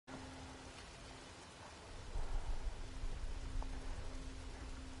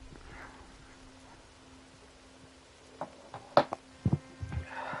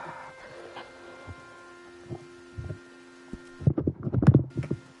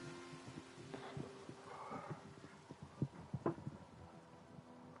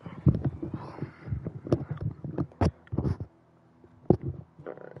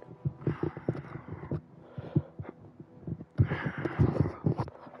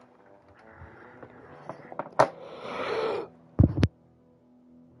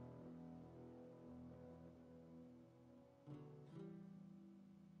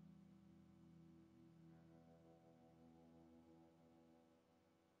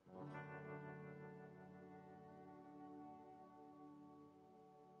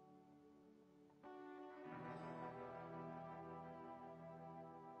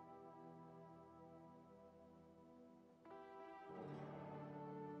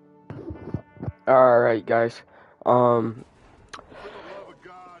Alright, guys. Um,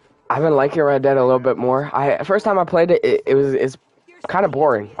 I've been liking Red Dead a little bit more. First time I played it, it's kind of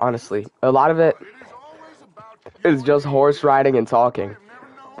boring, honestly. A lot of it is just horse riding and talking,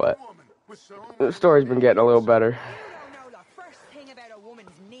 but the story's been getting a little better. You don't know the first thing about a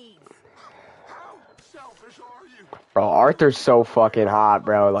woman's needs. How selfish are you? Bro, Arthur's so fucking hot,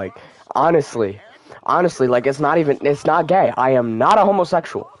 bro. Like, honestly, like it's not gay. I am not a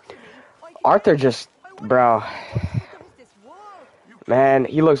homosexual. Arthur just, bro, man,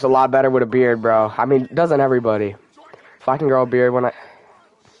 he looks a lot better with a beard, bro. I mean, doesn't everybody? If I can grow a beard when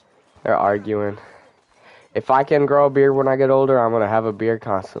they're arguing. If I can grow a beard when I get older, I'm gonna have a beard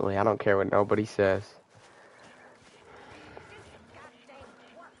constantly. I don't care what nobody says.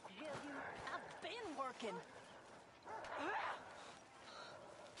 I've been working.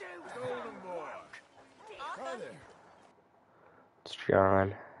 Golden boy. Hi there. It's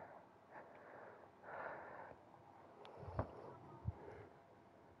John.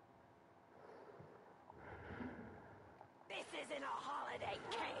 This isn't a holiday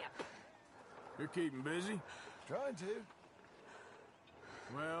camp. You're keeping busy? Trying to.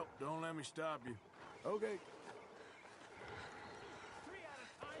 Well, don't let me stop you. Okay. 3 at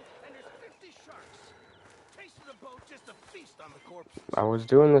a time, and there's 50 sharks. Chasing the boat just to feast on the corpses. I was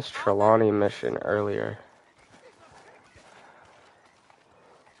doing this Trelawney mission earlier.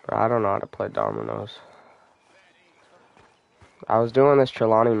 But I don't know how to play dominoes. I was doing this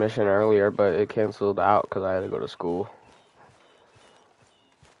Trelawney mission earlier, but it canceled out because I had to go to school.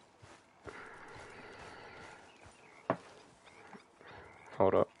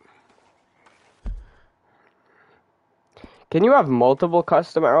 Hold up. Can you have multiple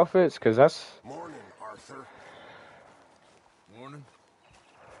custom outfits? Because that's Morning, Arthur. Morning.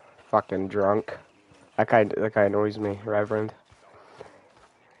 fucking drunk. That guy annoys me, Reverend.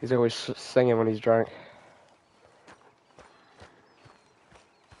 He's always singing when he's drunk.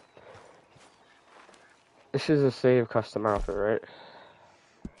 This is a save custom outfit, right?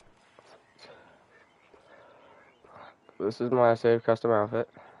 This is my save custom outfit.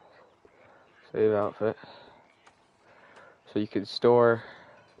 Save outfit. So you could store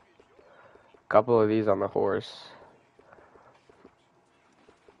a couple of these on the horse.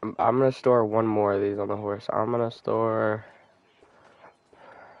 I'm gonna store one more of these on the horse. I'm gonna store...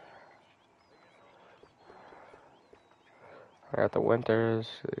 I got the winters.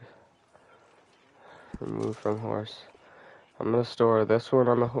 Remove from horse. I'm gonna store this one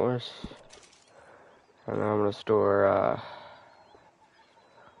on the horse. And then I'm gonna store,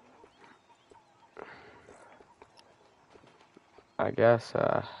 I guess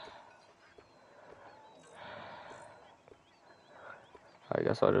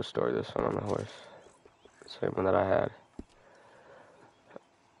I'll just store this one on the horse. Same one that I had.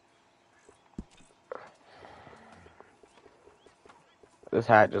 This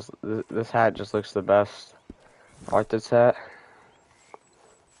hat just looks the best. Arthur's hat.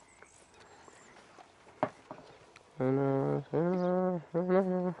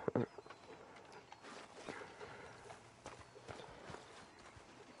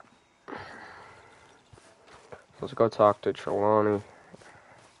 Let's go talk to Trelawney.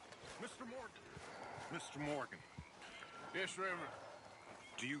 Mr. Morgan. Mr. Morgan. Yes, Reverend.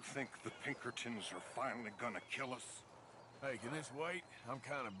 Do you think the Pinkertons are finally gonna kill us? Hey, can this wait? I'm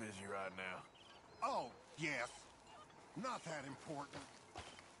kind of busy right now. Oh, yes. Not that important.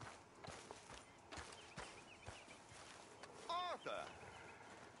 Arthur!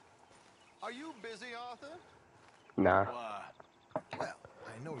 Are you busy, Arthur? Nah. Why? Well,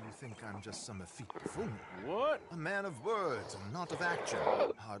 I know you think I'm just some effete buffoon. What? A man of words and not of action.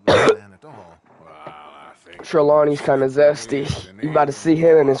 Hardly a man at all. Well, I think... Trelawney's kind of zesty. You about to see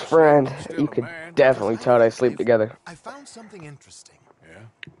him and his friend. You could definitely tell they sleep together. I found something interesting. Yeah?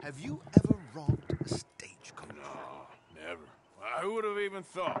 Have you ever robbed a stagecoach? No, never. Who would have even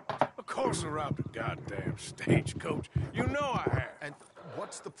thought? Of course I robbed a goddamn stagecoach. You know I have. And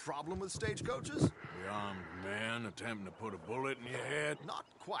what's the problem with stagecoaches? The armed man attempting to put a bullet in your head? Not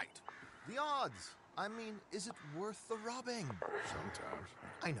quite. The odds. I mean, is it worth the robbing? Sometimes.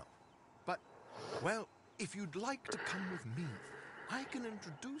 I know. But, well, if you'd like to come with me, I can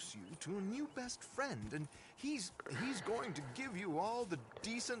introduce you to a new best friend, and he's going to give you all the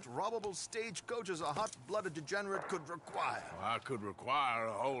decent, robbable stagecoaches a hot-blooded degenerate could require. Well, I could require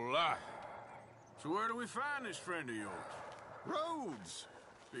a whole lot. So where do we find this friend of yours? Roads.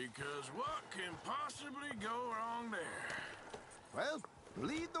 Because what can possibly go wrong there? Well,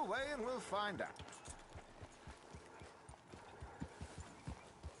 lead the way and we'll find out.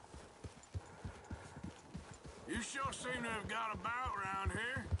 You sure seem to have got about around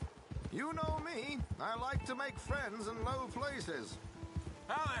here. You know me. I like to make friends in low places.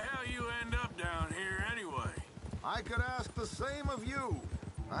 How the hell you end up down here anyway? I could ask the same of you.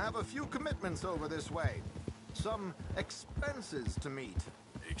 I have a few commitments over this way. Some expenses to meet.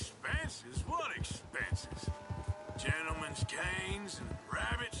 Expenses? What expenses? Gentlemen's canes and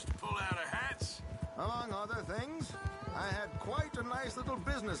rabbits to pull out of hats? Among other things, I had quite a nice little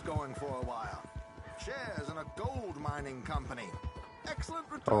business going for a while. Shares in a gold mining company. Excellent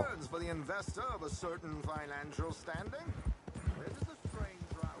returns for the investor of a certain financial standing. This is a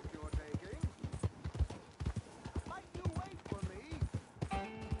strange route you're taking. Might you wait for me?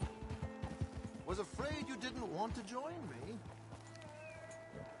 Was afraid you didn't want to join me.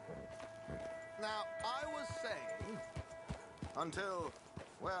 Now, I was saying, until,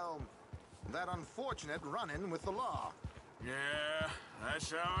 well, that unfortunate run-in with the law. Yeah,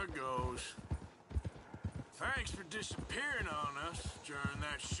 that's how it goes. Thanks for disappearing on us during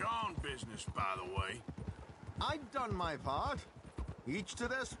that Sean business, by the way. I'd done my part. Each to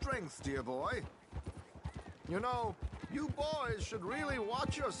their strengths, dear boy. You know, you boys should really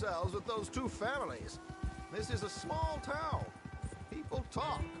watch yourselves with those two families. This is a small town. People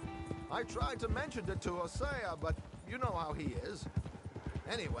talk. I tried to mention it to Hosea, but you know how he is.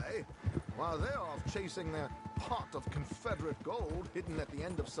 Anyway, while they're off chasing their pot of Confederate gold hidden at the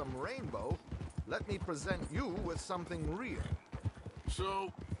end of some rainbow, let me present you with something real.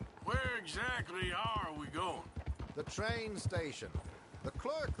 So, where exactly are we going? The train station. The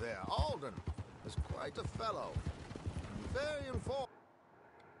clerk there, Alden, is quite a fellow. Very informed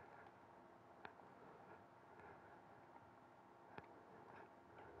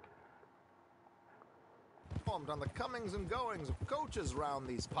on the comings and goings of coaches round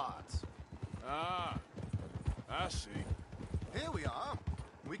these parts. Ah, I see. Here we are.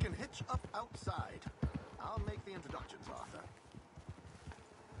 We can hitch up outside. I'll make the introductions, Arthur.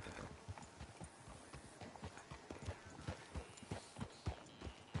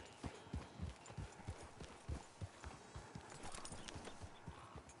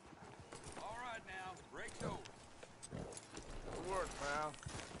 All right now, break's over. Good work, pal.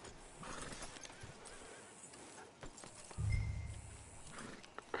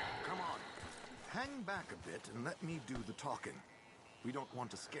 Come on. Hang back a bit and let me do the talking. We don't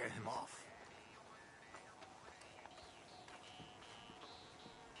want to scare him off.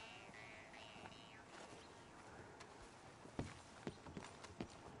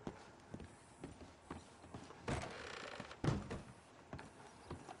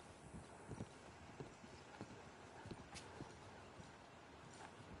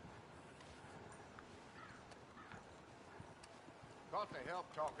 Thought to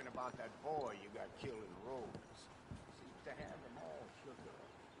help talking about that boy you got killed in Rhodes. Seems to have them all shook up.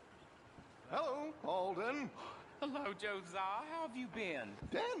 Hello, Alden. Hello, Josiah. How have you been?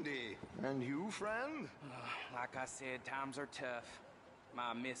 Dandy. And you, friend? Like I said, times are tough.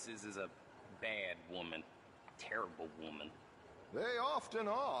 My missus is a bad woman. Terrible woman. They often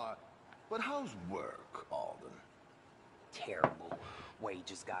are. But how's work, Alden? Terrible.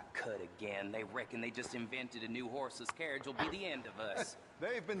 Wages got cut again. They reckon they just invented a new horseless carriage will be the end of us.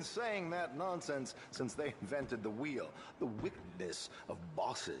 They've been saying that nonsense since they invented the wheel. The wickedness of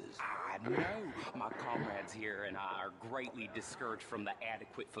bosses. I know. My comrades here and I are greatly discouraged from the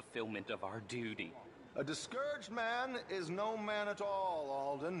adequate fulfillment of our duty. A discouraged man is no man at all,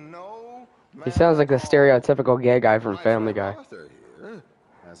 Alden. No man He sounds like the at all. stereotypical gay guy from My Family friend Guy. Arthur here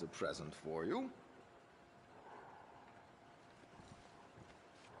has a present for you.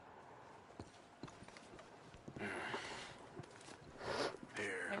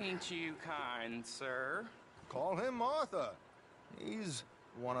 Ain't you kind, sir? Call him Arthur. He's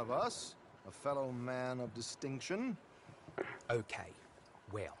one of us, a fellow man of distinction. Okay,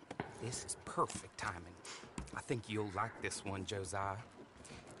 well, this is perfect timing. I think you'll like this one, Josiah.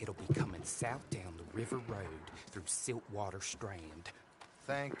 It'll be coming south down the River Road through Siltwater Strand.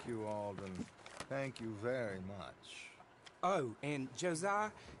 Thank you, Alden. Thank you very much. Oh, and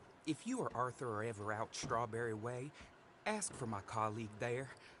Josiah, if you or Arthur are ever out Strawberry Way, ask for my colleague there,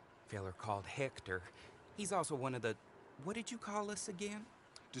 feller called Hector. He's also one of the, what did you call us again?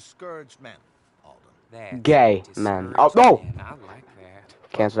 Discouraged men, Alden. That's Gay it, men. discouraged Oh, no! men. I like that.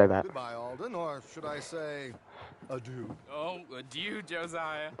 Can't say that. Goodbye, Alden, or should I say adieu? Oh, adieu,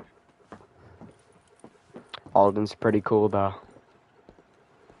 Josiah. Alden's pretty cool, though.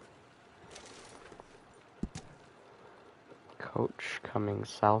 Coach coming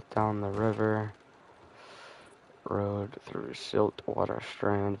south down the river road through Siltwater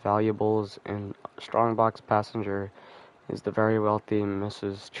Strand. Valuables in strongbox passenger is the very wealthy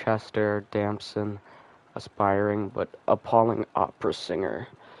Mrs. Chester Damson, aspiring but appalling opera singer.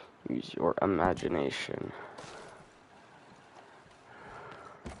 Use your imagination.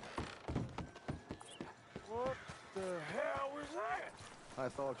 What the hell was that? I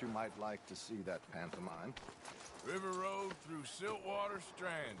thought you might like to see that pantomime. River Road through Siltwater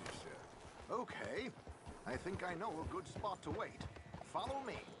Strand, he said. Okay. I think I know a good spot to wait. Follow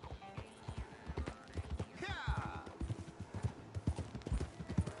me. Yeah!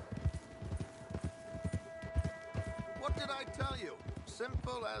 What did I tell you?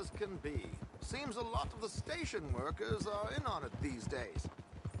 Simple as can be. Seems a lot of the station workers are in on it these days.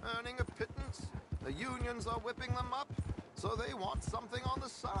 Earning a pittance, the unions are whipping them up, so they want something on the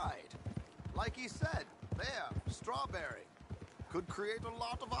side. Like he said, there, Strawberry. Could create a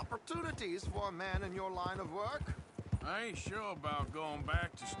lot of opportunities for a man in your line of work. I ain't sure about going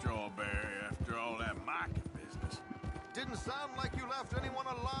back to Strawberry after all that market business. Didn't sound like you left anyone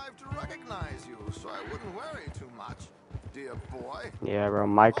alive to recognize you, so I wouldn't worry too much, dear boy. Yeah, bro,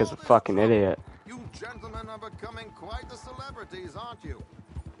 Mike is a fucking idiot. You gentlemen are becoming quite the celebrities, aren't you?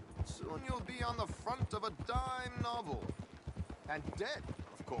 Soon you'll be on the front of a dime novel. And dead,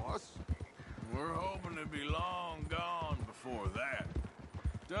 of course. We're hoping to be long gone before that.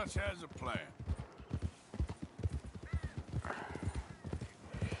 Dutch has a plan.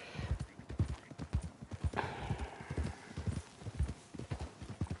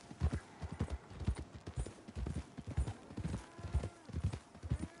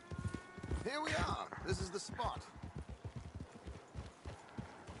 Here we are. This is the spot.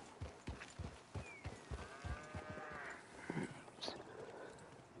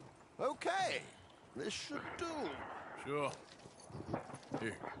 Okay. This should do. Sure.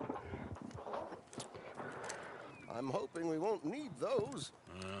 Here. I'm hoping we won't need those.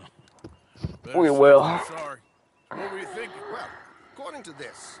 We will. Sorry. What were you thinking? Well, according to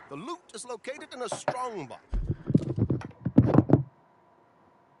this, the loot is located in a strongbox.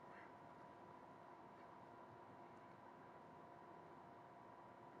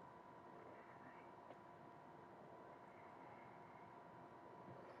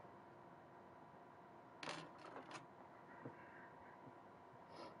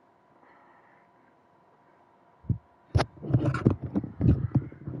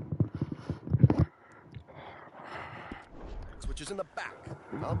 Which is in the back.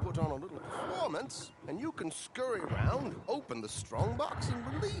 I'll put on a little performance, and you can scurry around, open the strongbox, and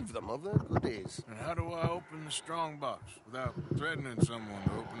relieve them of their goodies. And how do I open the strong box without threatening someone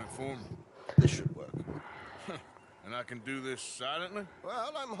to open it for me? This should work. And I can do this silently?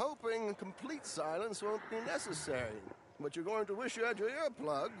 Well, I'm hoping complete silence won't be necessary. But you're going to wish you had your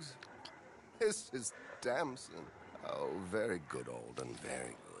earplugs. This is Damson. Oh, very good, Alden,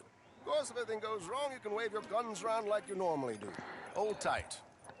 very good. Of course, if anything goes wrong, you can wave your guns around like you normally do. Hold tight.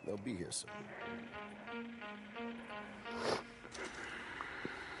 They'll be here soon.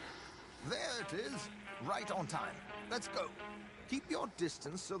 There it is. Right on time. Let's go. Keep your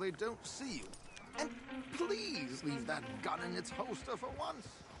distance so they don't see you. And please leave that gun in its holster for once.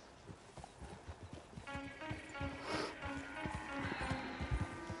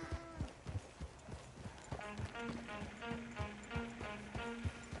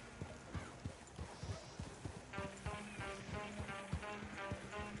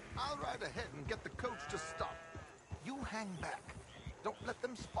 I'll ride ahead and get the coach to stop. You hang back. Don't let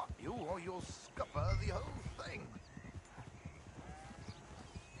them spot you or you'll scupper the whole thing.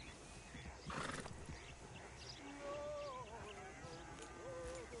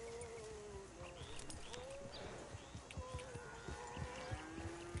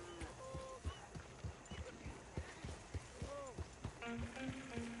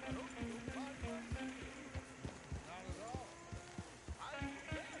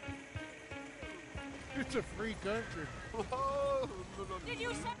 It's a free country. Did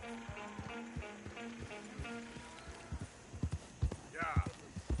you say? Yeah.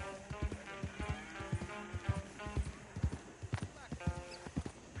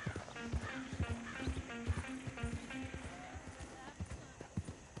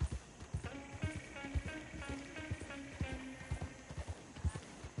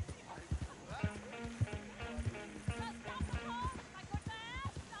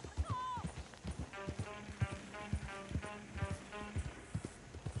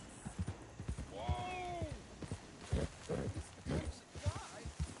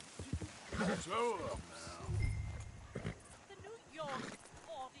 Slow up now. The New York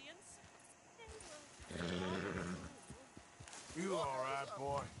audience. They will. You all right,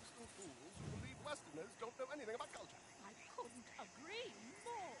 boy? Fools who believe Westerners don't know anything about culture. I couldn't agree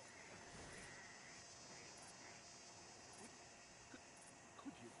more.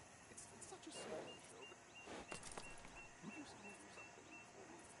 Could you? It's such a small show, but would you still do something for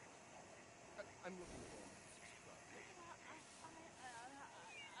me?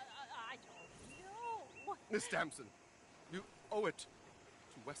 Miss Damson, you owe it to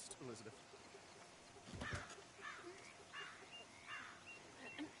West Elizabeth.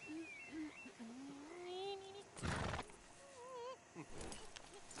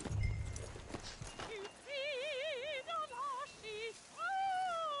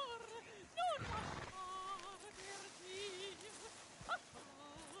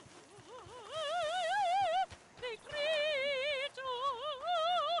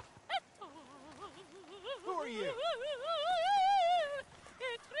 Who are you?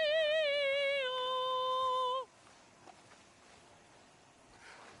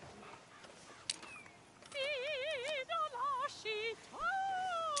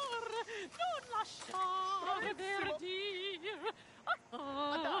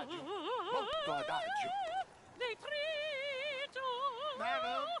 Adagio, molto adagio.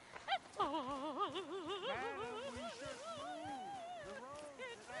 Madam,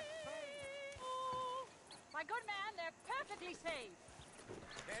 My good man, they're perfectly safe.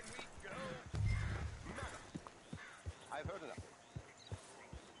 Can we go? Madam, I've heard enough.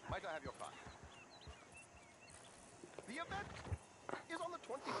 Might I have your card? The event is on the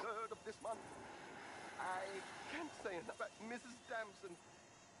 23rd of this month. I can't say enough about Mrs. Damson.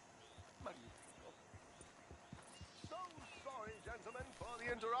 Magnifico. So sorry, gentlemen, for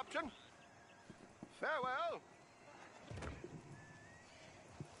the interruption. Farewell.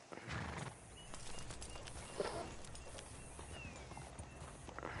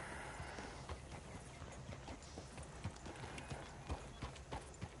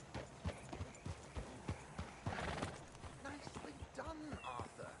 Nicely done,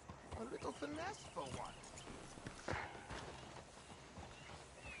 Arthur. A little finesse for once.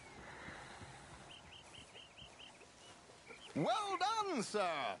 Well done, sir.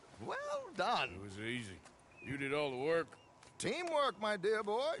 Well done. It was easy. You did all the work. Teamwork, my dear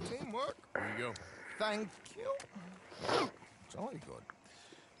boy. Teamwork. Here you go. Thank you. Jolly good.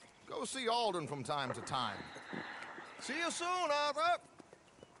 Go see Alden from time to time. See you soon, Arthur.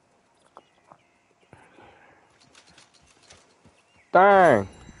 Dang.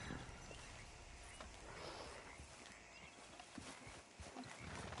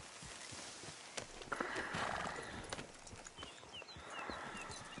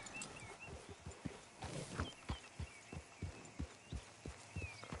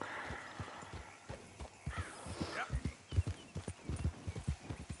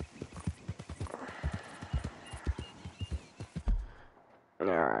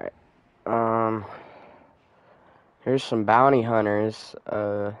 Alright. Here's some bounty hunters.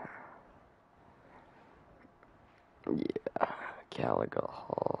 Yeah. Gallagher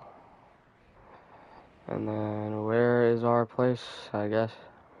Hall. And then where is our place, I guess?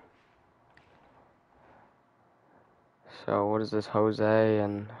 So what is this,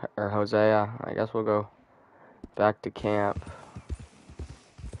 or Hosea? I guess we'll go back to camp.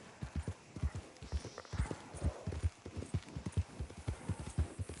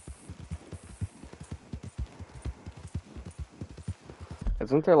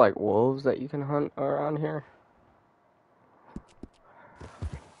 Isn't there like wolves that you can hunt around here?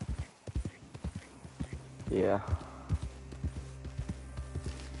 Yeah.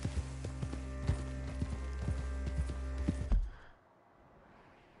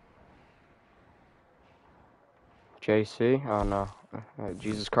 JC? Oh no.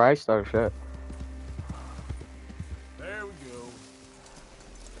 Jesus Christ? Oh shit. There we go.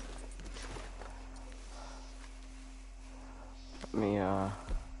 Let me,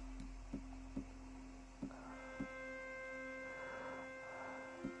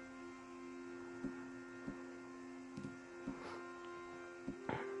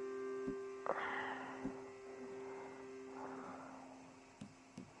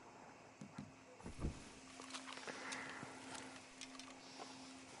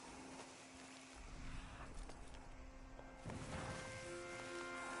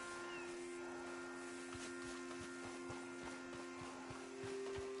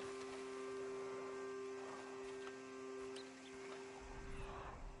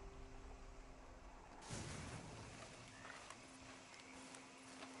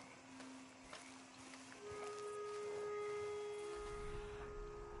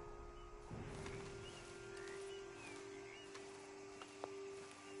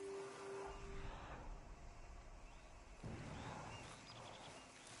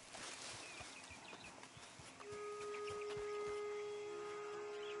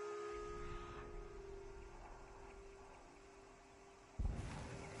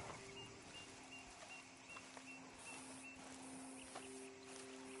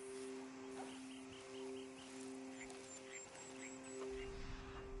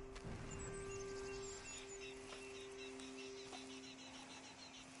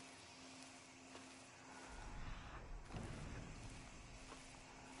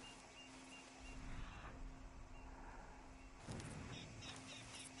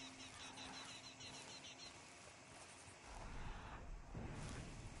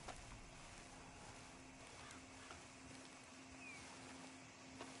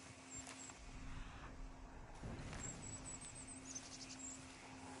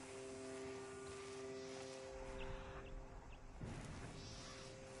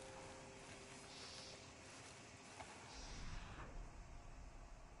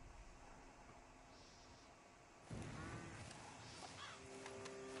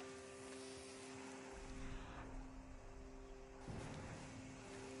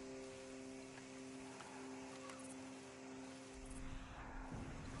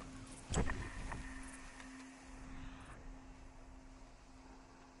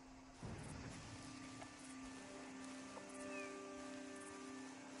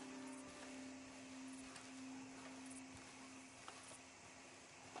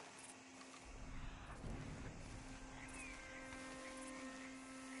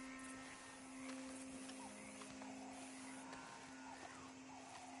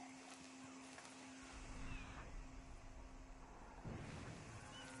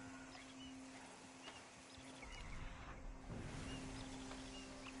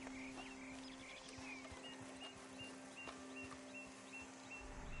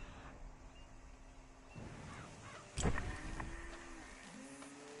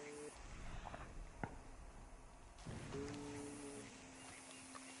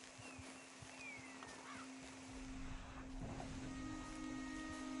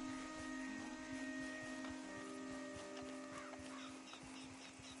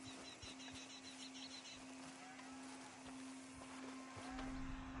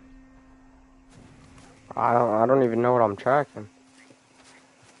 I don't even know what I'm tracking.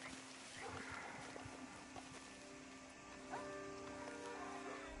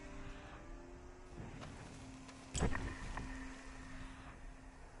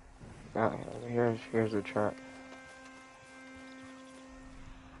 Oh, here's the track.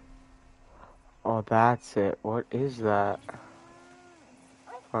 Oh, that's it. What is that?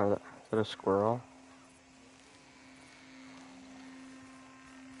 Oh, is that a squirrel?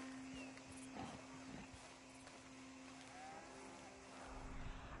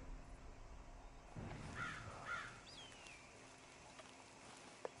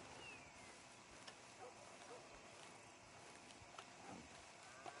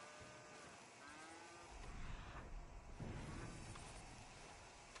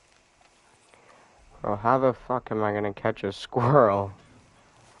 Oh, how the fuck am I gonna catch a squirrel?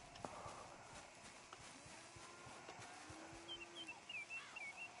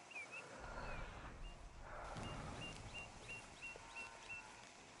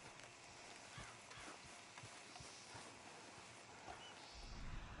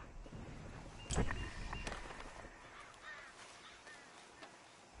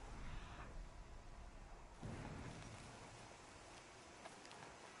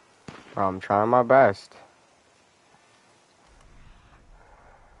 I'm trying my best.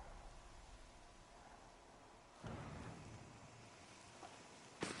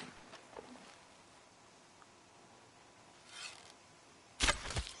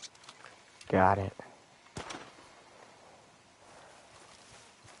 Got it.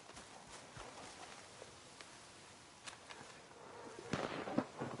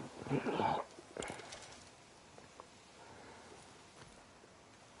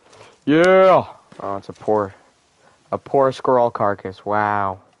 Yeah! Oh, it's a poor squirrel carcass.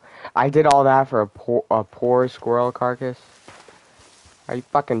 Wow. I did all that for a poor squirrel carcass? Are you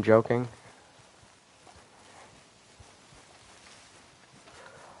fucking joking?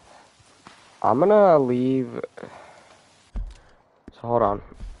 I'm gonna leave. So hold on.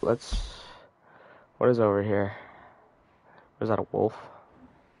 What is over here? Is that a wolf?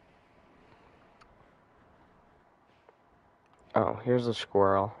 Oh, here's a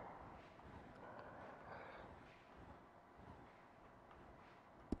squirrel.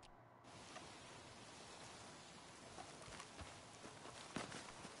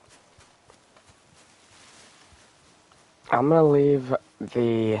 I'm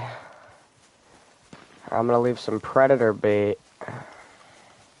gonna leave some predator bait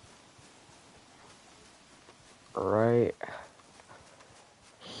right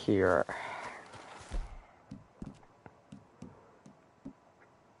here.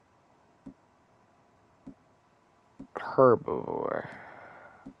 Herbivore.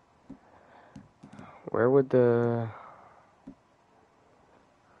 Where would the...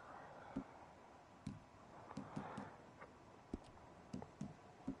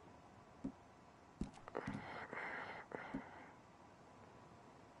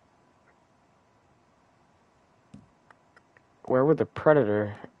 Where would the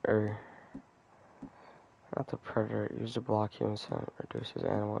predator, or... Not the predator, use to block human scent, reduces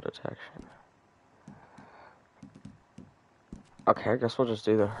animal detection. Okay, I guess we'll just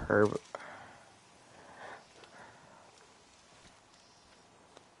do the herb.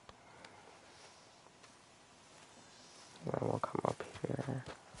 And then we'll come up here.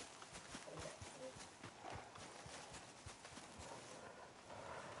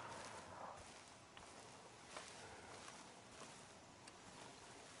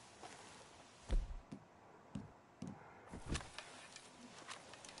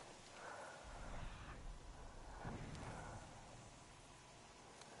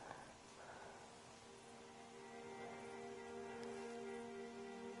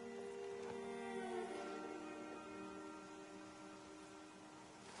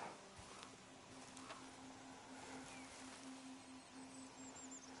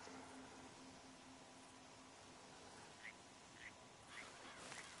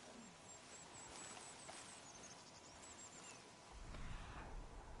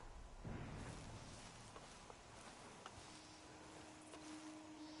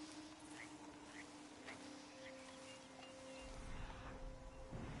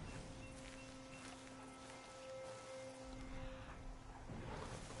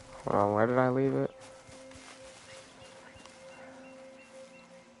 Where did I leave it?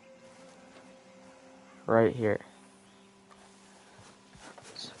 Right here.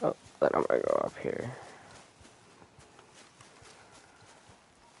 So, then I'm gonna go up here.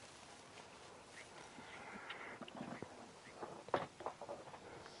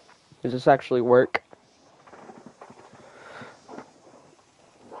 Does this actually work?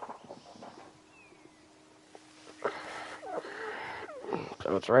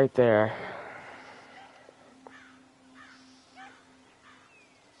 right there.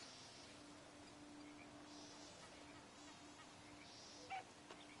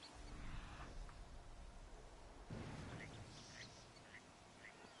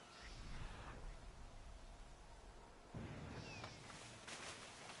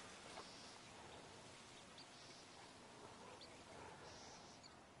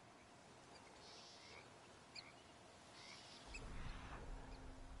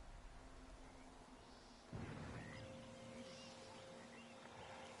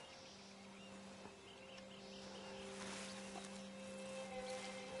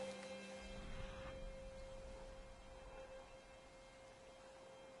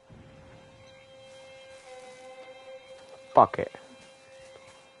 Fuck it.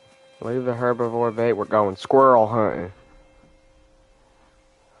 Leave the herbivore bait. We're going squirrel hunting.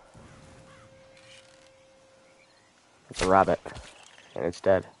 It's a rabbit. And it's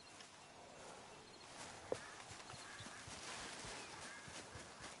dead.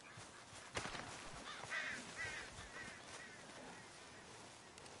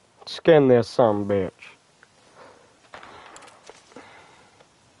 Skin this son of a bitch.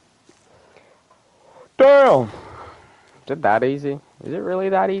 Damn! Is it that easy? Is it really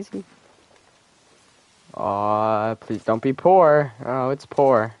that easy? Aw, please don't be poor. Oh, it's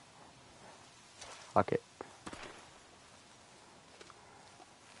poor. Fuck it.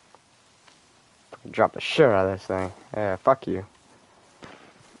 Drop the shit out of this thing. Yeah, fuck you.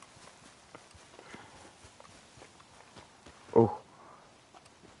 Ooh.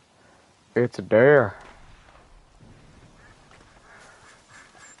 It's a dare.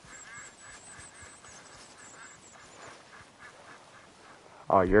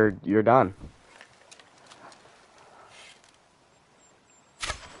 Oh, you're done.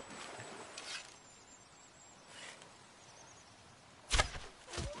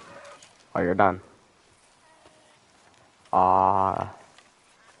 Oh, you're done.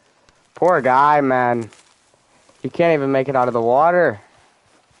 Poor guy, man. He can't even make it out of the water.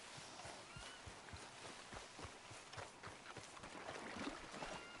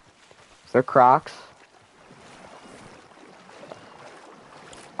 Is there Crocs?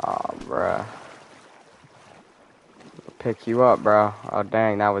 Oh, bruh. Pick you up, bro. Oh,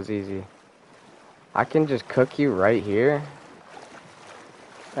 dang, that was easy. I can just cook you right here?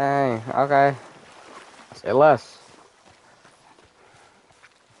 Dang, okay. Say less.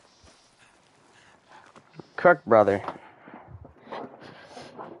 Cook, brother.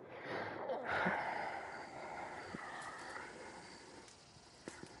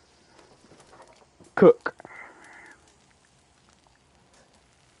 Cook.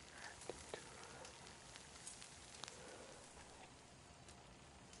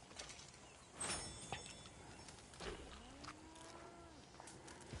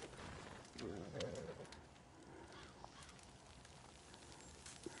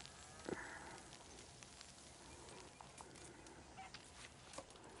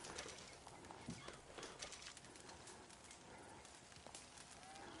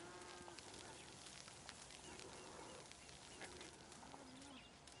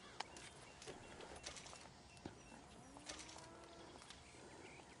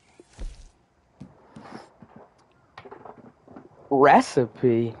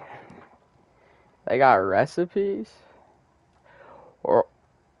 Recipe? They got recipes? Or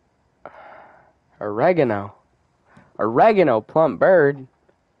oregano. Oregano plump bird.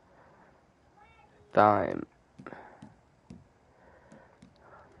 Thyme.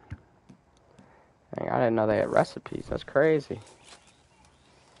 Dang, I didn't know they had recipes. That's crazy.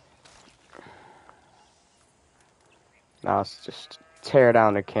 Now let's just tear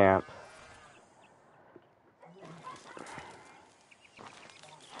down the camp.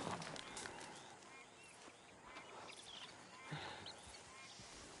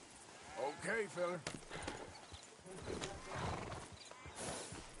 Okay, fella.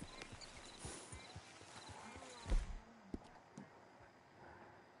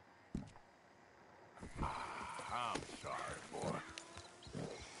 I'm sorry, boy.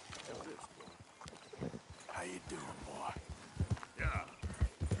 How you doing, boy? Yeah.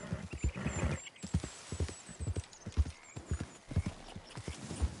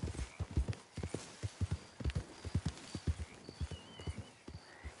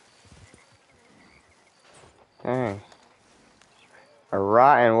 Dang. A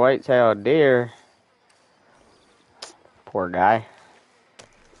rotten white-tailed deer. Poor guy.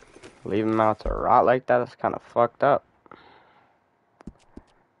 Leave him out to rot like that? That's kind of fucked up.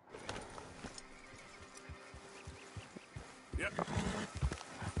 Yep.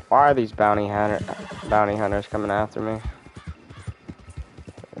 Why are these bounty hunters coming after me?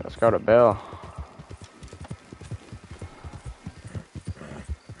 Go to Bill.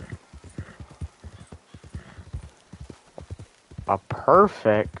 A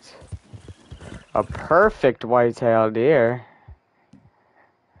perfect white-tailed deer.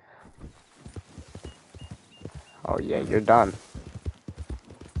 Oh yeah, you're done.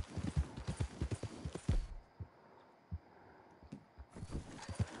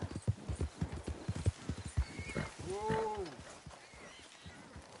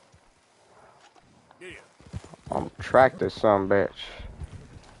 I'm track this son bitch.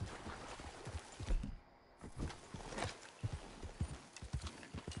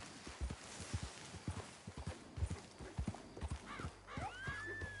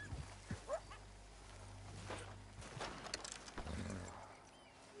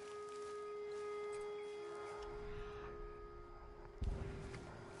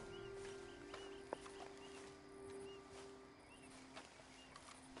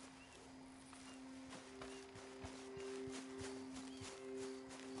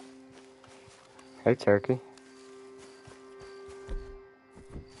 Hey, turkey.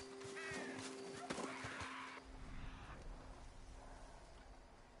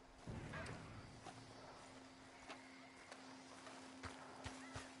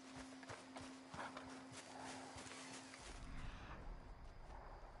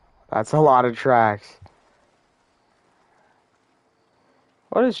 That's a lot of tracks.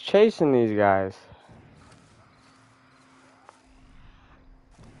 What is chasing these guys?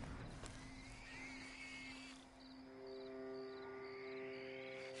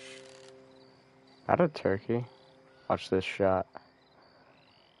 That a turkey? Watch this shot.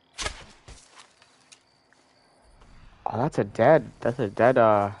 Oh, that's a dead, is that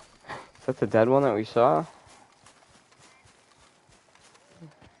the dead one that we saw?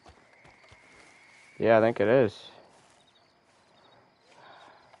 Yeah, I think it is.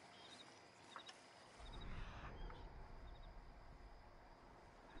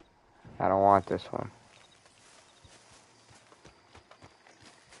 I don't want this one.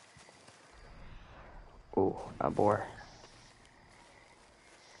 Ooh, a boar.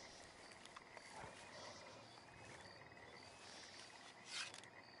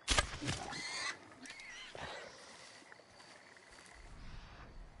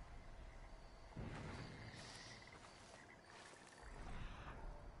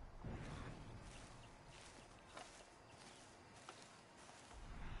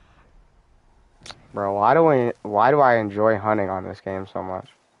 Bro, why do I enjoy hunting on this game so much?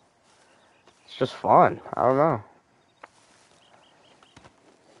 It's just fun. I don't know.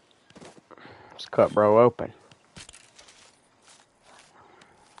 Just cut bro open.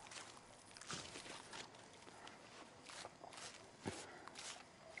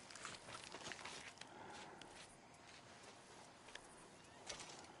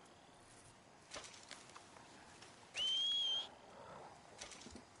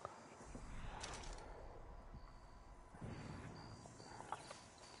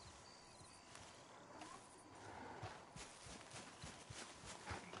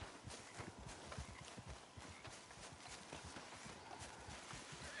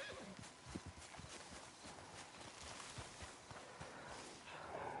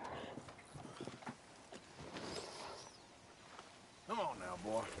 Come on now,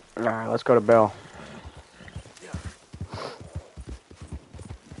 boy. Alright, let's go to Bill.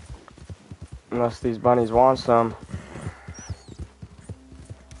 Unless these bunnies want some.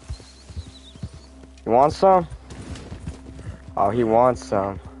 You want some? Oh, he wants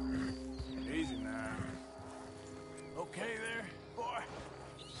some. Easy now. Okay there, boy?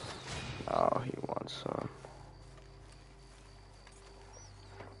 Oh, he wants some.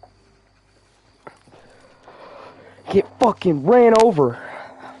 Get fucking ran over.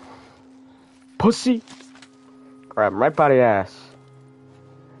 Pussy. Grab him right by the ass.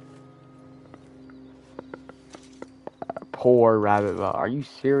 Poor rabbit. Are you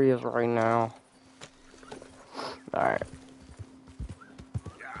serious right now? Alright.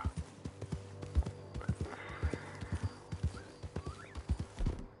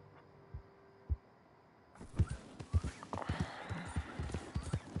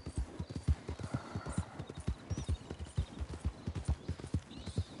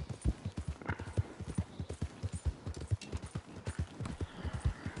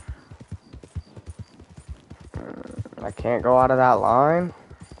 I can't go out of that line.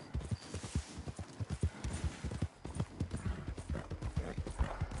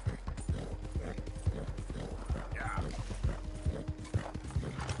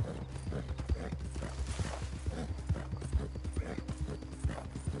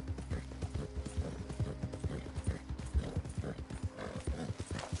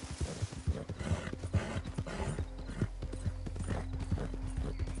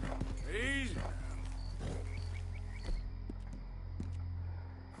 Easy.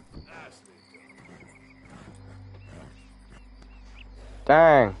 Nicely done.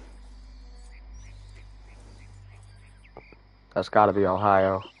 Dang. That's gotta be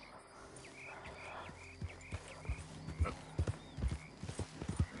Ohio.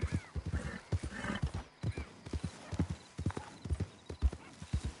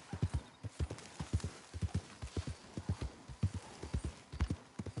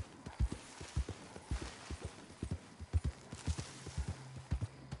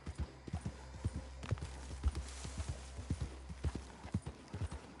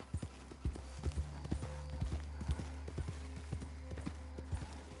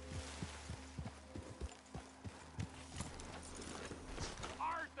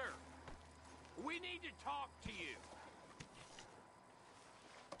 Arthur! We need to talk to you.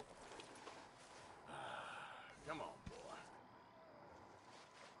 Come on, boy.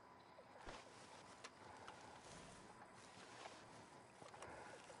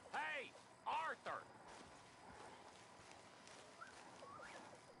 Hey, Arthur!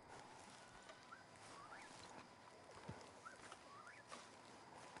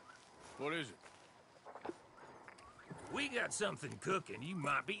 What is it? We got something cooking you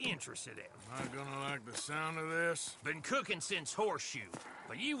might be interested in. Am I gonna like the sound of this? Been cooking since Horseshoe,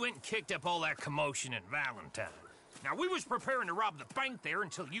 but you went and kicked up all that commotion at Valentine. Now, we was preparing to rob the bank there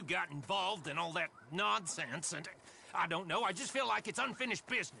until you got involved in all that nonsense, and I don't know, I just feel like it's unfinished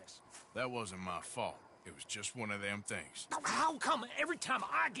business. That wasn't my fault. It was just one of them things. How come every time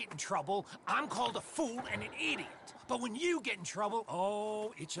I get in trouble, I'm called a fool and an idiot? But when you get in trouble,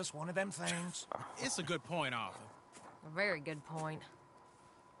 oh, it's just one of them things. It's a good point, Arthur. A very good point.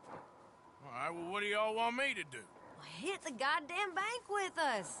 All right, well, what do y'all want me to do? Hit the goddamn bank with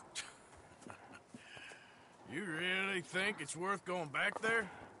us. You really think it's worth going back there?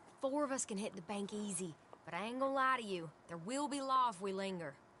 4 of us can hit the bank easy, but I ain't gonna lie to you. There will be law if we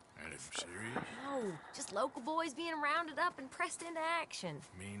linger. And if you're serious? No, just local boys being rounded up and pressed into action.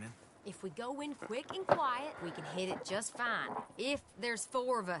 Meaning? If we go in quick and quiet, we can hit it just fine. If there's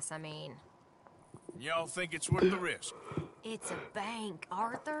 4 of us, I mean. Y'all think it's worth the risk? It's a bank,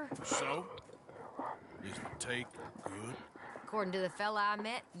 Arthur. So? Is the take good? According to the fella I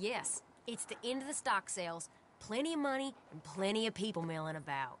met, yes. It's the end of the stock sales. Plenty of money and plenty of people milling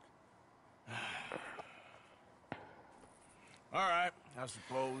about. All right, I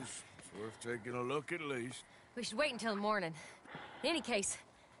suppose it's worth taking a look at least. We should wait until the morning. In any case,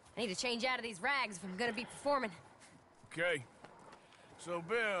 I need to change out of these rags if I'm gonna be performing. Okay. So,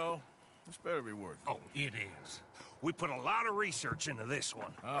 Bill, this better be worth it. Oh, it is. We put a lot of research into this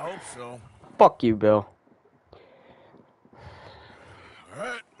one. I hope so. Fuck you, Bill. All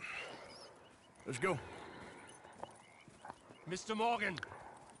right. Let's go. Mr. Morgan.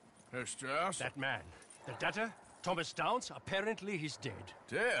 Herr Strauss? That man. The debtor, Thomas Downs, apparently he's dead.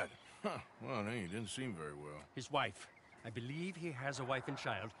 Dead? Huh. Well, he didn't seem very well. His wife. I believe he has a wife and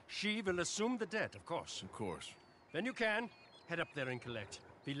child. She will assume the debt, of course. Of course. Then you can head up there and collect.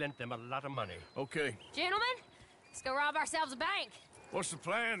 We lent them a lot of money. Okay. Gentlemen, let's go rob ourselves a bank. What's the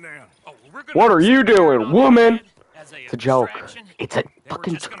plan then? Oh, we're gonna What are you doing, woman? as It's a joke. distraction. It's a Then we're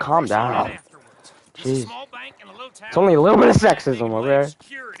fucking just gonna calm proceed down. afterwards. It's a Jeez. small bank in a little town. It's only a little bit of Big sexism, land okay?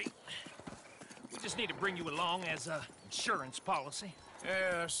 security. We just need to bring you along as a insurance policy.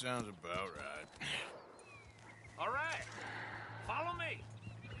 Yeah, that sounds about right. All right. Follow me.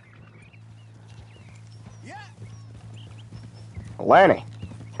 Yeah. Lenny.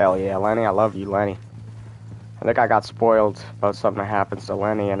 Hell yeah, Lenny. I love you, Lenny. I think I got spoiled about something that happens to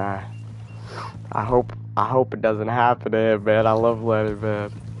Lenny, and I hope it doesn't happen to him, man. I love Lenny,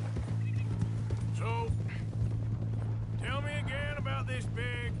 man. So, tell me again about this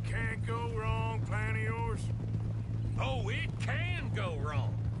big can't go wrong plan of yours. Oh, it can go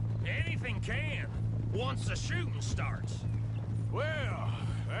wrong. Anything can, once the shooting starts. Well,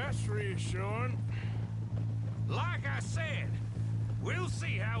 that's reassuring. Like I said, we'll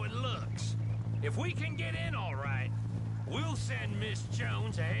see how it looks. If we can get in all right, we'll send Miss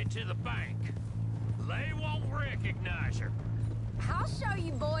Jones ahead to the bank. They won't recognize her. I'll show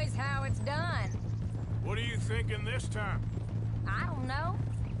you boys how it's done. What are you thinking this time? I don't know.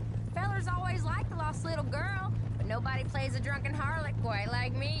 Fellers always like the lost little girl, but nobody plays a drunken harlot quite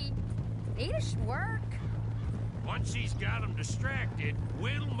like me. It should work. Once she's got them distracted,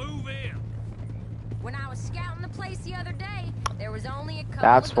 we'll move in. When I was scouting the place the other day, there was only a couple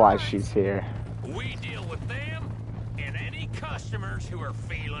That's of why guards. she's here. We deal with them and any customers who are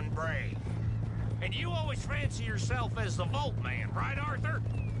feeling brave. And you always fancy yourself as the Vault Man, right, Arthur?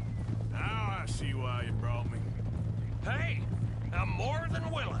 Now I see why you brought me. Hey, I'm more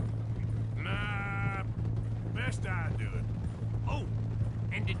than willing. suggest I do it. Oh,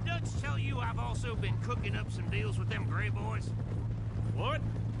 and did Dutch tell you I've also been cooking up some deals with them Grey Boys? What?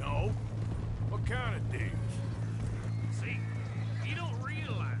 No. What kind of deals? See, you don't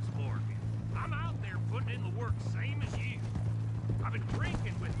realize, Morgan. I'm out there putting in the work same as you. I've been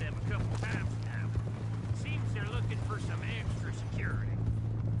drinking with them a couple times now. Seems they're looking for some extra security.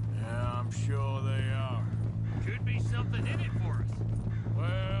 Yeah, I'm sure they are. Could be something in it for us.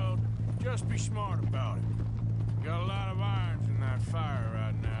 Well, just be smart about it. Got a lot of irons in that fire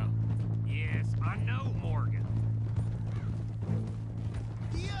right now. Yes, I know, Morgan.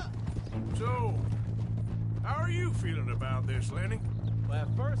 Yeah. So, how are you feeling about this, Lenny? Well,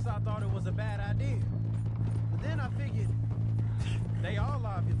 at first I thought it was a bad idea. But then I figured they all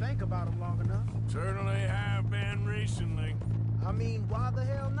are if you think about them long enough. Certainly have been recently. I mean, why the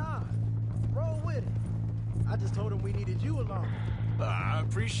hell not? Roll with it. I just told him we needed you along. I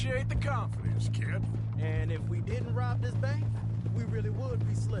appreciate the confidence, kid. And if we didn't rob this bank, we really would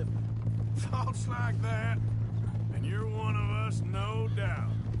be slipping. Thoughts like that, and you're one of us, no doubt.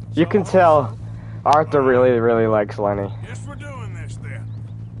 You can tell Arthur really, really likes Lenny. Guess we're doing this then.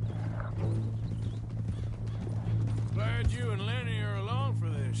 Glad you and Lenny are along for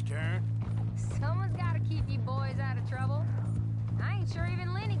this, Karen. Someone's got to keep you boys out of trouble. I ain't sure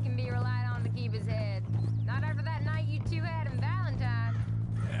even Lenny can be relied on to keep his head. Not after that night you two had in Valentine.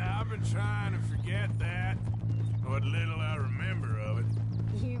 Yeah, I've been trying to forget that. What little I remember of it.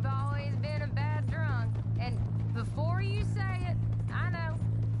 You've always been a bad drunk. And before you say it, I know.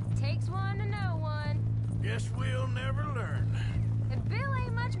 Takes one to know one. Guess we'll never learn. And Bill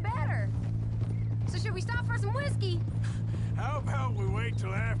ain't much better. So should we stop for some whiskey? How about we wait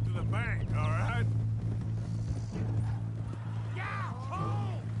till after the bank, all right?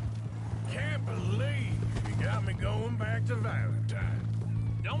 Can't believe you got me going back to Valentine.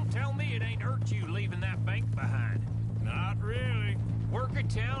 Don't tell me it ain't hurt you leaving that bank behind. Not really. Work a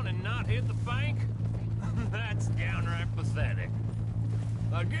town and not hit the bank? That's downright pathetic.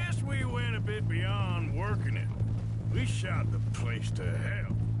 I guess we went a bit beyond working it. We shot the place to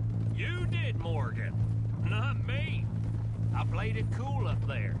hell. You did, Morgan. Not me. I played it cool up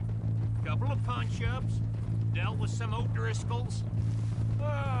there. Couple of punch-ups, dealt with some O'Driscolls.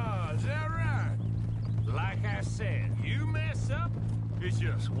 Ah, is that right? Like I said, you mess up, it's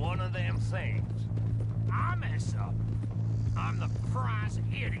just one of them things. I mess up, I'm the prize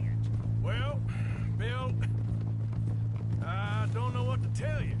idiot. Well, Bill, I don't know what to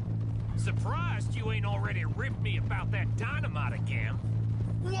tell you. Surprised you ain't already ripped me about that dynamite again.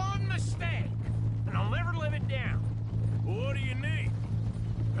 One mistake, and I'll never live it down. What do you need?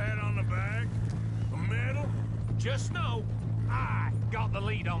 Pat on the back? A medal? Just know, I got the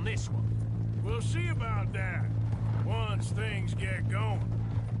lead on this one. We'll see about that once things get going.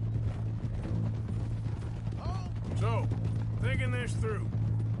 So, thinking this through.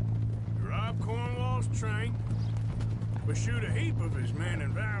 We rob Cornwall's train. We shoot a heap of his men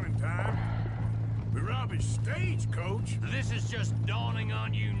in Valentine. We rob his stagecoach. This is just dawning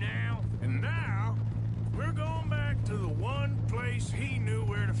on you now? And now, we're going back to the one place he knew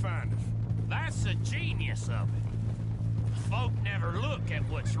where to find us. That's the genius of it. Folk never look at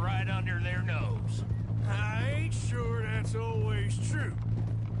what's right under their nose. I ain't sure that's always true.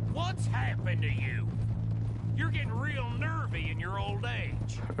 What's happened to you? You're getting real nervy in your old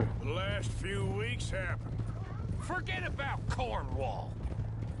age. The last few weeks happened. Forget about Cornwall.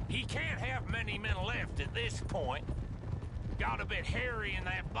 He can't have many men left at this point. Got a bit hairy in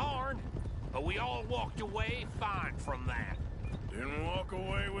that barn, but we all walked away fine from that. Didn't walk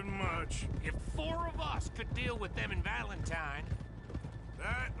away with much. If 4 of us could deal with them in Valentine...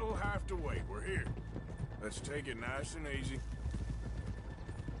 That'll have to wait. We're here. Let's take it nice and easy.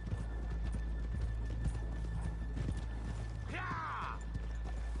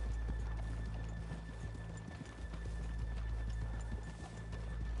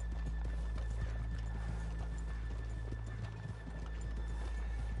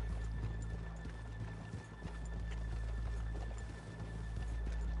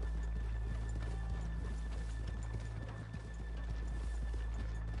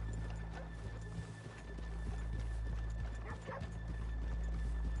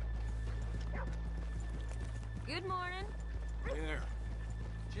 Good morning. Here.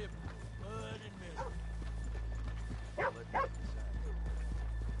 Chip, Bud, and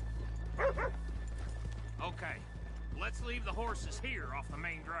Millie. Okay, let's leave the horses here off the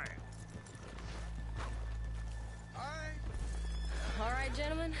main drag. All right,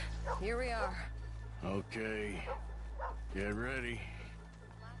 gentlemen. Here we are. Okay. Get ready.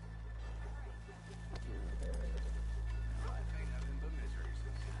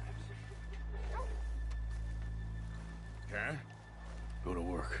 Karen, go to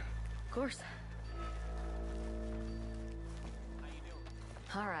work. Of course.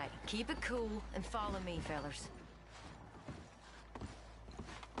 All right, keep it cool and follow me, fellers.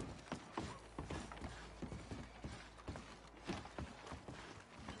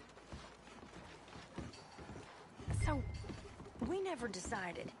 So, we never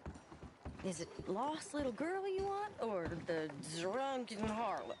decided. Is it lost little girl you want, or the drunken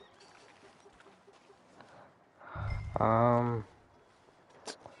harlot? I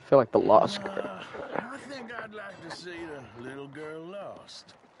feel like the lost girl. I think I'd like to see the little girl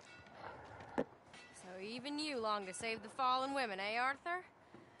lost. So even you long to save the fallen women, eh, Arthur?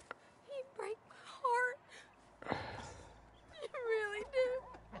 You break my heart. You really do.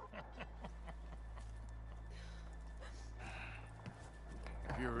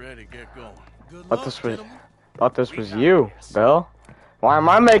 If you're ready, get going. Good Thought this was you, Bill. Why am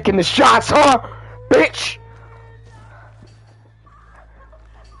I making the shots, huh? Bitch!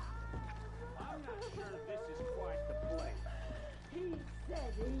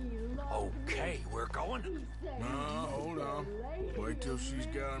 Okay, we're going. No, hold on. Wait till she's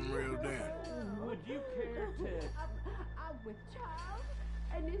got him reeled in. Would you care to... I'm with child,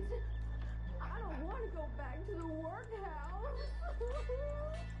 and it's... I don't want to go back to the workhouse.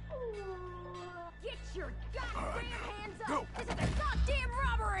 Get your goddamn hands up! This is a goddamn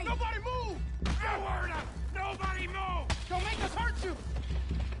robbery! Nobody move! No word up! Nobody move! Don't make us hurt you!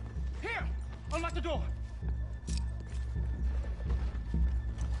 Here! Unlock the door!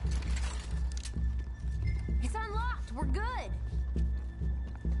 It's unlocked. We're good.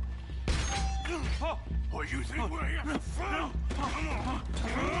 What you think we're here for? Come on!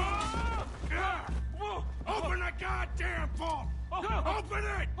 Open the goddamn vault! Open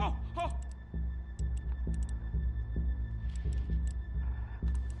it!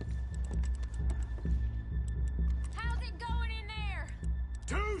 How's it going in there?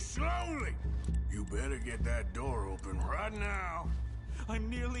 Too slowly! You better get that door open right now. I'm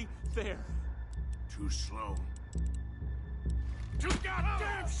nearly there. Too slow. Too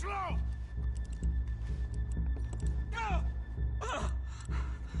goddamn slow!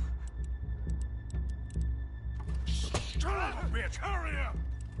 Son of a bitch, hurry up!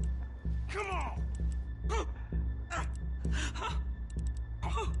 Come on!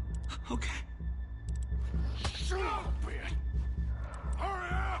 Okay. Son of a bitch!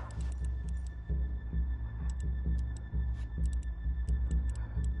 Hurry up!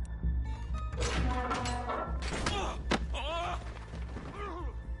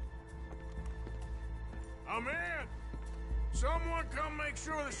 I'm in! Someone come make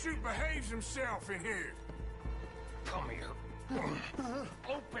sure the chute behaves himself in here. Come here.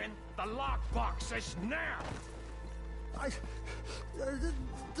 Open the lockboxes now!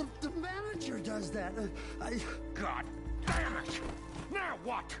 The manager does that. God damn it! Now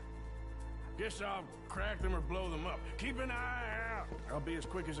what? Guess I'll crack them or blow them up. Keep an eye out. I'll be as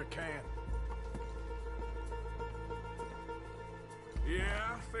quick as I can.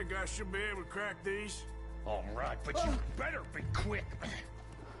 Yeah, I think I should be able to crack these. All right, but you better be quick.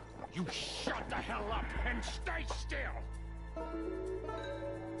 You shut the hell up and stay still!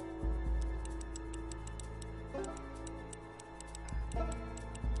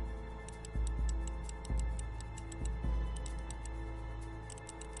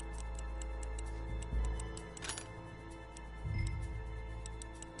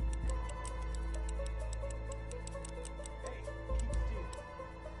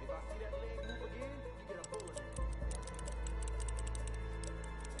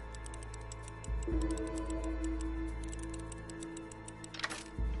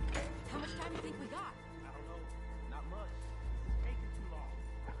 How much time do you think we got? I don't know. Not much. It's taking too long.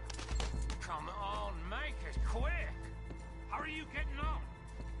 Come on, make it quick! How are you getting on?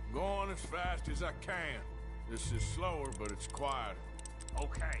 Going as fast as I can. This is slower, but it's quieter.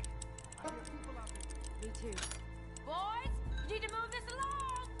 Okay. Me too. Boys, you need to move this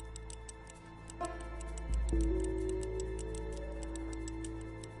along!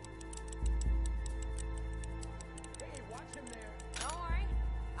 Hey, watch him there. Don't worry.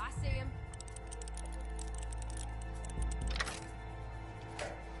 I see him.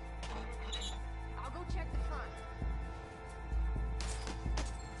 I'll go check the front.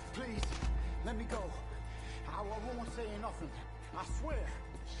 Please, let me go. I won't say nothing. I swear.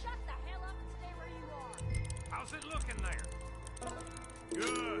 Shut the hell up and stay where you are. How's it looking there?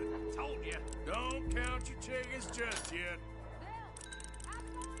 Good. Told you. Don't count your chickens just yet. Bill, how's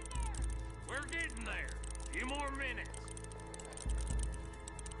it going in there? We're getting there. A few more minutes.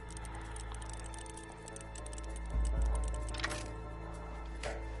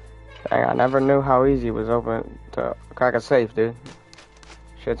 Dang, I never knew how easy it was open to crack a safe, dude.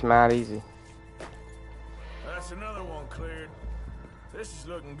 Shit's mad easy. That's another one cleared. This is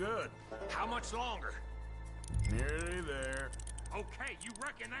looking good. How much longer? Nearly there. Okay, you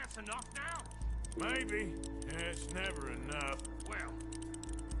reckon that's enough now? Maybe. It's never enough. Well,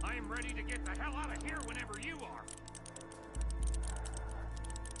 I am ready to get the hell out of here whenever you are.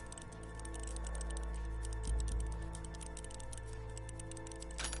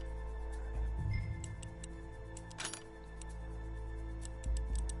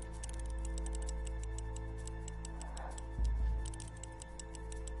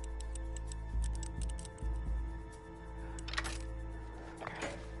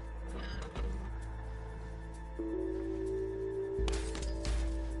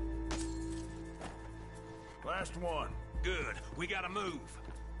 Last one. Good. We gotta move.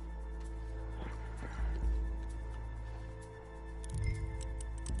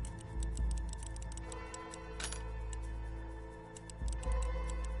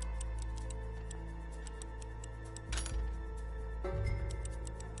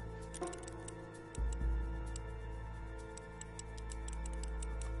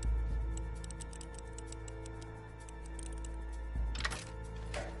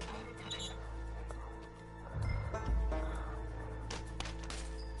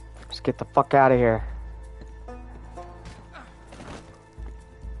 Get the fuck out of here.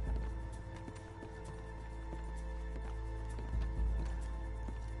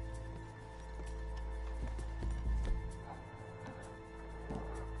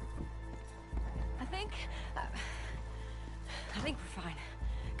 I think we're fine.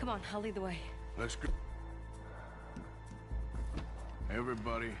 Come on, I'll lead the way. Let's go.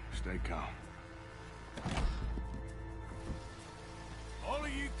 Everybody, stay calm. All of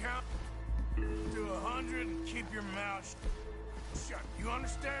you count to 100 and keep your mouth shut. You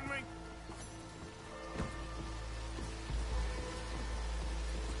understand me?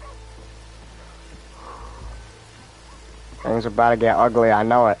 Things are about to get ugly, I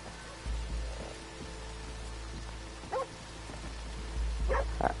know it.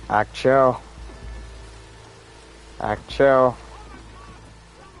 Act chill. Act chill.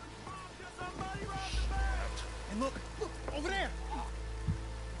 And look, over there.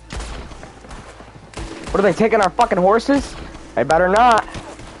 What are they taking our fucking horses? They better not.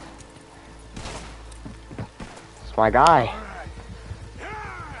 It's my guy.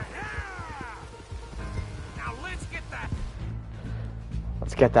 Now let's get that.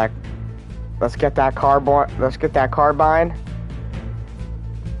 Let's get that. Let's get that carbine. Let's get that carbine.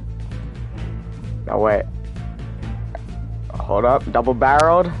 No wait. Hold up. Double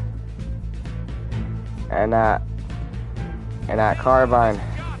barreled. And that carbine.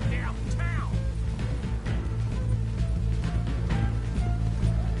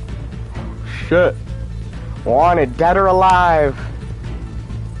 Shit. Wanted, dead or alive.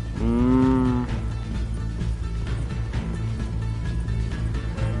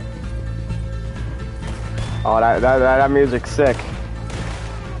 Oh, that music's sick.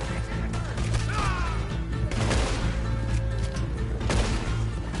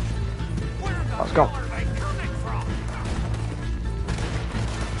 Let's go.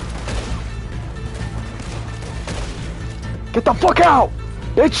 Get the fuck out,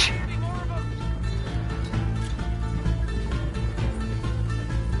 bitch!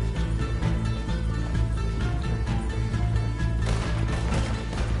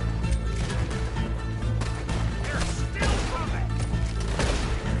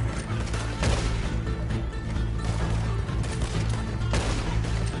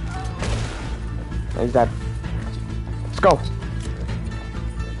 He's dead. Let's go.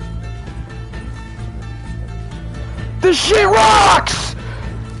 This shit rocks!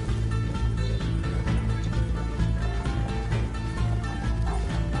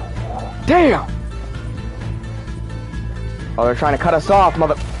 Damn! Oh, they're trying to cut us off,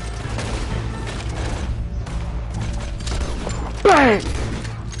 mother... Bang!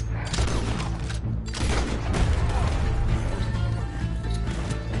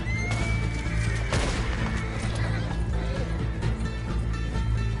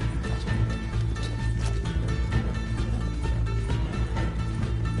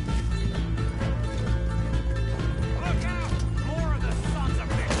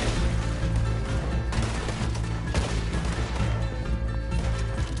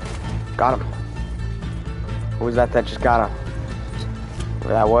 Got him. Who was that just got him?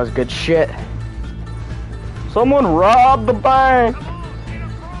 That was good shit. Someone robbed the bank!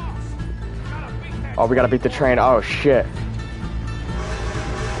 Oh, we gotta beat the train. Oh, shit.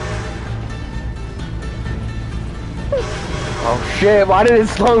 Oh shit, why did it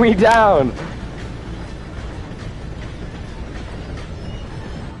slow me down?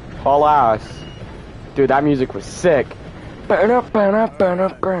 Haul ass. Dude, that music was sick. Burn up, burn up, burn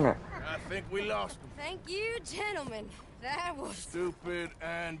up, burn up. I think we lost him. Thank you, gentlemen. That was... Stupid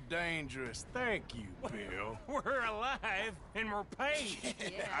and dangerous. Thank you, Bill. We're alive and we're paid.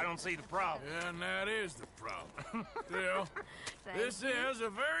 Yeah. I don't see the problem. Yeah, and that is the problem. Still, this is a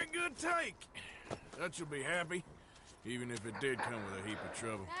very good take. Dutch will be happy, even if it did come with a heap of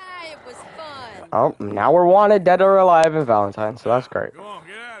trouble. Ah, it was fun. Oh, now we're wanted, dead or alive in Valentine, so that's great. Go on,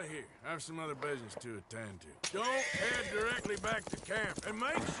 get out of here. I have some other business to attend to. Don't head directly back to camp, and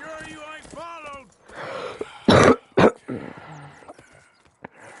make sure you ain't followed.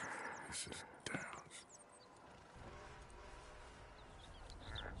 This is Downs.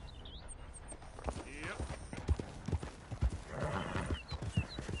 Yep.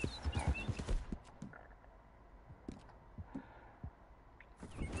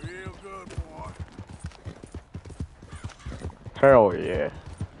 Real good, boy. Hell yeah.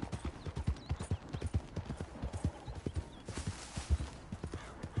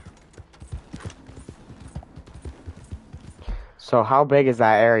 So how big is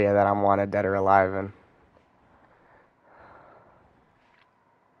that area that I'm wanted, dead or alive in?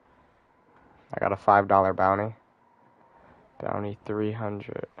 I got a $5 bounty. Bounty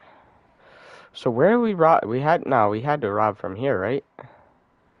 300. So where do we rob? We had to rob from here, right?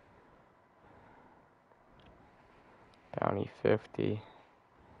 Bounty 50.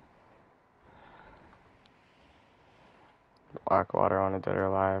 Blackwater on a dead or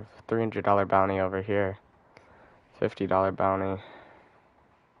alive. $300 bounty over here. $50 bounty.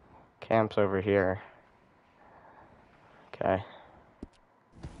 Camp's over here. Okay.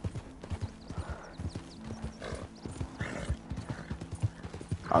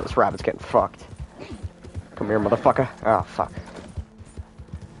 Oh, this rabbit's getting fucked. Come here, motherfucker. Oh, fuck.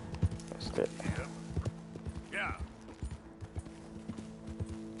 Missed it. Yeah.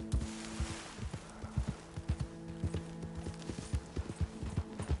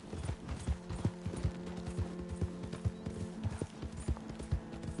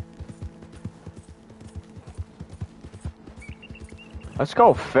 Let's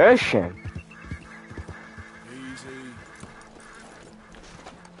go fishing. Easy.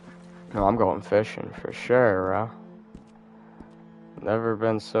 No, I'm going fishing for sure, bro. Never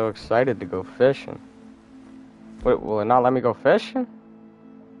been so excited to go fishing. Wait, will it not let me go fishing?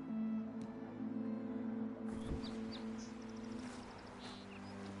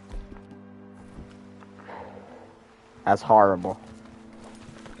 That's horrible.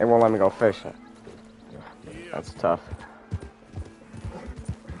 It won't let me go fishing. That's tough.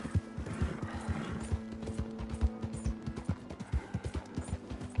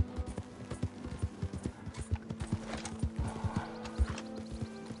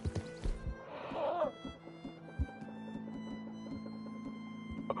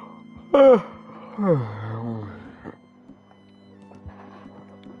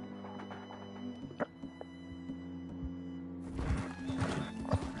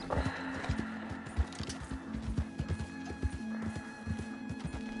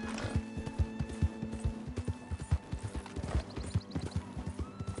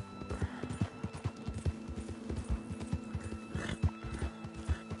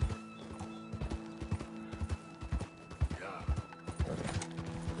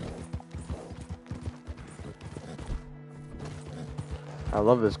 I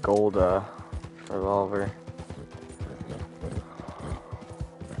love this gold revolver.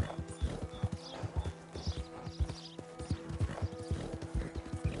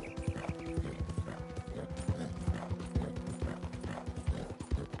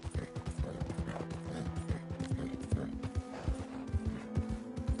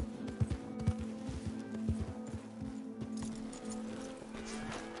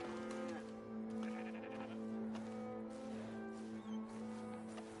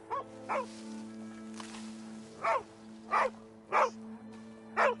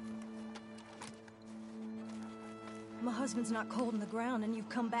 My husband's not cold in the ground, and you've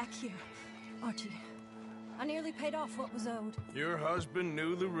come back here. Archie, I nearly paid off what was owed. Your husband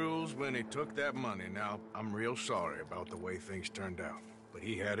knew the rules when he took that money. Now, I'm real sorry about the way things turned out. But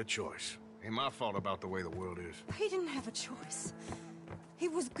he had a choice. Ain't my fault about the way the world is. He didn't have a choice. He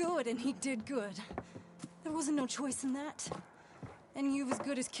was good, and he did good. There wasn't no choice in that. And you've as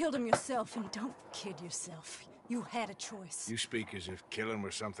good as killed him yourself, and don't kid yourself. You had a choice. You speak as if killing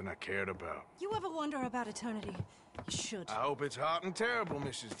was something I cared about. You ever wonder about eternity? You should. I hope it's hot and terrible,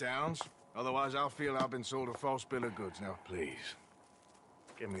 Mrs. Downs. Otherwise, I'll feel I've been sold a false bill of goods. Now, please,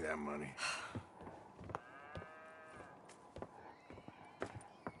 give me that money.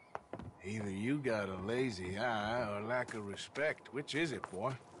 Either you got a lazy eye or lack of respect. Which is it,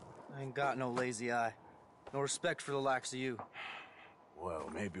 boy? I ain't got no lazy eye. No respect for the likes of you. Well,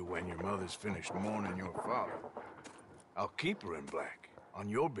 maybe when your mother's finished mourning your father, I'll keep her in black, on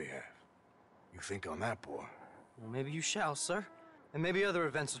your behalf. You think on that, boy? Well, maybe you shall, sir. And maybe other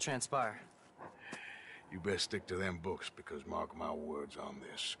events will transpire. You best stick to them books, because mark my words on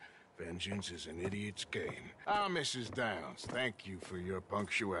this. Vengeance is an idiot's game. Ah, Mrs. Downs, thank you for your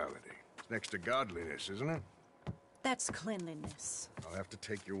punctuality. It's next to godliness, isn't it? That's cleanliness. I'll have to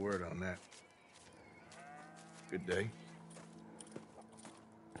take your word on that. Good day.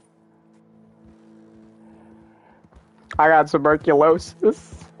 I got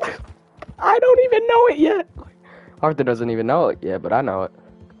tuberculosis. I don't even know it yet. Arthur doesn't even know it yet, but I know it.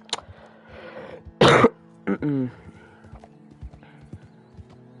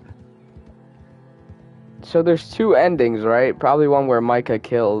 So there's two endings, right? Probably one where Micah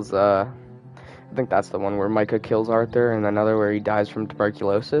kills, I think that's the one where Micah kills Arthur, and another where he dies from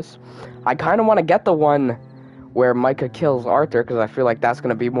tuberculosis. I kind of want to get the one where Micah kills Arthur, because I feel like that's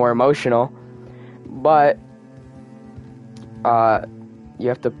going to be more emotional. But, you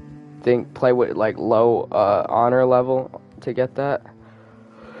have to play with, like, low, honor level to get that.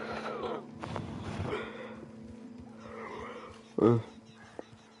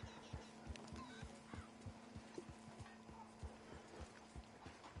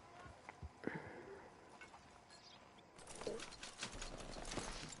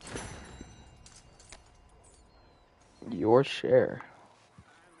 Your share.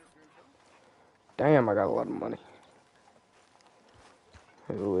 Damn, I got a lot of money.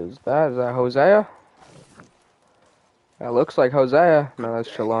 Who is that? Is that Hosea? That looks like Hosea. No,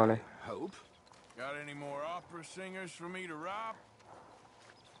 that's Trelawney. Hope. Got any more opera singers for me to rob?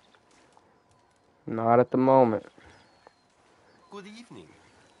 Not at the moment. Good evening.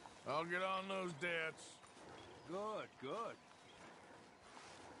 I'll get on those debts. Good, good.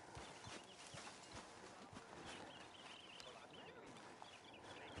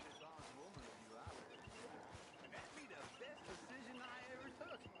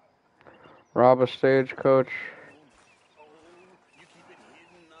 Rob a stagecoach. You keep it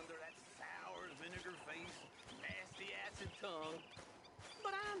hidden under that sour vinegar face, nasty acid tongue.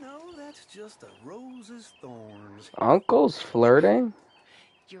 But I know that's just a rose's thorns. Uncle's flirting?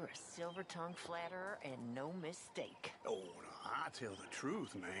 You're a silver-tongued flatterer and no mistake. Oh, no, I tell the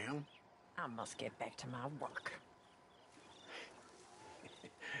truth, ma'am. I must get back to my work.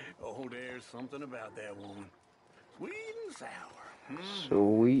 Oh, there's something about that woman. Sweet and sour.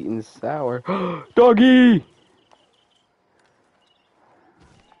 Sweet and sour. Doggy!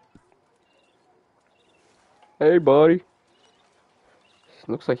 Hey, buddy.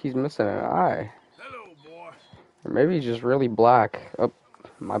 Looks like he's missing an eye. Hello, boy. Or maybe he's just really black. Oh,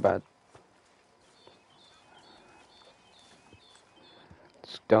 my bad.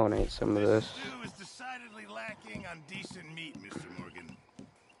 Let's donate some of this. Stew is decidedly lacking on decent meat, Mr. Morgan.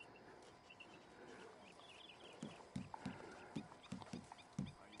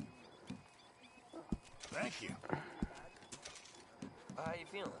 Thank you. How you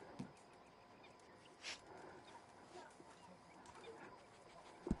feeling?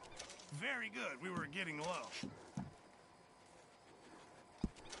 Very good. We were getting low.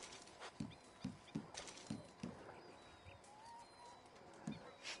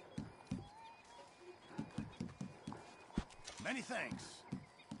 Many thanks.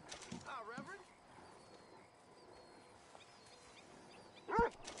 Reverend?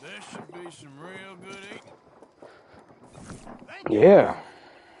 There should be some real good eating. Yeah.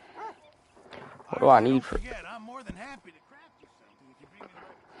 What do I need for I'm more than happy to craft you something if you bring it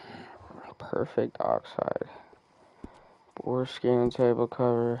over. perfect oxide? Boar skin table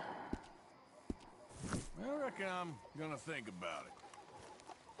cover. I reckon I'm gonna think about it.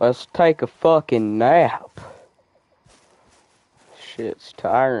 Let's take a fucking nap. Shit's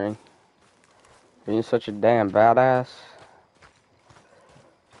tiring. Being such a damn badass.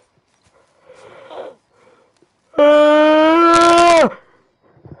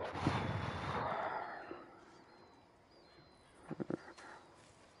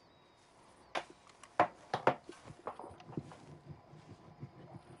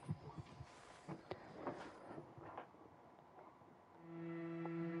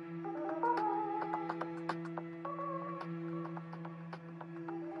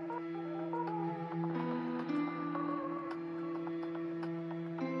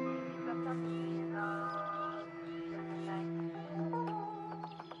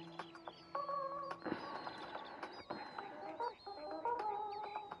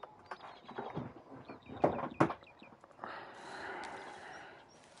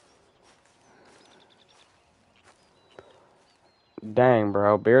 Dang,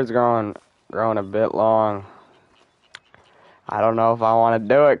 bro, beard's growing a bit long. I don't know if I want to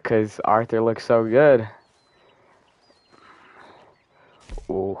do it because Arthur looks so good.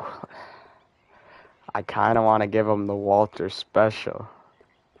 Ooh. I kind of want to give him the Walter special.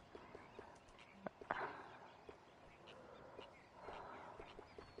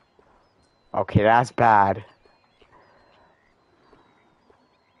 Okay, that's bad.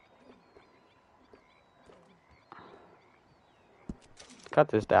 Cut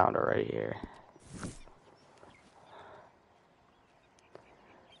this down to right here.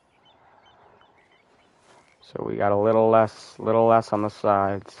 So we got a little less on the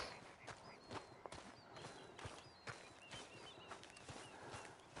sides.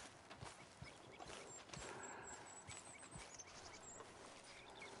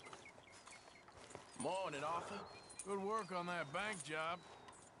 Morning, Arthur. Good work on that bank job.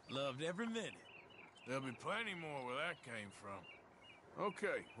 Loved every minute. There'll be plenty more where that came from.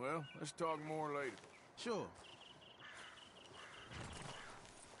 Okay, well, let's talk more later. Sure.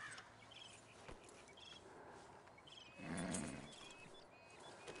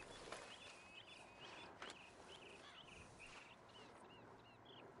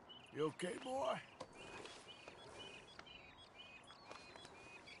 You okay, boy?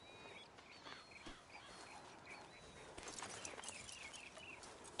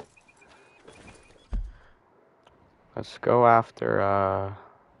 Let's go after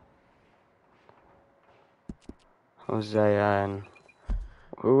Hosea, and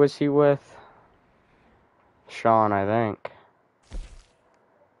who was he with? Sean, I think.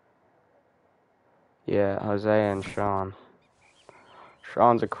 Yeah, Hosea and Sean.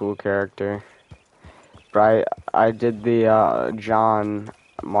 Sean's a cool character. But I did the John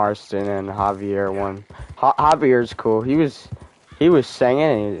Marston and Javier one. Javier's cool. He was singing,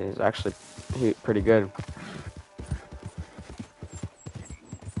 and he's actually pretty good.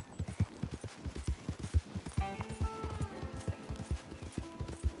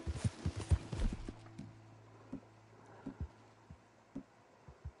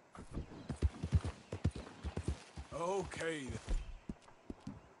 Okay.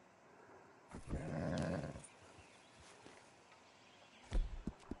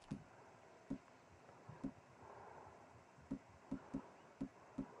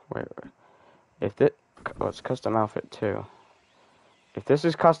 Wait. If this, oh, it's custom outfit 2. If this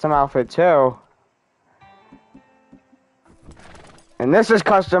is custom outfit 2, and this is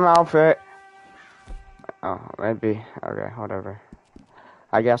custom outfit, oh, maybe, okay, whatever.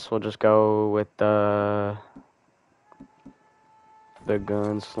 I guess we'll just go with the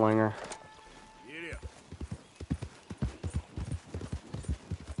gunslinger.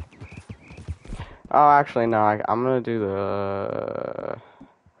 Oh, actually, no, I'm gonna do the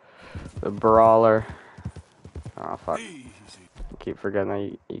brawler. Oh, fuck. I keep forgetting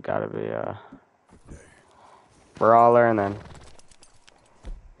that you gotta be a brawler, and then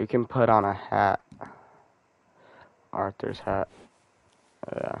we can put on a hat. Arthur's hat.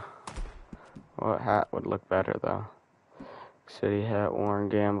 Yeah. What hat would look better, though? City hat, Warren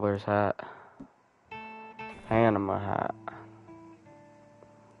Gambler's hat. Panama hat.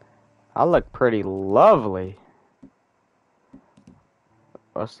 I look pretty lovely.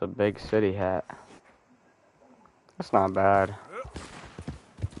 What's the big city hat? That's not bad.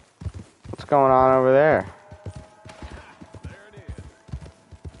 What's going on over there?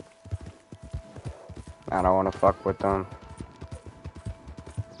 I don't want to fuck with them.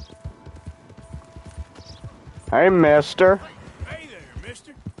 Hey, mister. Hey there,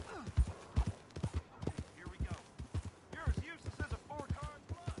 mister.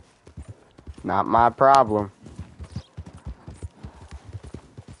 Not my problem.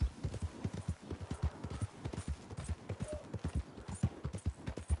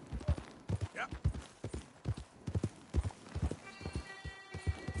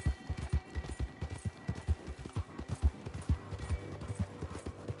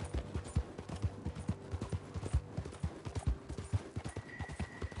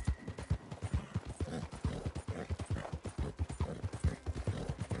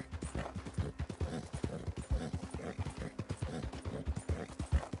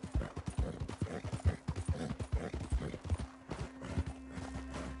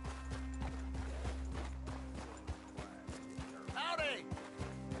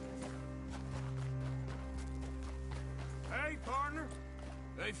 Hey, partner.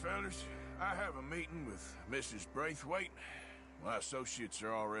 Hey, fellas. I have a meeting with Mrs. Braithwaite. My associates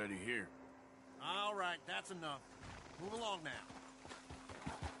are already here. All right, that's enough. Move along now.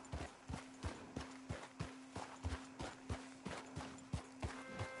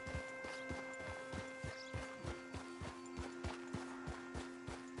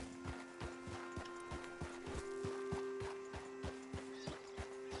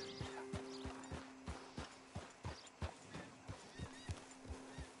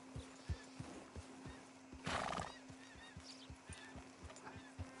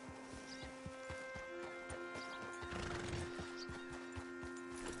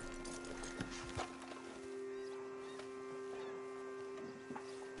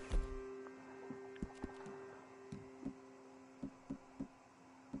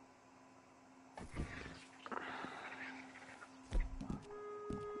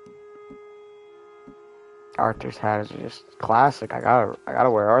 Arthur's hat is just classic. I gotta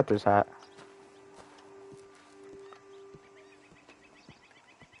wear Arthur's hat.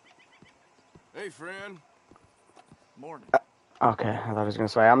 Hey, friend. Morning. Okay, I thought I was gonna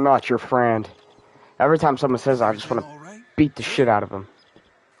say, I'm not your friend. Every time someone says that, I just want to beat the shit out of them.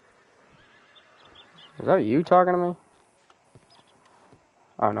 Is that you talking to me?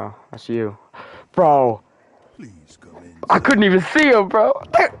 Oh no, that's you. Bro! Please come in. I couldn't even see him, bro!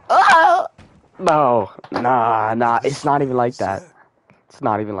 No, nah, it's not even like that. It's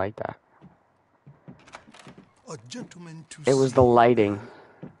not even like that. A gentleman to It was the lighting.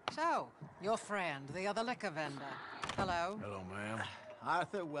 So, your friend, the other liquor vendor. Hello. Hello, ma'am.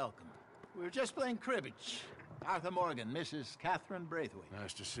 Arthur, welcome. We were just playing cribbage. Arthur Morgan, Mrs. Catherine Braithwaite.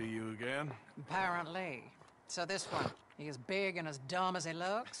 Nice to see you again. Apparently. So this one, he is big and as dumb as he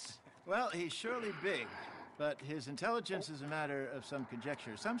looks? Well, he's surely big, but his intelligence is a matter of some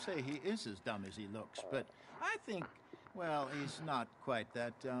conjecture. Some say he is as dumb as he looks, but I think, well, he's not quite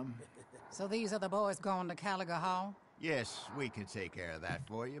that dumb. So these are the boys going to Caliga Hall? Yes, we can take care of that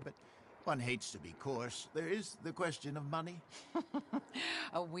for you, but one hates to be coarse. There is the question of money.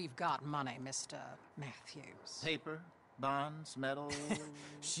 Oh, we've got money, Mr. Matthews. Paper, bonds, metal.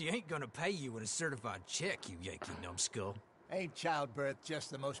 She ain't gonna pay you with a certified check, you Yankee numbskull. Ain't childbirth just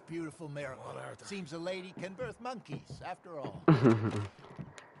the most beautiful miracle? Seems a lady can birth monkeys, after all.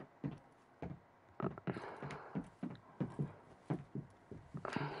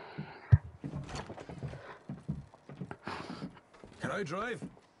 Can I drive?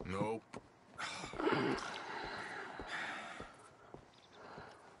 Nope.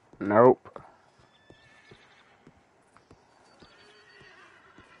 Nope.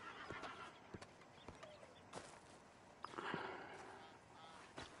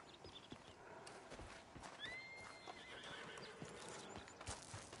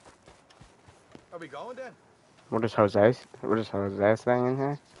 Are we going then? What is Jose's thing in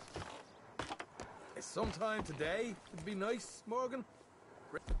here? Sometime today would be nice, Morgan.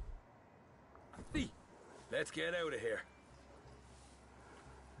 Let's get out of here.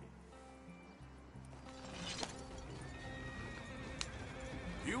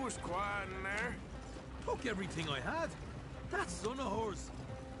 You was quiet in there. Took everything I had. That son of hers.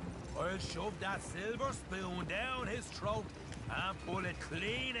 I'll shove that silver spoon down his throat and pull it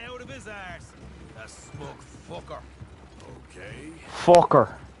clean out of his arse. The smug fucker. Okay.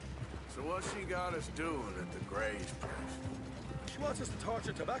 Fucker. So what's she got us doing at the Gray's place? She wants us to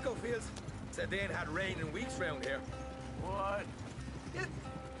torture tobacco fields. Said they ain't had rain in weeks round here. What? Yeah,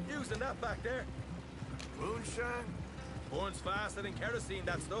 using that back there. Moonshine? Burns faster than kerosene,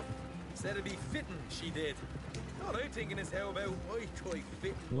 that stuff. Said it'd be fitting, she did. All I'm thinking is how about I try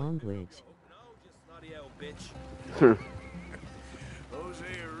fitting. Language. No, just snotty old bitch.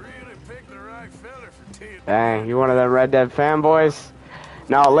 Hosea really picked the right fella for tea. Dang, you one of them Red Dead fanboys?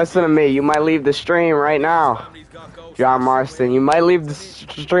 No, listen to me. You might leave the stream right now. John Marston, you might leave the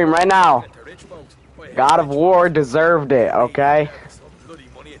stream right now. God of War deserved it, okay?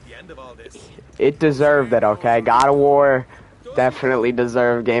 It deserved it, okay? God of War definitely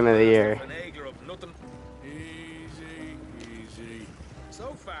deserved Game of the Year.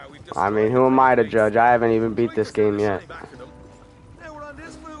 I mean, who am I to judge? I haven't even beat this game yet. Now we're on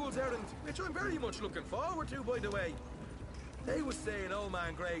this fool's errand, which I'm very much looking forward to, by the way. They was saying old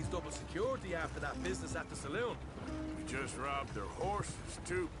man Gray's double security after that business at the saloon. We just robbed their horses,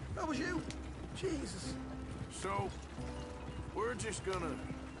 too. That was you? Jesus. So, we're just gonna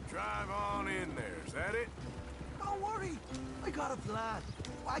drive on in there, is that it? Don't worry, I got a plan.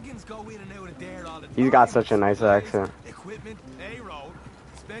 Wagons go in and out of there all the time. He's got such a nice accent. Equipment, A-road,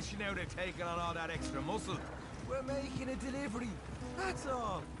 especially now they're taking on all that extra muscle. We're making a delivery, that's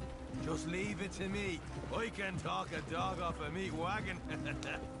all. Just leave it to me. I can talk a dog off a meat wagon.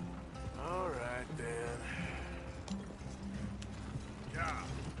 All right, then. Yeah.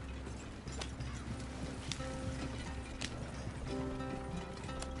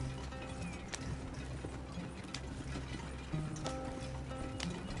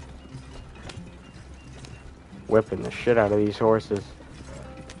 Whipping the shit out of these horses.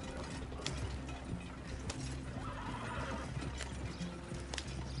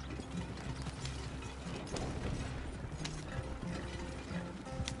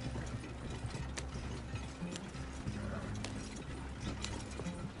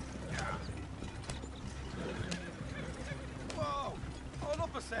 Whoa! Hold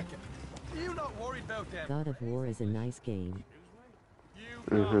up a second. You not worried about them? God of War is a nice game.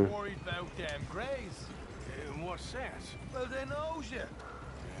 You not worried about them Grays? In what sense? Well, they knows you.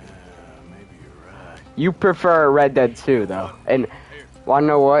 Maybe you're right. You prefer Red Dead 2, though. And wanna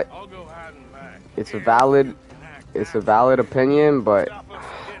know what? I'll go hiding back. it's a valid opinion, but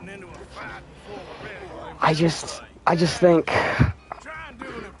I just think,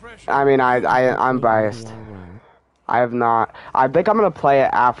 I mean, I'm biased. I have not. I think I'm gonna play it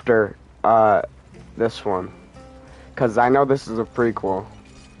after this one, cause I know this is a prequel.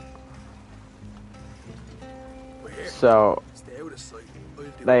 So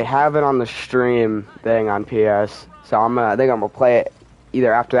they have it on the stream thing on PS. So I think I'm gonna play it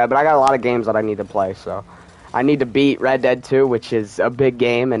either after that. But I got a lot of games that I need to play. So I need to beat Red Dead 2, which is a big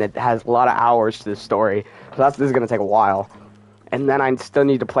game and it has a lot of hours to the story. So this is gonna take a while. And then I still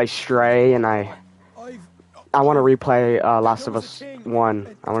need to play Stray, and I want to replay Last of Us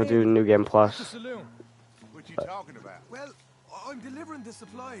 1. I want to do New Game Plus. What you talking about? Well, I'm delivering the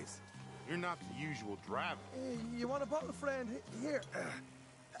supplies. You're not the usual driver. You want a bottle, friend? Here.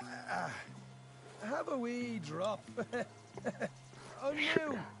 Have a wee drop. I'm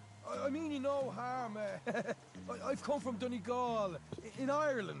new. I mean you no harm. I've come from Donegal, in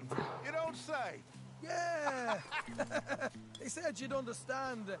Ireland. You don't say. Yeah. They said you'd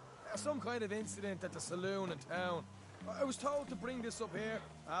understand some kind of incident at the saloon in town. I was told to bring this up here.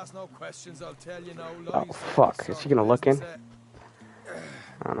 Ask no questions, I'll tell you no lies. Oh, fuck. Is he gonna look in?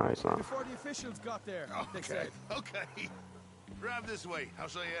 Oh, no, he's not. Before the officials got there, they said. Okay. Drive this way. I'll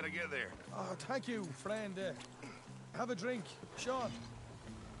show you how to get there. Oh, thank you, friend. Have a drink. Sean.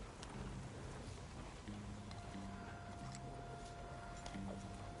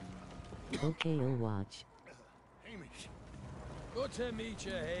 Okay, I'll watch. Hamish. Good to meet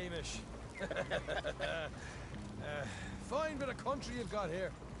you, Hamish. Fine bit of country you've got here.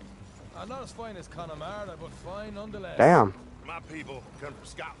 Not as fine as Connemara, but fine nonetheless. Damn. My people come from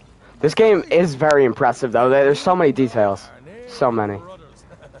Scotland. This game is very impressive, though. There's so many details. So many.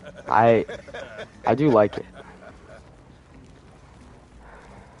 I do like it.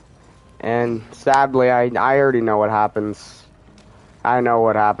 And sadly, I already know what happens. I know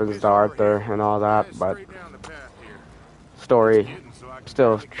what happens to Arthur and all that, but story,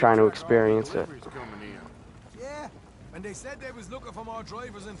 still trying to experience it. Yeah, and they said they was looking for more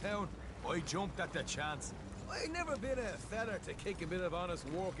drivers in town. I jumped at the chance. I never been a feather to kick a bit of honest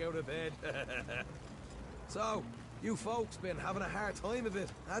work out of bed. So, you folks been having a hard time of it,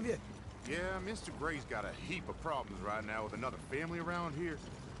 have you? Yeah, Mr. Gray's got a heap of problems right now with another family around here.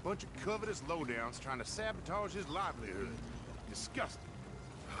 Bunch of covetous lowdowns trying to sabotage his livelihood. Disgusting.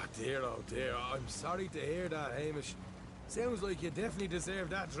 Oh dear, I'm sorry to hear that, Hamish. Sounds like you definitely deserve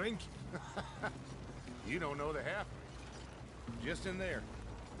that drink. You don't know the half. Just in there.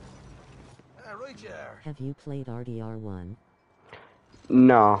 Right you are. Have you played RDR1?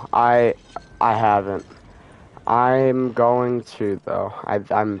 No, I haven't. I'm going to, though.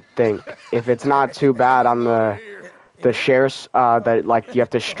 I'm think if it's not too bad on the shares that like you have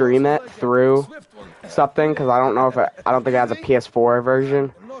to stream it through something, because I don't know if I don't think it has a PS4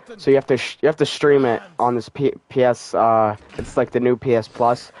 version. So you have to stream it on this PS. It's like the new PS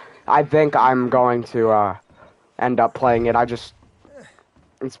Plus. I think I'm going to end up playing it.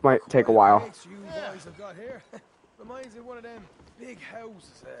 It might take a while. You boys have got here. Reminds me of one of them big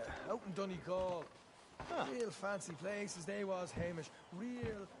houses out in Donegal. Real fancy places they was, Hamish.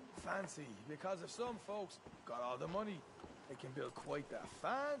 Real fancy. Because if some folks got all the money, they can build quite the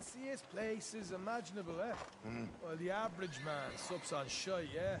fanciest places imaginable, Well, the average man sups on shite,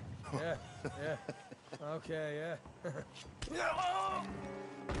 yeah? Okay,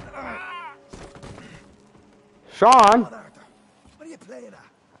 Sean! What are you playing at?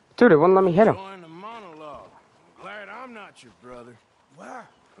 Dude, it wouldn't let me hit him. Join the monologue. Glad I'm not your brother. Where?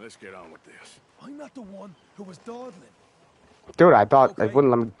 Let's get on with this. I'm not the one who was dawdling. Dude, I thought it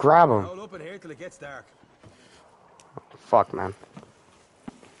wouldn't let me grab him. Hold up in here till it gets dark. Fuck, man.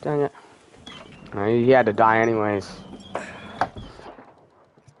 Dang it. He had to die anyways.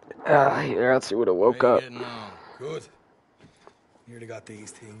 Here, let's see what it woke up. Good. Nearly got these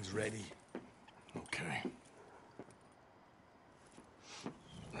things ready. Okay.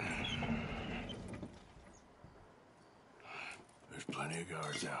 There's plenty of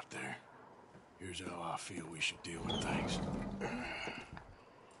guards out there. Here's how I feel we should deal with things.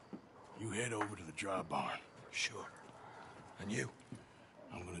 You head over to the dry barn. Sure. And you?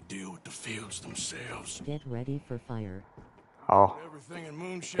 I'm gonna deal with the fields themselves. Get ready for fire. Oh. Everything in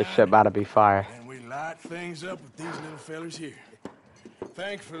moonshine. This shit about to be fire. And we light things up with these little fellers here.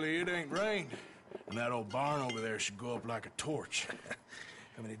 Thankfully, it ain't rained. And that old barn over there should go up like a torch.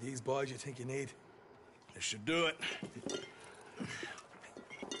 How many of these boys you think you need? This should do it.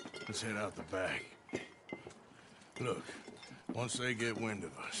 Let's head out the back. Look, once they get wind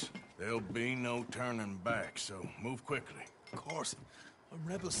of us, there'll be no turning back, so move quickly. Of course. I'm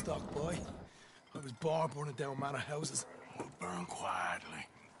rebel stock, boy. was born burning down manor houses. We'll burn quietly.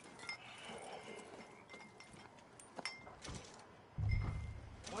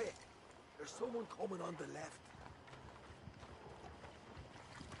 Quiet. There's someone coming on the left.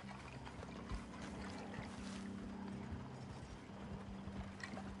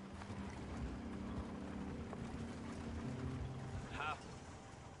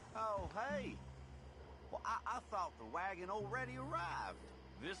 Oh, hey. Well, I thought the wagon already arrived.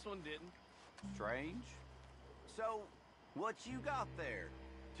 This one didn't. Strange. So, what you got there?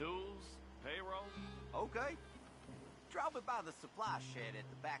 Tools, payroll. Okay. Drop it by the supply shed at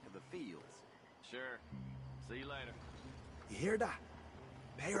the back of the fields. Sure. See you later. You hear that?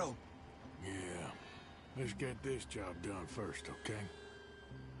 Payroll. Yeah. Let's get this job done first, okay?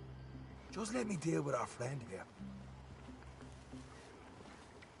 Just let me deal with our friend here.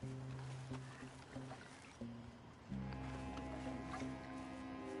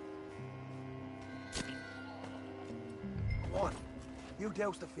 Come on. You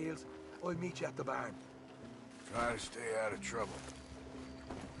douse the fields. I'll meet you at the barn. Try to stay out of trouble.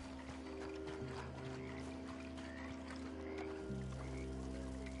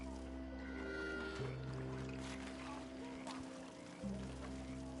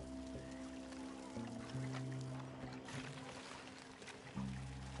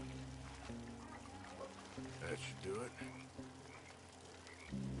 That should do it.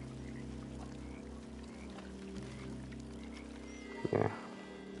 Yeah.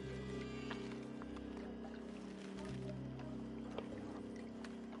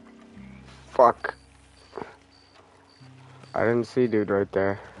 Fuck. I didn't see dude right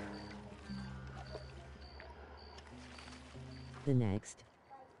there. The next.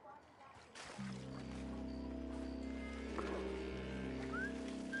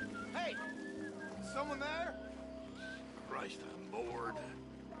 Hey! Someone there? Christ, I'm bored.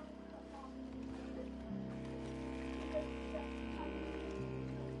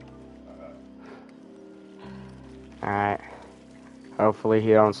 Alright. Hopefully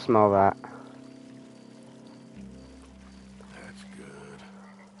he don't smell that. That's good.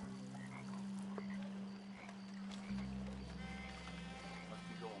 Must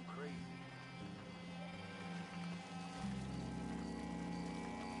be going crazy.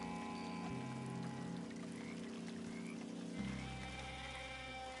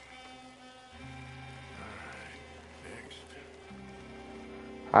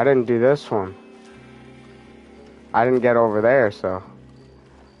 I didn't do this one. I didn't get over there, so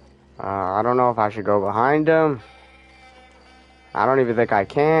I don't know if I should go behind him. I don't even think I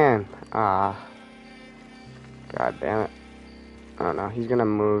can. God damn it. I don't know. He's gonna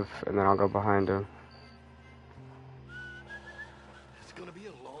move, and then I'll go behind him. It's gonna be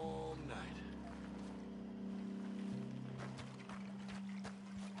a long night.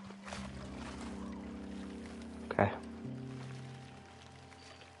 Okay.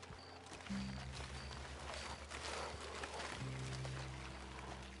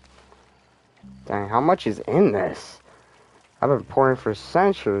 Dang, how much is in this? I've been pouring for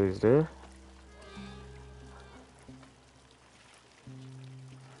centuries, dude.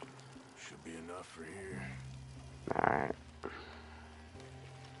 Should be enough for here. Alright.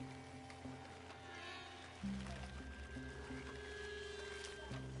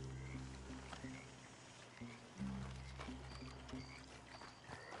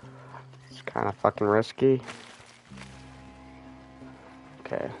 It's kind of fucking risky.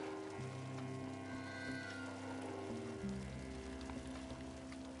 Okay.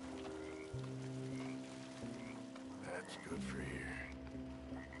 That's good for here.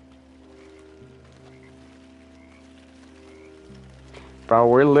 Bro,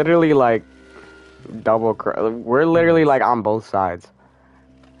 we're literally like we're literally like on both sides.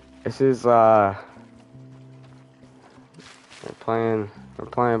 This is we're playing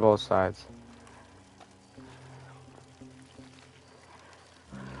both sides.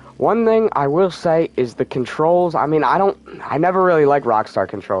 One thing I will say is the controls. I mean, I never really liked Rockstar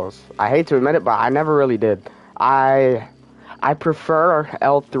controls. I hate to admit it, but I never really did. I prefer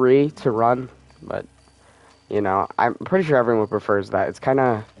L3 to run, but you know, I'm pretty sure everyone prefers that. It's kind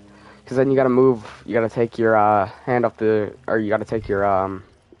of because then you gotta move, you gotta take your hand off the, or you gotta take your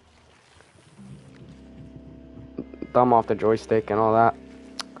thumb off the joystick and all that.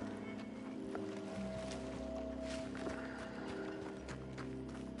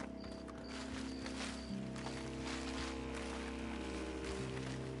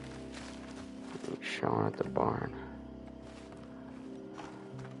 Sean at the barn.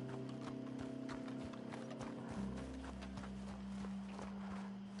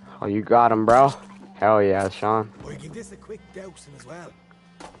 Oh, you got him, bro. Hell yeah, Sean. Or give this a quick dousing as well.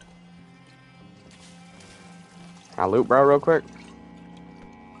 I loot, bro, real quick.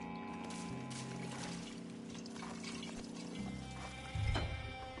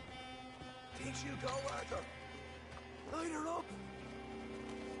 Think she'll go, Arthur? Light her up.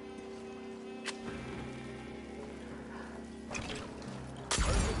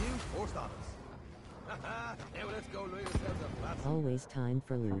 Forced on us. Now let's go light ourselves a flat. Always time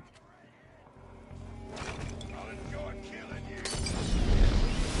for loot. I'll enjoy killing you.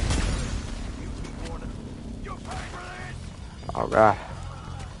 You keep warning. You'll pay for this. Oh god.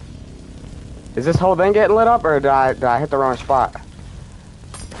 Is this whole thing getting lit up, or did I hit the wrong spot?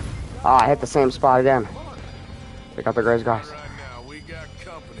 Oh, I hit the same spot again. Pick up the Grays guys. Right now, we got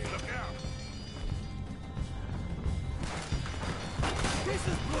company. Look out! This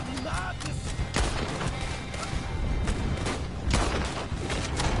is bloody madness.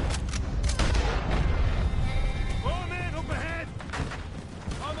 Oh man, up ahead!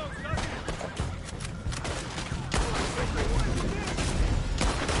 Almost got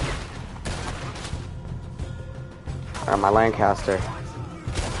I got my Lancaster.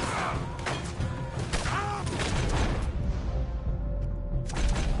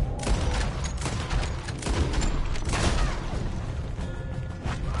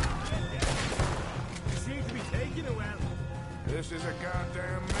 This is a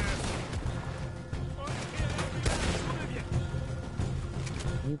goddamn mess.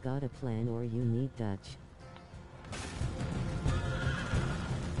 You got a plan or you need Dutch.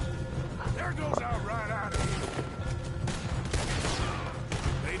 There goes our right out of here.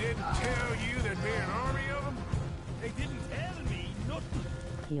 They didn't tell you there'd be an army of them? They didn't tell me nothing.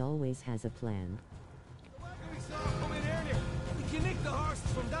 He always has a plan. We saw come in earlier. We can nick the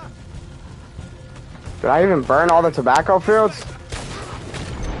horses from that. Did I even burn all the tobacco fields?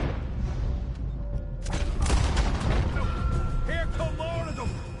 Here come more of them.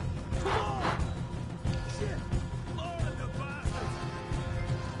 Come on. Shit. More of the bastards.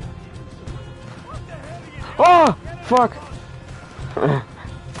 What the hell are you doing? Oh, fuck.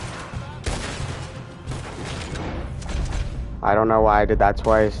 I don't know why I did that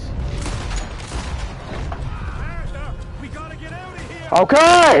twice. We gotta get out of here.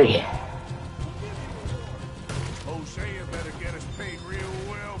 Okay. Hosea better get us paid real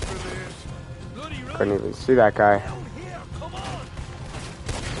well for this. Bloody right. Couldn't even see that guy. Down here. Come on.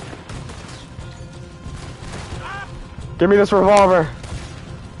 Give me this revolver.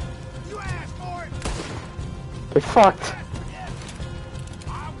 You asked for it. Get fucked.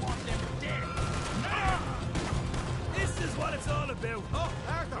 I want them dead. Now. This is what it's all about. Oh,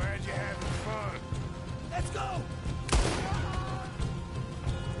 Arthur. Glad you're having fun. Let's go.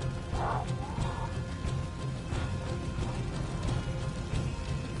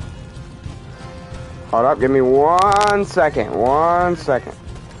 Hold up, give me 1 second. 1 second.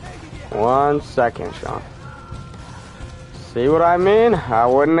 1 second, Sean. See what I mean? I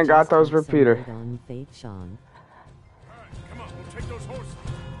wouldn't have got those repeater. On Fate Sean. Come on, we'll take those horses.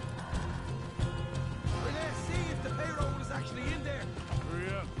 Let's see if the payroll is actually in there. Hurry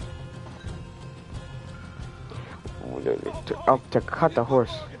up. Oh, to cut the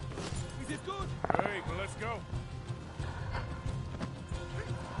horse. Is it good? Hey, well, let's go.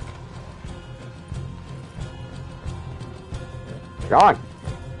 Sean.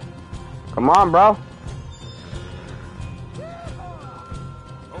 Come on, bro.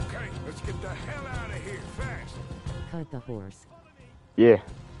 Okay, let's get the hell out of here fast. Cut the horse. Yeah.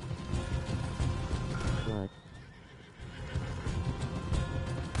 Blood.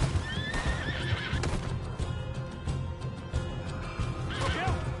 Look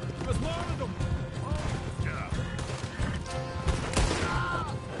out! There's more of them.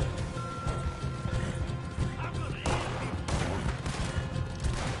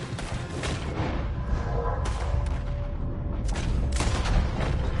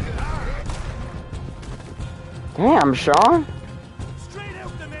 Damn, Sean. Straight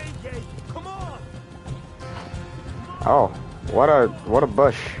out the main gate. Come on. Oh, what a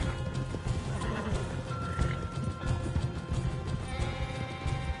bush.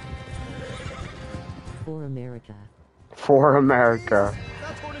 For America. For America.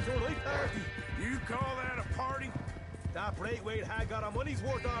 That turned into a right party. You call that a party? That Braithwaite had got our money's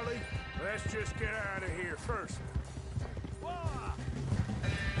worth, Arlie. Let's just get out of here first.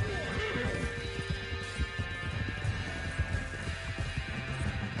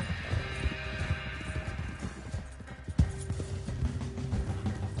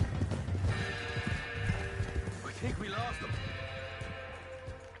 I think we lost them.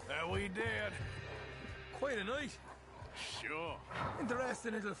 We did. Quite a night. Sure.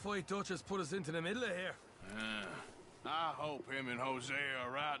 Interesting little fight Dutch has put us into the middle of here. I hope him and Hosea are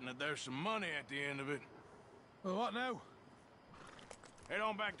right and that there's some money at the end of it. Well, what now? Head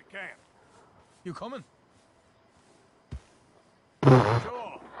on back to camp. You coming?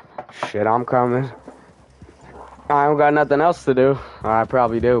 Sure. Shit, I'm coming. I don't got nothing else to do. I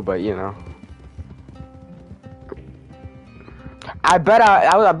probably do, but you know. I bet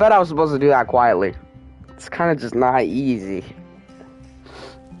I was supposed to do that quietly. It's kind of just not easy.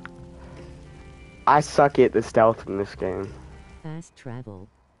 I suck at the stealth in this game. Fast travel.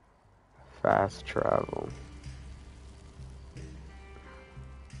 Fast travel.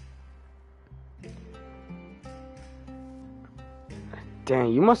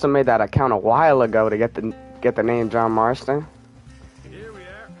 Dang, you must have made that account a while ago to get the name John Marston. Here we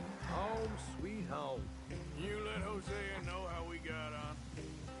are. Home sweet home. You let Hosea know how we got on.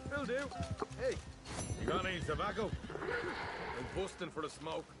 Will do. Hey, you got any tobacco? I'm busting for the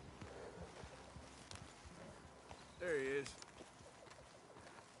smoke. There he is.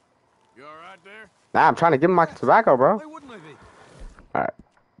 You alright there? Nah, I'm trying to give him my tobacco, bro. Why wouldn't I be? Alright.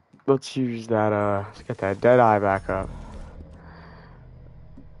 Let's use that, let's get that dead eye back up.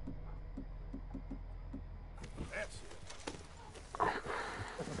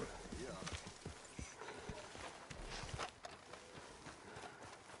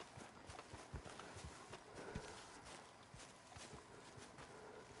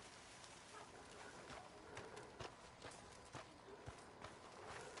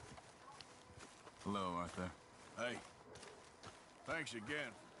 Hello, Arthur. Hey. Thanks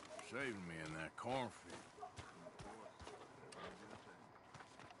again for saving me in that cornfield.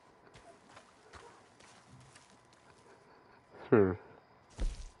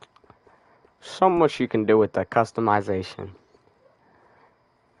 So much you can do with the customization.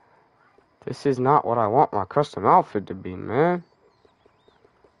 This is not what I want my custom outfit to be, man.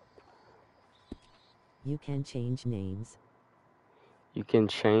 You can change names. You can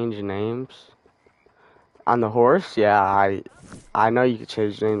change names? On the horse? Yeah, I know you can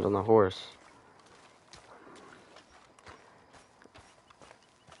change names on the horse.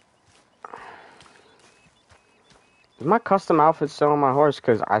 Is my custom outfit still on my horse?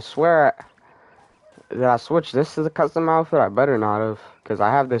 Because I swear, did I switch this to the custom outfit? I better not have. Because I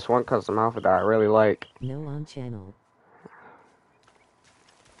have this one custom outfit that I really like. No on channel.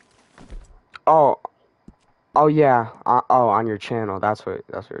 Oh yeah. On your channel. That's what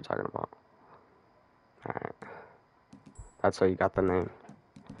you're talking about. Alright. That's how you got the name.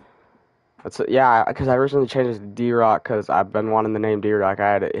 Yeah, because I recently changed it to D-Rock because I've been wanting the name D-Rock.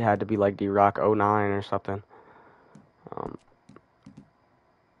 It had to be like D-Rock 09 or something.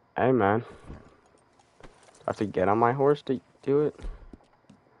 Hey man. I have to get on my horse to do it.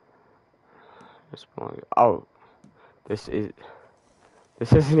 Oh, this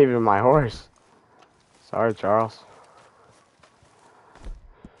isn't even my horse. Sorry, Charles.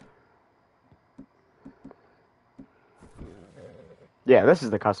 Yeah, this is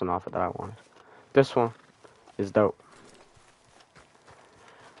the custom outfit that I wanted. This one is dope.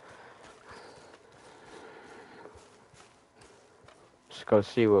 Let's go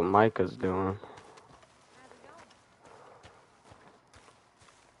see what Micah's doing.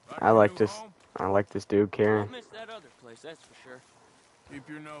 I like this dude, Karen. I missed that other place, that's for sure. Keep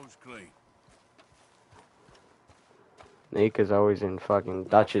your nose clean. Nika's always in fucking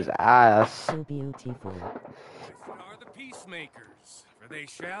Dutch's ass. So beautiful. Are the peacemakers, for they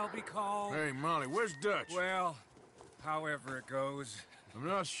shall be called. Hey, Molly, where's Dutch? Well, however it goes. I'm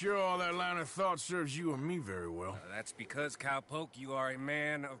not sure all that line of thought serves you and me very well. That's because, Cowpoke, you are a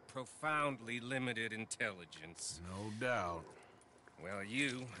man of profoundly limited intelligence. No doubt. Well,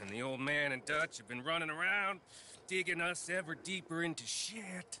 you and the old man and Dutch have been running around, digging us ever deeper into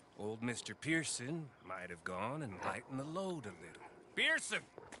shit. Old Mr. Pearson might have gone and lightened the load a little. Pearson!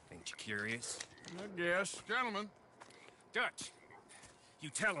 Ain't you curious? I guess. Gentlemen. Dutch,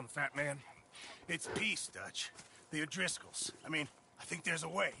 you tell him, fat man. It's peace, Dutch. The O'Driscolls. I mean, I think there's a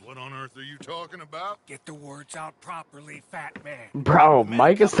way. What on earth are you talking about? Get the words out properly, fat man. Bro,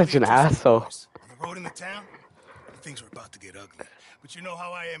 Mike is such an asshole. On the road into town, things are about to get ugly. But you know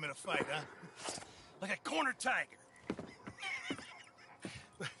how I am in a fight, huh? Like a cornered tiger.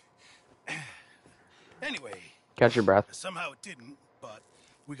 Anyway. Catch your breath. Somehow it didn't, but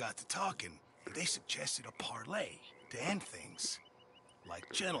we got to talking, and they suggested a parlay to end things.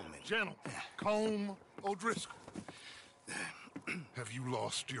 Like gentlemen. Gentlemen. Combe O'Driscoll. Have you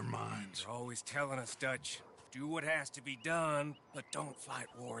lost your minds? You're always telling us, Dutch. Do what has to be done, but don't fight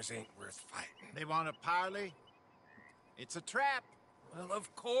wars ain't worth fighting. They want a parley? It's a trap. Well,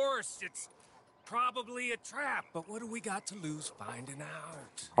 of course, it's probably a trap, but what do we got to lose finding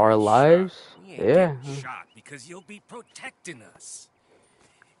out? Our lives? You ain't Yeah. getting shot because you'll be protecting us.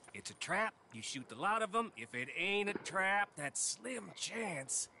 It's a trap, you shoot the lot of them. If it ain't a trap, that's slim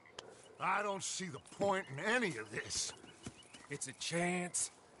chance. I don't see the point in any of this. It's a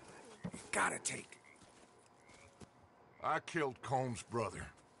chance you gotta take. I killed Combs' brother.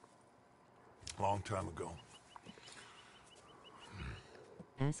 A long time ago.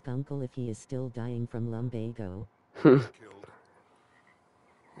 Ask Uncle if he is still dying from lumbago. Yeah,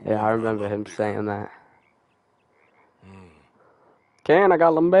 I remember him saying that. Ken, I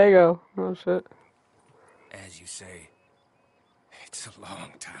got lumbago. Oh, shit. As you say, it's a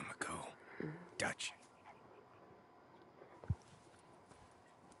long time ago, Dutch.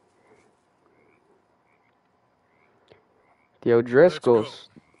 The O'Driscolls.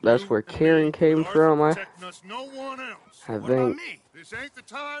 That's where Kieran came from, I No one else. think. What about me? This ain't the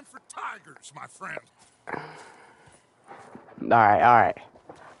time for tigers, my friend. Alright.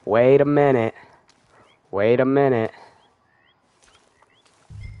 Wait a minute.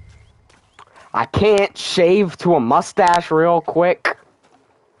 I can't shave to a mustache real quick.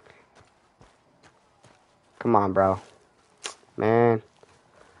 Come on, bro. Man.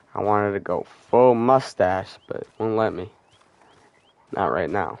 I wanted to go full mustache, but it won't let me. Not right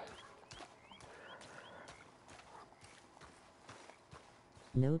now.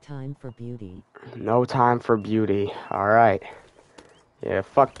 No time for beauty. No time for beauty. Alright. Yeah,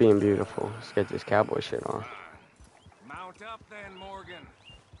 fuck being beautiful. Let's get this cowboy shit on. Mount up then, Morgan.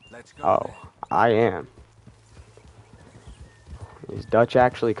 Let's go. Oh, I am. Is Dutch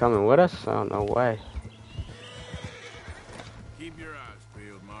actually coming with us? Oh, no way. Keep your eyes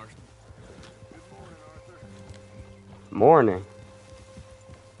peeled, Marston. Good morning, Arthur. Morning.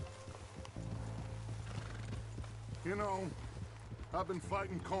 You know, I've been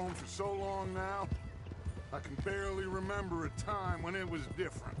fighting Combs for so long now, I can barely remember a time when it was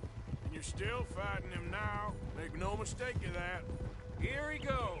different. And you're still fighting him now. Make no mistake of that. Here he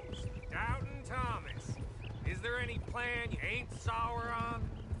goes, Doubting Thomas. Is there any plan you ain't sour on?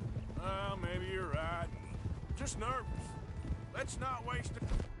 Well, maybe you're right. Just nervous. Let's not waste it.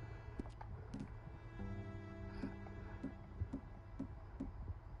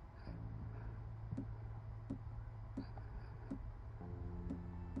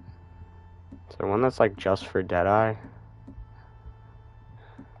 Is there one that's like just for Deadeye?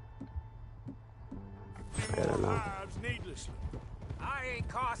 I don't know. I ain't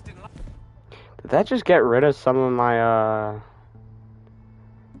costing. Did that just get rid of some of my,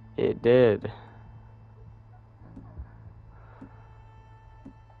 It did.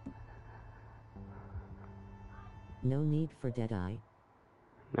 No need for Deadeye.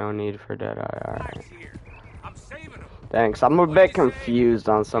 No need for Deadeye, alright. I'm saving him. Thanks, I'm a bit confused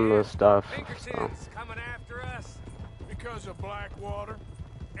on some of the stuff. So. Coming after us because of Blackwater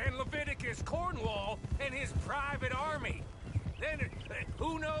and Leviticus Cornwall and his private army. Then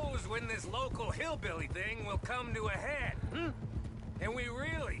who knows when this local hillbilly thing will come to a head? And we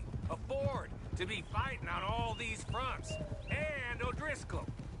really afford to be fighting on all these fronts. And O'Driscoll.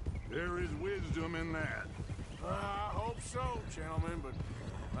 There is wisdom in that. I hope so, gentlemen, but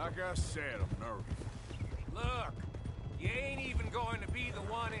like I said, I'm nervous. Look, you ain't even going to be the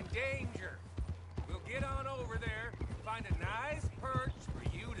one in danger. We'll get on over there, find a nice perch for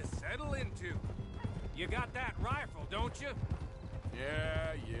you to settle into. You got that rifle, don't you?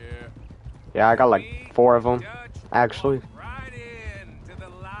 Yeah. Yeah, I got like 4 of them, actually. Right into the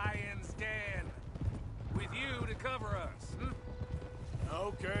lion's den. With you to cover us.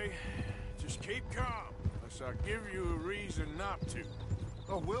 Okay, just keep calm, unless I give you a reason not to.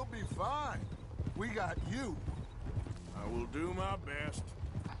 Oh, we'll be fine. We got you. I will do my best.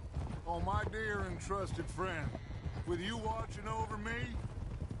 Oh, my dear and trusted friend, with you watching over me,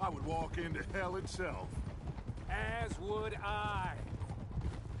 I would walk into hell itself. As would I.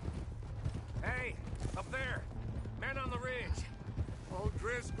 Hey, up there. Men on the ridge.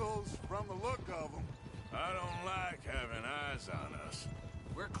 O'Driscoll's, from the look of them. I don't like having eyes on us.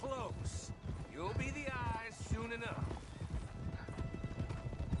 We're close. You'll be the eyes soon enough.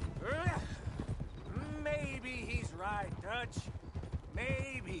 Maybe he's right, Dutch.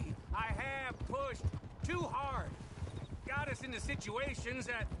 Maybe I have pushed too hard. Got us into situations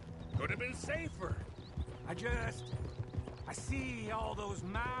that could have been safer. I see all those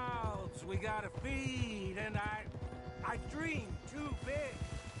mouths we gotta feed, and I dream too big,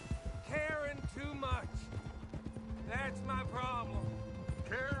 caring too much. That's my problem.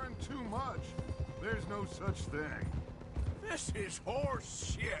 Caring too much? There's no such thing. This is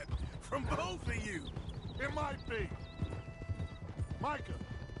horse shit from both of you. It might be. Micah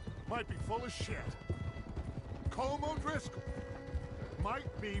might be full of shit. Colm O'Driscoll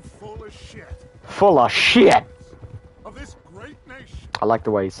might be full of shit. Full of shit! A of this great nation. I like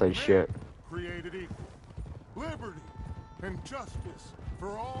the way he says shit. Created equal. Liberty and justice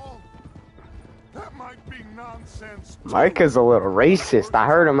for all. That might be nonsense. Mike is a little racist. I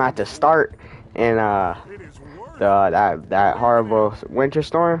heard him at the start in that horrible winter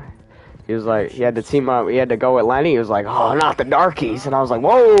storm. He was like, he had to team up. He had to go with Lenny. He was like, oh, not the darkies. And I was like,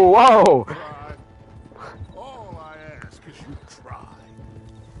 whoa, whoa. All I ask is you try.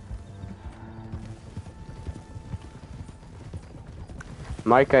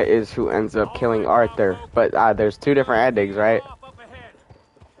 Micah is who ends up killing Arthur. But there's two different endings, right?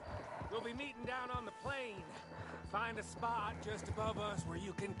 We'll be meeting down on the plain. Find a spot just above us where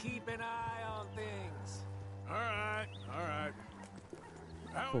you can keep an eye on things. All right, all right.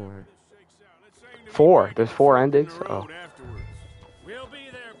 4. 4. There's 4 endings. Oh. We'll be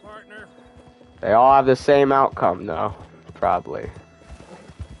there, partner. They all have the same outcome, though. Probably.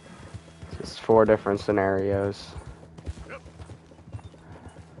 Just 4 different scenarios.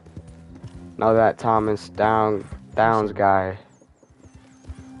 Know that Thomas Downs guy.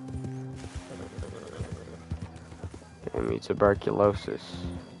 Gave me tuberculosis.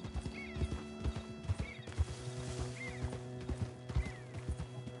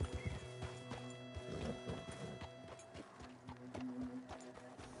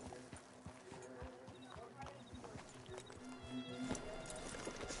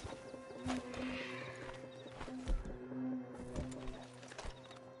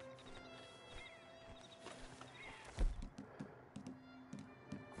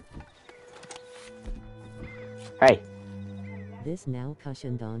 Hey. This now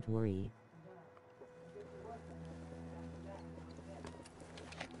cushion, don't worry.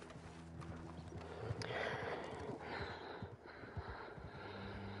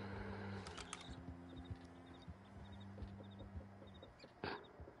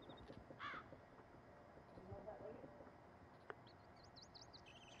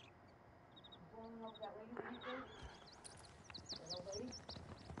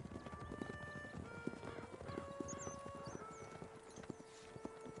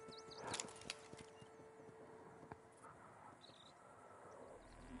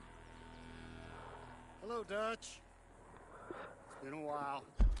 Hello, Dutch. It's been a while.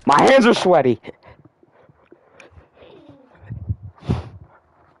 My hands are sweaty.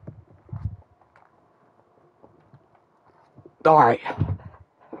 Alright.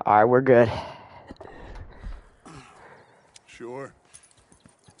 Alright, we're good. Sure.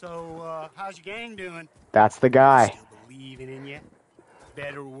 So, how's your gang doing? That's the guy. Still believing in you?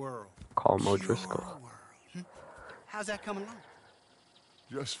 Better world. Call him O'Driscoll. How's that coming along?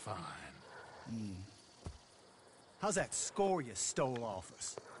 Just fine. How's that score you stole off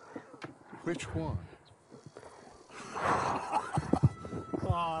us? Which one? Oh,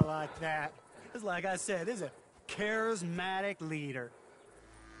 I like that. It's like I said, this is a charismatic leader.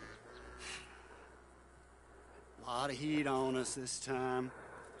 A lot of heat on us this time.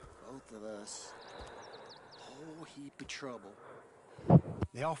 Both of us. Whole heap of trouble.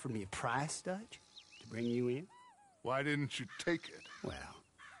 They offered me a price, Dutch, to bring you in. Why didn't you take it? Well,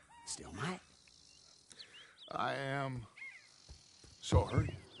 still might. I am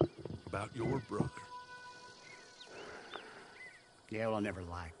sorry about your brother. Yeah, well, I never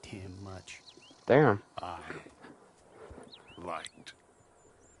liked him much. Damn. I liked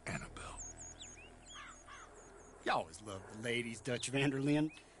Annabelle. You always loved the ladies, Dutch Vanderlyn.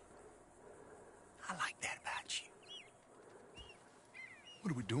 I like that about you.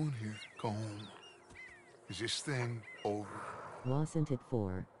 What are we doing here? Go home. Is this thing over? Wasn't it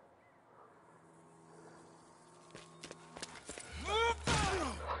 4?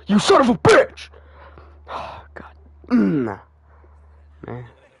 You son of a bitch! Oh, God. Man. Hello,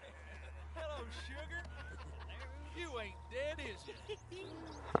 sugar. You ain't dead, is you?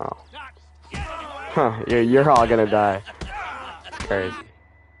 Oh. Huh, you're all gonna die. Crazy. I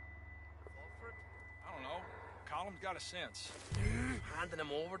don't know. Colum's got a sense. Handing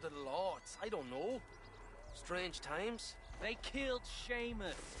him over to the lords. I don't know. Strange times. They killed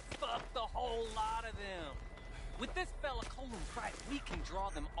Seamus. Fuck the whole lot of them. With this fella Colin Pratt, we can draw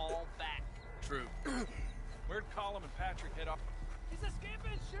them all back. True. Where'd Colum and Patrick head off? He's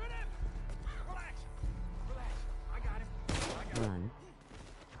escaping. Shoot him. Relax. Relax. I got him. Run.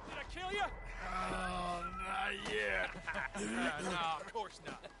 Did I kill you? Oh, not yet. No, of course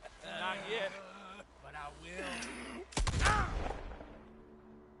not. Not yet. But I will.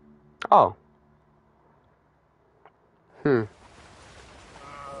 Oh.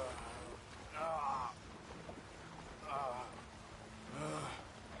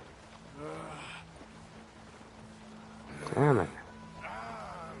 Damn it.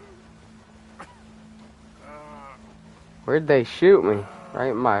 Where'd they shoot me?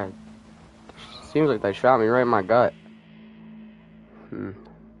 Right in my... Seems like they shot me right in my gut.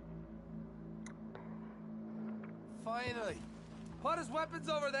 Finally! Put his weapons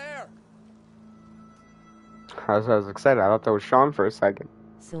over there! I was excited. I thought that was Sean for a second.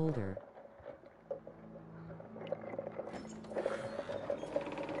 Soldier.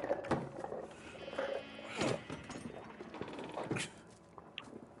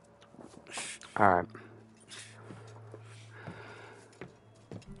 Alright.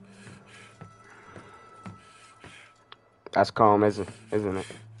 That's calm, isn't it?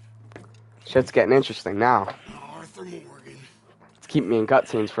 Shit's getting interesting now. Arthur Morgan. It's keeping me in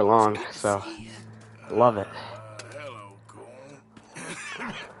cutscenes for long, so love it. Hello, Cole.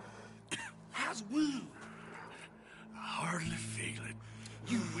 How's the wound? I hardly feel it.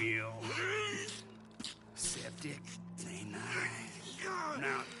 You will. Septic. Ain't nice.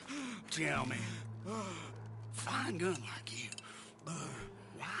 Now, tell me. Fine gun like you.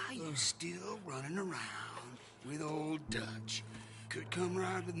 Why you still running around with old Dutch? Could come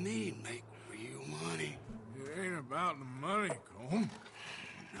right with me and make real money. It ain't about the money, Cole.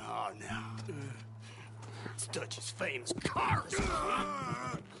 No. It's Dutch's famous cars.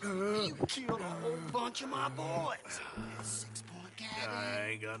 You killed a whole bunch of my boys. 6-point cabin. I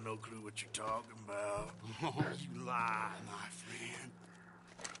ain't got no clue what you're talking about. Oh, you lie, my friend.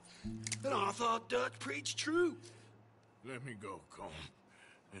 But I thought Dutch preached truth. Let me go, Cole.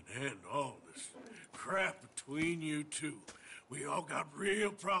 And end all this crap between you two. We all got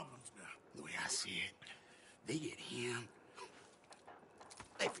real problems now. The way I see it, they get him.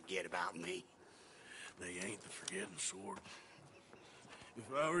 They forget about me. They ain't the forgetting sort. If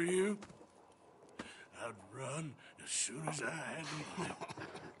I were you, I'd run as soon as I had the money.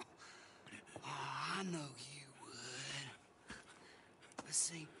 I know you would. But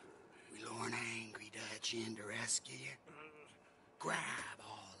see, we lure an angry Dutch in to rescue you. Grab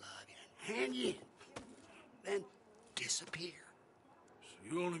all of you and hand you in. Then disappear. So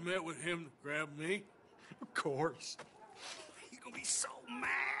you only met with him to grab me? Of course. He gonna be so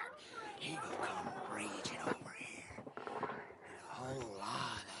mad. He gonna come raging over here. And a whole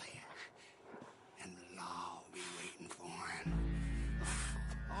lot of you. And the law will be waiting for him.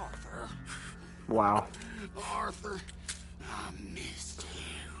 Arthur. Wow. Arthur, I missed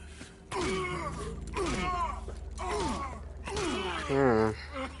you.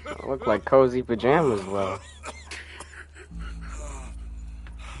 Look like cozy pajamas, though.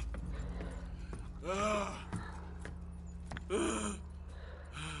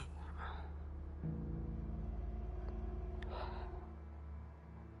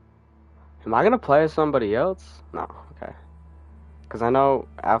 Am I gonna play as somebody else? No, okay. Because I know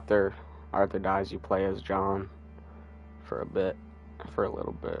after Arthur dies, you play as John for a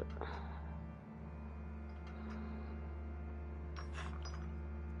little bit.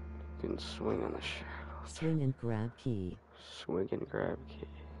 You can swing on the shackles. Swing and grab key. Swing and grab key.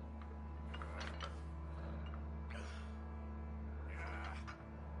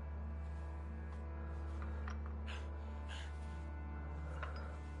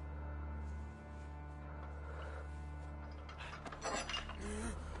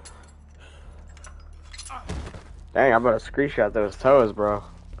 Dang, I better screenshot those toes, bro.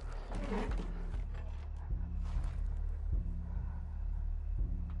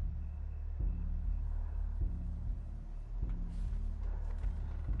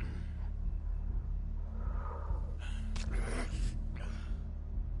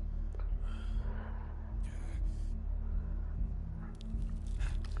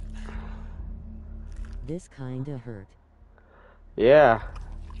 This kinda hurt. Yeah,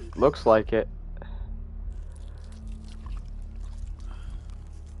 looks like it.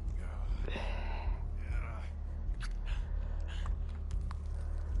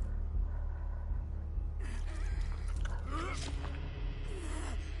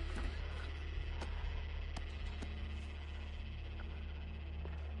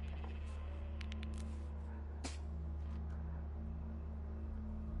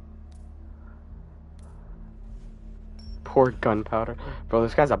 Poured gunpowder. Bro,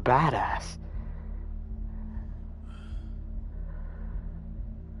 this guy's a badass.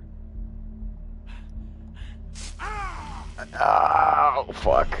 Oh,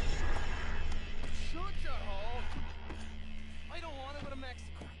 fuck. Shut your hole. I don't want to go to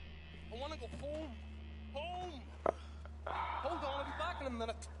Mexico. I want to go home. Home. Hold on, I'll be back in a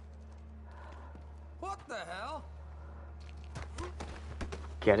minute. What the hell?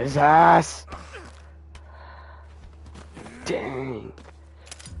 Get his ass. Dang.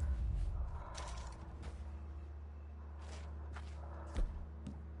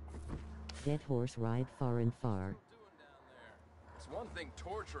 Dead horse ride far and far. one thing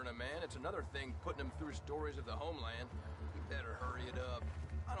torturing a man, it's another thing putting him through stories of the homeland. We better hurry it up.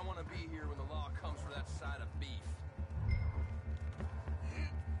 I don't want to be here when the law comes for that side of beef.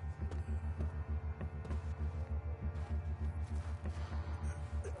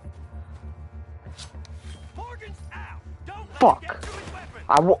 Morgan's out. Don't let Fuck. him get to his weapon.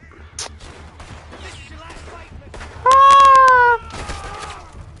 I will. This is your last fight,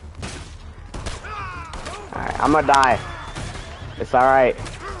 Alright, I'm gonna die. It's alright.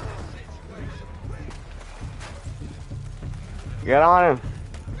 Get on him.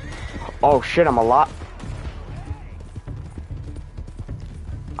 Oh shit, I'm a lot.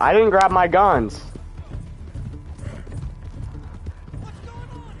 I didn't grab my guns.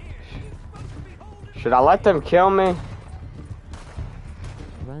 Should I let them kill me?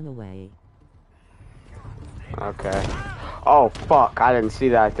 Run away. Okay. Oh fuck, I didn't see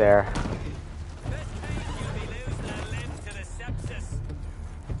that there.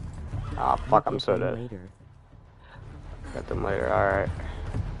 Oh fuck, I'm so dead. Later. Get them later, alright.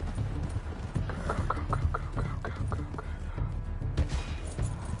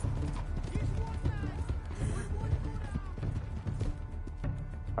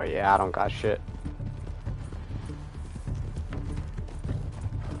 Oh yeah, I don't got shit.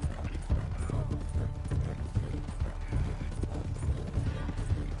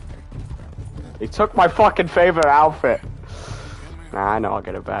 He took my fucking favorite outfit. Nah, I know I'll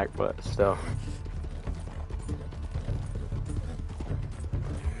get it back, but still.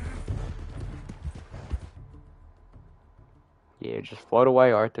 Yeah, just float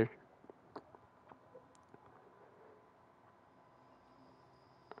away, Arthur.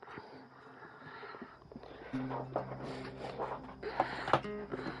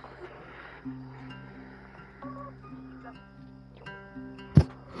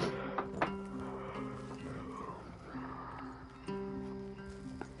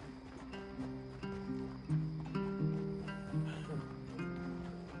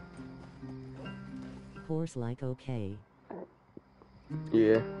 Horse like okay.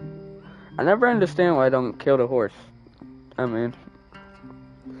 Yeah. I never understand why I don't kill the horse. I mean,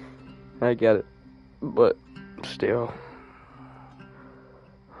 I get it, but still.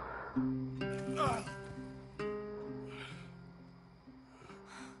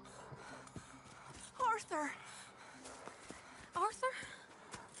 Arthur! Arthur?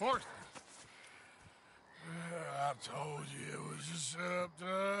 Arthur. I told you it was a setup,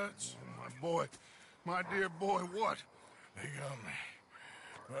 Dutch. My boy, my dear boy, what? They got me.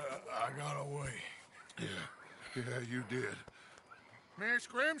 I got away. Yeah, you did. Miss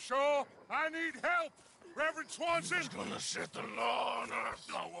Grimshaw, I need help. Reverend Swanson. He's gonna set the law on us.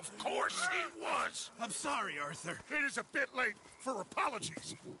 No, of course he was. I'm sorry, Arthur. It is a bit late for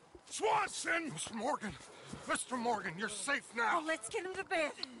apologies. Swanson! Mr. Morgan, you're safe now. Oh, let's get him to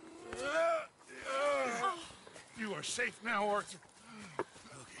bed. You are safe now, Arthur.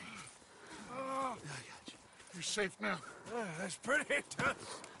 You're safe now. That's pretty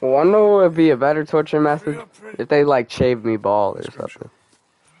tough. Well, I know what would be a better torture method if they like shaved me bald or something.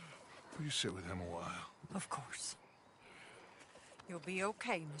 Will you sit with him a while? Of course. You'll be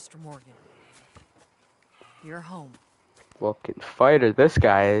okay, Mr. Morgan. You're home. Fucking fighter this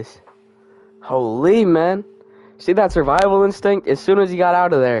guy is. Holy man. See that survival instinct? As soon as he got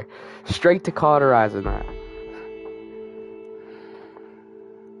out of there, straight to cauterizing that.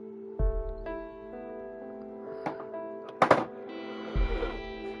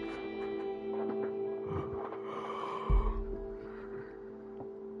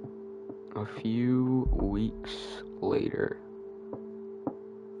 A few weeks later.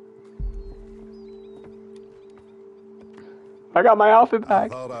 I got my outfit I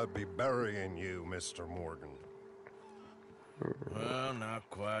back. thought I'd be burying you, Mr. Morgan. Well, not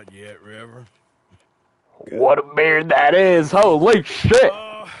quite yet, Reverend. What a beard that is! Holy shit!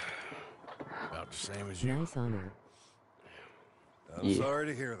 About the same as you. Nice honor. I'm sorry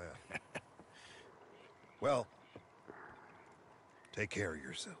to hear that. Well, take care of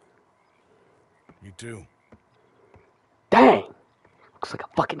yourself. You too. Dang! Looks like a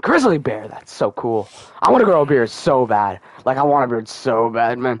fucking grizzly bear. That's so cool. I want to grow a beard so bad. Like, I want a beard so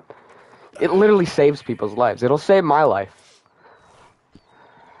bad, man. It literally saves people's lives. It'll save my life.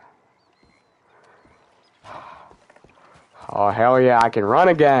 Oh, hell yeah, I can run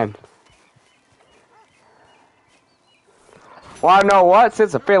again. Well, I know what?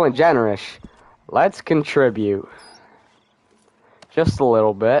 Since I'm feeling generous, let's contribute. Just a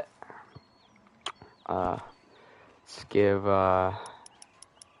little bit. Let's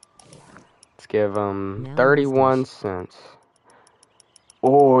give them 31 cents.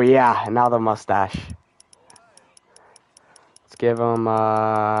 Oh, yeah, now the mustache. Let's give him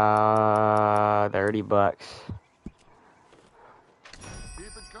 30 bucks.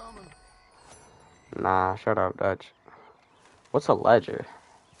 Nah, shut up, Dutch. What's a ledger?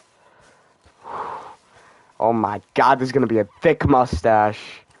 Oh my god, there's gonna be a thick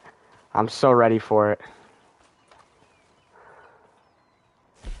mustache. I'm so ready for it.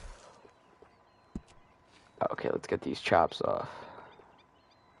 Okay, let's get these chops off.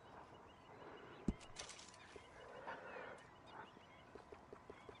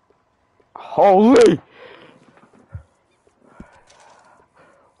 Holy!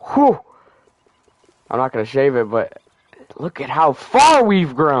 Whew! I'm not gonna shave it, but look at how far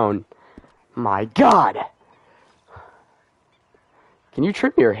we've grown! My god! Can you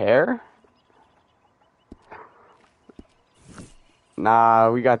trim your hair?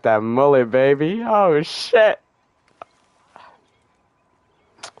 Nah, we got that mullet, baby. Oh, shit.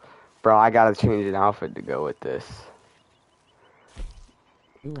 Bro, I gotta change an outfit to go with this.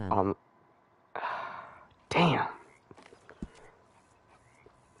 Damn.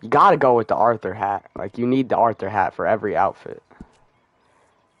 You gotta go with the Arthur hat. Like, you need the Arthur hat for every outfit.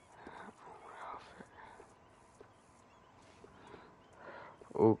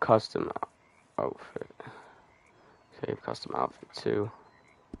 Ooh, custom outfit. Save custom outfit too.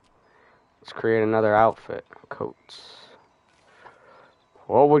 Let's create another outfit. Coats.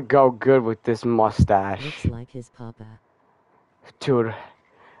 What would go good with this mustache? Looks like his papa. Dude,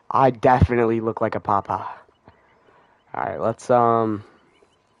 I definitely look like a papa. Alright, let's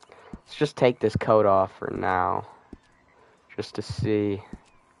just take this coat off for now. Just to see.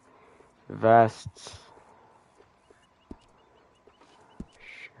 Vests.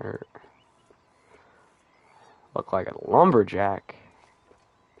 Shirt. Look like a lumberjack.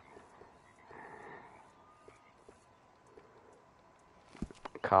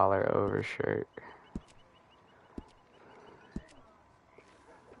 Collar over shirt.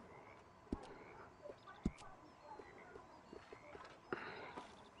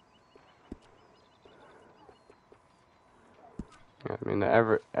 I mean,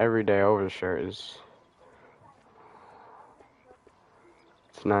 the everyday overshirt is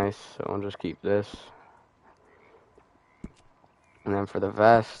it's nice, so I'll just keep this. And then for the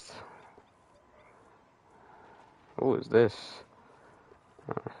vest, what is this?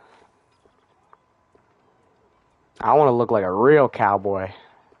 I want to look like a real cowboy.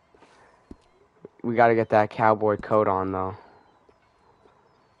 We got to get that cowboy coat on, though.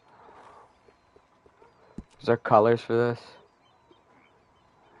 Is there colors for this?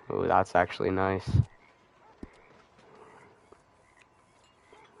 Oh, that's actually nice.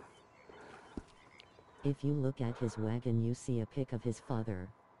 If you look at his wagon, you see a pic of his father.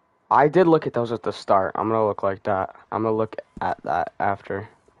 I did look at those at the start. I'm gonna look like that. I'm gonna look at that after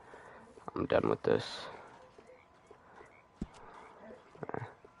I'm done with this.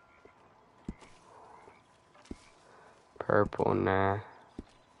 Purple, nah.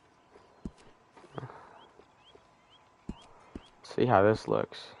 See how this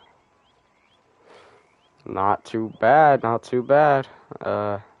looks. Not too bad, not too bad.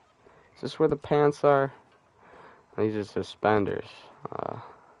 Is this where the pants are? These are suspenders.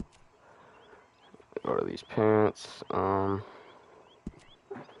 Go to these pants.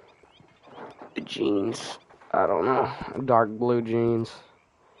 Jeans. I don't know. Dark blue jeans.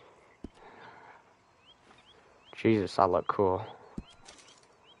 Jesus, I look cool.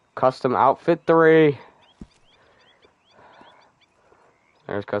 Custom outfit 3.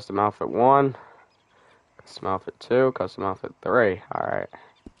 There's custom outfit 1. Custom outfit 2. Custom outfit 3. Alright.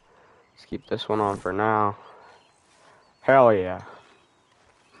 Let's keep this one on for now. Hell yeah.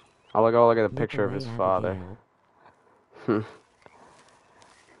 I'll go look at the picture of his father.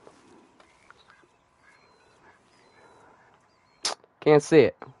 Can't see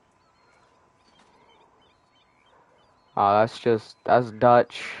it. Oh, that's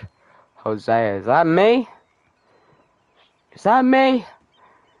Dutch Hosea. Is that me? Is that me?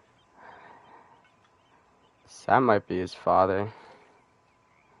 That might be his father.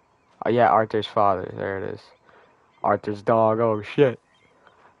 Oh yeah, Arthur's father. There it is. Arthur's dog. Oh shit.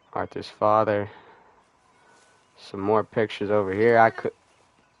 Arthur's father. Some more pictures over here. I could.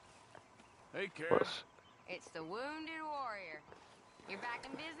 Hey, Karen. It's the Wounded Warrior. You're back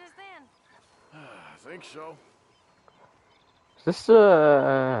in business then? I think so. Is this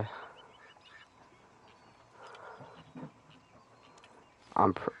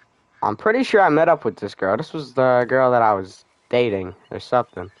I'm pretty sure I met up with this girl. This was the girl that I was dating or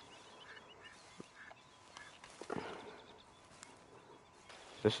something.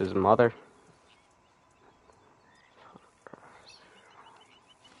 Is this his mother?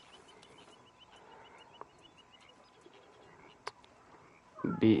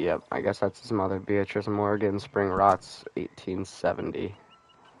 Yep, I guess that's his mother, Beatrice Morgan, Spring Rots, 1870.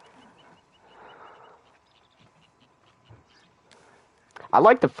 I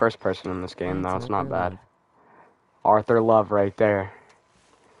like the first person in this game, though. It's not bad. Arthur Love right there.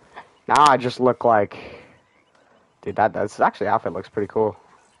 Now I just look like... Dude, that's actually outfit looks pretty cool.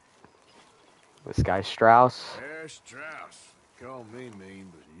 This guy Strauss. Yeah, Strauss. Call me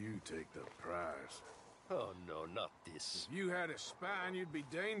mean, but you take the prize. Oh, no, not this. If you had a spine, you'd be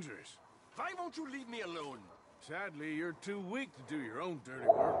dangerous. Why won't you leave me alone? Sadly, you're too weak to do your own dirty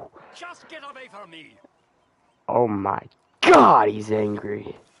work. Just get away from me. Oh my God, he's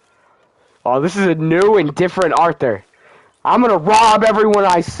angry. Oh, this is a new and different Arthur. I'm gonna rob everyone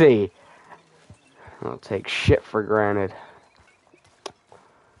I see. I don't take shit for granted.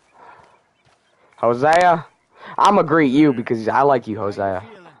 Hosea, I'm gonna greet you because I like you, Hosea.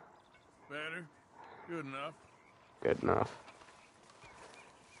 Better? Good enough. Good enough.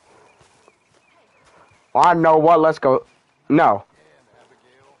 Well, I know what, let's go. No.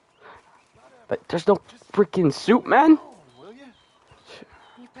 But there's no freaking suit, man.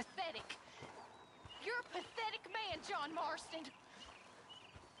 You're pathetic. You're a pathetic man, John Marston.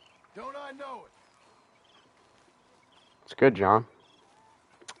 Don't I know it? It's good, John.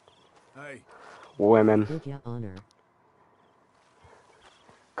 Hey. Women. Good honor.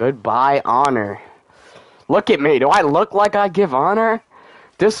 Goodbye, honor. Look at me. Do I look like I give honor?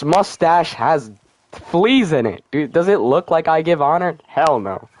 This mustache has fleas in it. Dude, does it look like I give honor? Hell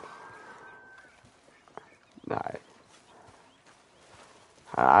no. Nah.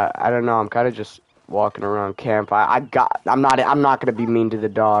 I don't know. I'm kind of just walking around camp. I'm not gonna be mean to the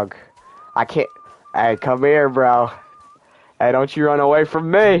dog. I can't. Hey, come here, bro. Hey, don't you run away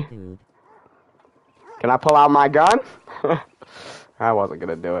from me. Can I pull out my gun? I wasn't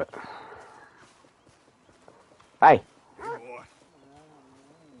gonna do it. Hey.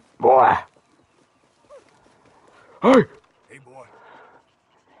 Boy. Hey. Hey, boy.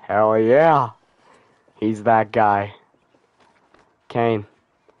 Hell yeah. He's that guy. Kane.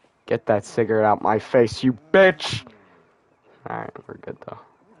 Get that cigarette out my face, you bitch! Alright, we're good though.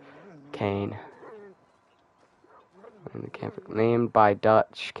 Kane. In the camp, named by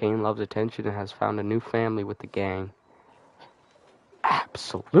Dutch, Kane loves attention and has found a new family with the gang.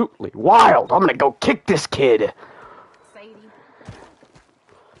 Absolutely wild! I'm gonna go kick this kid! Sadie.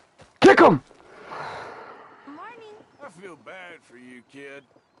 Kick him! Morning. I feel bad for you, kid.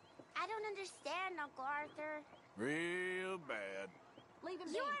 I don't understand, Uncle Arthur. Real bad. Leave him.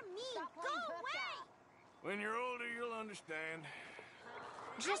 You're mean. Go away. When you're older, you'll understand.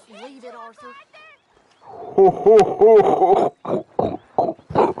 Just leave it, Arthur.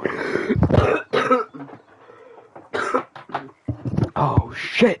 Oh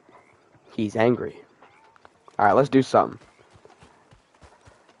shit! He's angry. Alright, let's do something.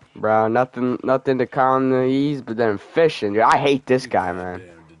 Bro, nothing to calm the ease but then fishing. I hate this guy, man.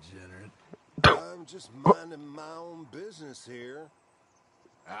 I'm just minding my own business here.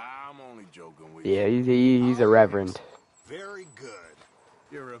 I'm only joking with you. Yeah, he's a reverend. Very good.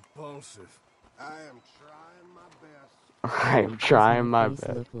 You're repulsive. I am trying my best. I am trying my Does my face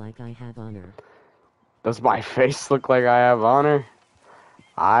best. look like I have honor? Does my face look like I have honor?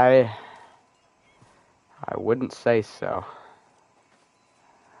 I wouldn't say so.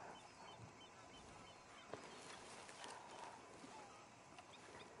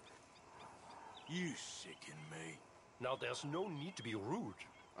 You sicken me. Now, there's no need to be rude.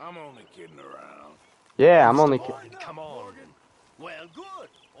 I'm only kidding around. Yeah, I'm only Come on. Well, good.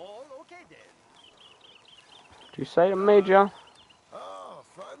 All okay then. Did you say to me, Joe? Oh,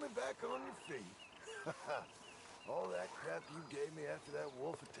 finally back on your feet. All that crap you gave me after that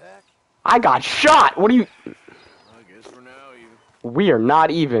wolf attack? I got shot! What do you... I guess we're now even. We are not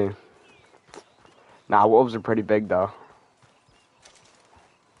even. Nah, wolves are pretty big, though.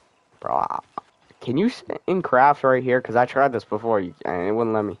 Bro, can you sit in craft right here? Because I tried this before, and it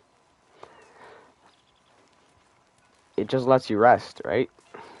wouldn't let me. It just lets you rest, right?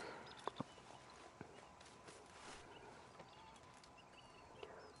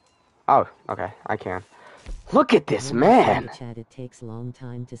 Oh, okay, I can. Look at this man! Chat, it takes long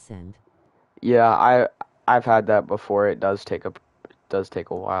time to send. Yeah, I've had that before. It does take a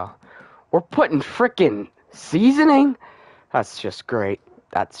while. We're putting frickin' seasoning? That's just great.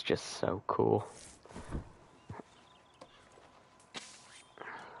 That's just so cool.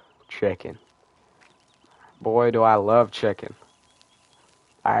 Chicken. Boy, do I love chicken.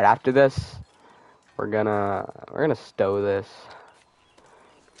 Alright, after this, we're gonna stow this.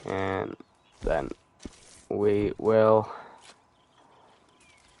 And then we will...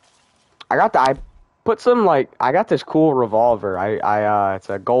 I got the put some, like, I got this cool revolver. It's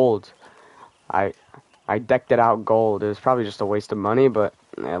a gold. I decked it out gold. It was probably just a waste of money, but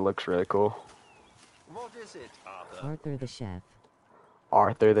it looks really cool. What is it, Arthur? Arthur the chef.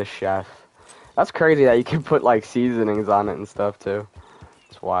 Arthur the chef. That's crazy that you can put, like, seasonings on it and stuff, too.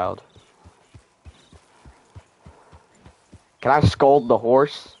 It's wild. Can I scold the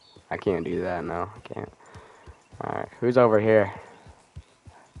horse? I can't do that, no. I can't. Alright, who's over here?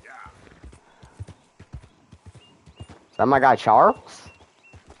 Is that my guy, Charles?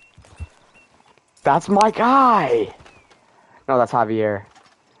 That's my guy! No, that's Javier.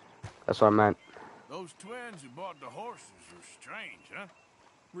 That's what I meant. Those twins who bought the horses are strange, huh?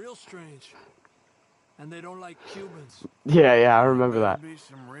 Real strange. And they don't like Cubans. Yeah, I remember that. Be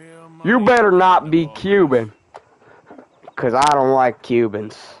some real You better not be Cuban. Because I don't like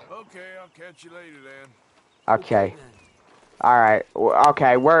Cubans. Okay, I'll catch you later then. Okay. Alright.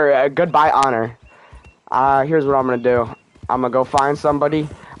 Okay, we're goodbye, Honor. Here's what I'm gonna do. I'm gonna go find somebody.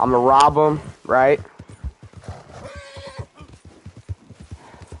 I'm gonna rob them, right?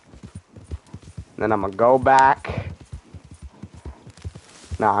 Then I'm gonna go back.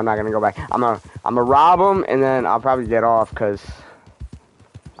 No, I'm not gonna go back. I'm gonna rob them, and then I'll probably get off because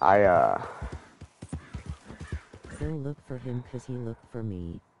So look for him cause he looked for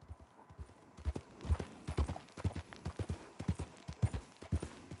me.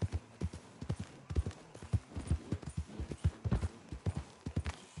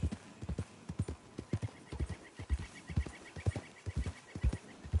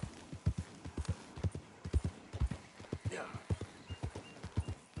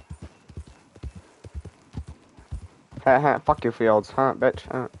 Fuck your fields, huh, bitch?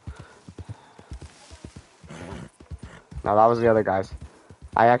 Huh. No, that was the other guys.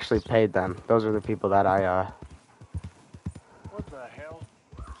 I actually paid them. Those are the people that What the hell?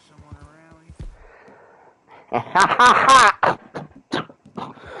 Someone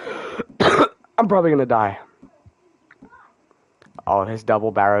around? I'm probably gonna die. Oh, his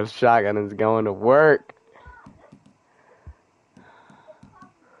double barrel shotgun is going to work.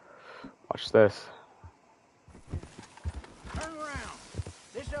 Watch this. Turn around.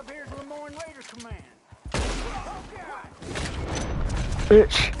 This up here's Lemoyne Raider Command. Oh, God.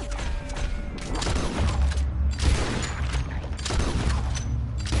 Bitch.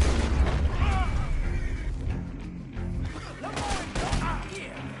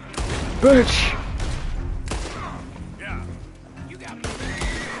 Bitch. Yeah. You got me.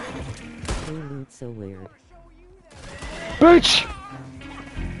 They loot so weird. Bitch.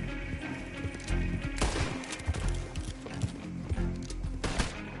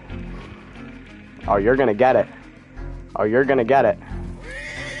 Oh, you're gonna get it. Oh, you're gonna get it.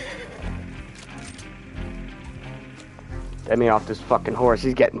 Get me off this fucking horse.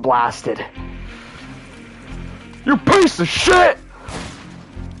 He's getting blasted. You piece of shit!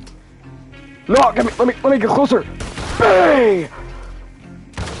 No, let me get closer. Bang!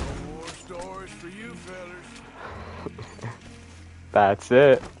 More stories for you fellas. That's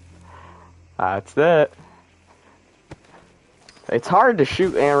it. That's it. It's hard to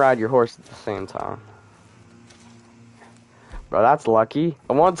shoot and ride your horse at the same time. Bro, that's lucky.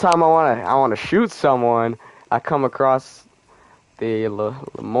 The one time I wanna shoot someone, I come across the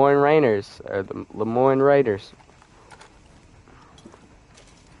Lemoyne Raiders, or the Lemoyne Raiders.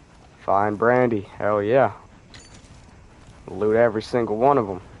 Find Brandy, hell yeah. Loot every single one of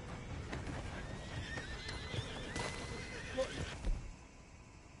them.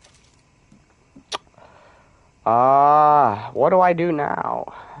 What do I do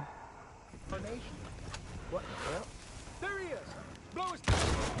now? What? Well, there he is. Blow his...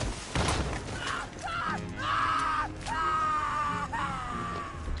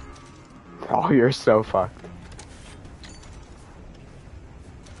 Oh, you're so fucked.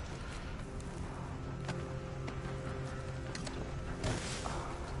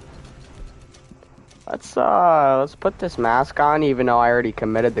 Let's put this mask on, even though I already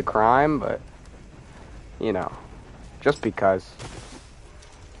committed the crime, but you know, just because.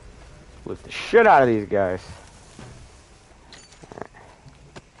 Loot the shit out of these guys.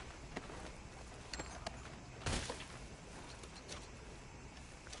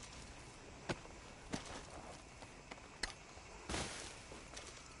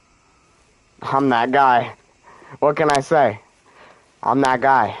 I'm that guy. What can I say? I'm that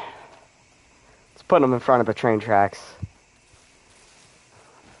guy. Let's put him in front of the train tracks.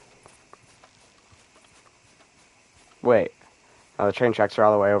 Wait. Oh, the train tracks are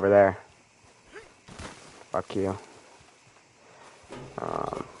all the way over there. Fuck you.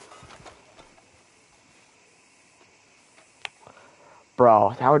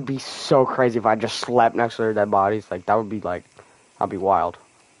 Bro, that would be so crazy if I just slept next to their dead bodies. Like, that'd be wild.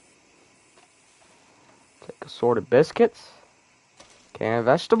 Take assorted biscuits. Canned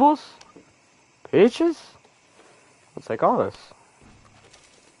vegetables. Peaches. Let's take all this.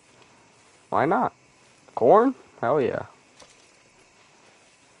 Why not? Corn? Hell yeah.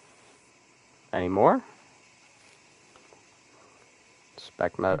 Any more?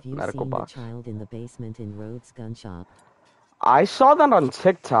 Spec medical box. The child in the basement in Rhodes gun shop? I saw that on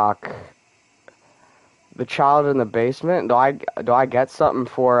TikTok. The child in the basement. Do I get something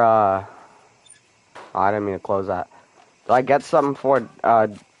for oh, I didn't mean to close that. Do I get something for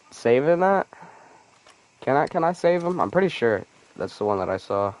saving that? Can I save him? I'm pretty sure that's the one that I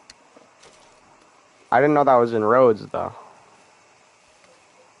saw. I didn't know that was in Rhodes though.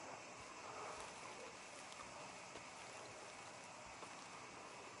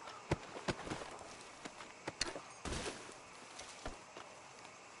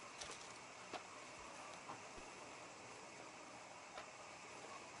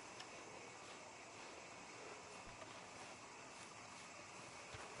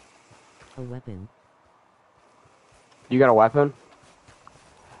 A weapon. You got a weapon?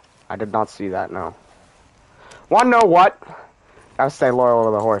 I did not see that, no. Wanna know what? Gotta stay loyal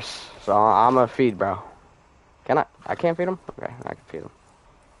to the horse. So I'm gonna feed, bro. Can I? I can't feed him? Okay, I can feed him.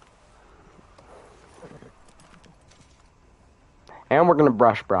 And we're gonna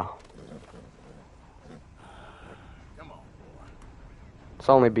brush, bro. Let's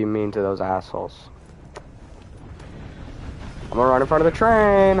only be mean to those assholes. I'm gonna run in front of the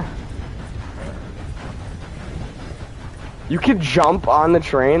train. You can jump on the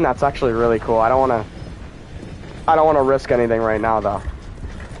train. That's actually really cool. I don't wanna risk anything right now though.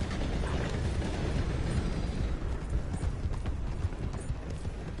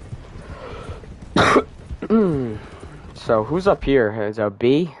 So who's up here? Is it a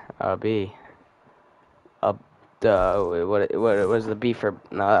B? A B. What was the B for?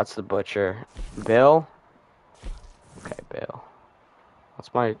 No, that's the butcher. Bill. Okay, Bill.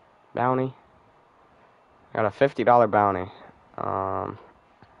 What's my bounty? I got a $50 bounty.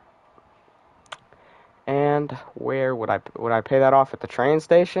 And where would I pay that off at the train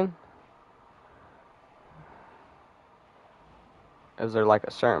station? Is there like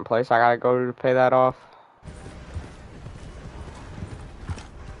a certain place I gotta go to pay that off?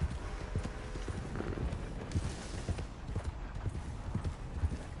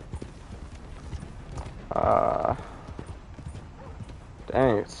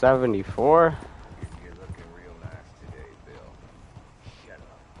 Dang, it's 74. You're looking real nice today, Bill. Shut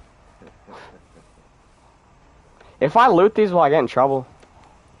up. If I loot these, will I get in trouble?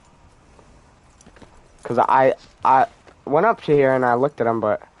 Cause I went up to here and I looked at them,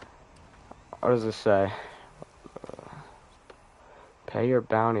 but what does this say? Pay your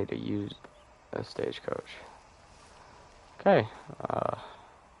bounty to use a stagecoach. Okay.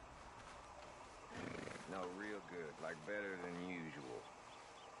 No, real good. Like better than usual.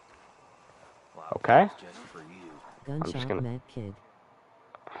 Okay. Just for you. Gunshot med kid.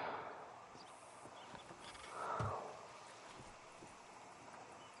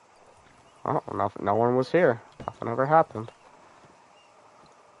 Oh, no one was here. Nothing ever happened.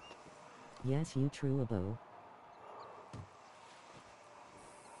 Yes, you true abo.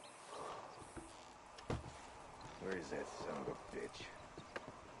 Where is that son of a bitch?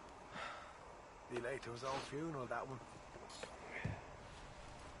 Be late to his own funeral, that one.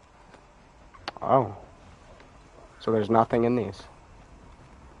 Oh. So there's nothing in these.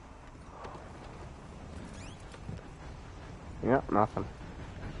 Yep, nothing.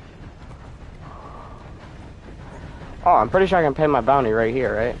 Oh, I'm pretty sure I can pay my bounty right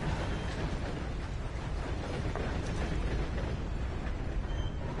here, right?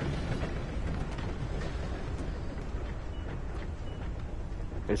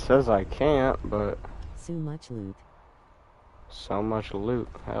 It says I can't, but... So much loot. So much loot.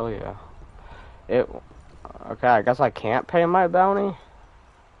 Hell yeah. Okay, I guess I can't pay my bounty?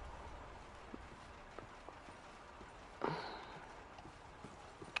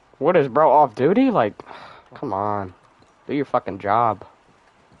 What is bro off duty? Like, come on. Do your fucking job.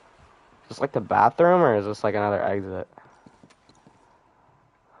 Is this like the bathroom or is this like another exit?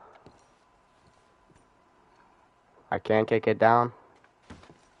 I can't kick it down?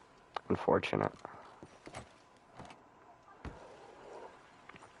 Unfortunate.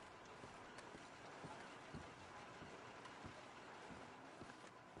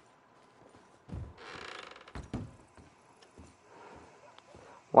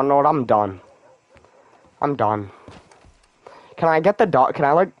 Well, no, I'm done. I'm done. Can I get the dog? Can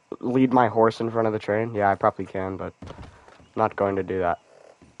I, like, lead my horse in front of the train? Yeah, I probably can, but Not going to do that.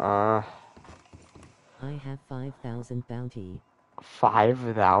 I have 5,000 bounty.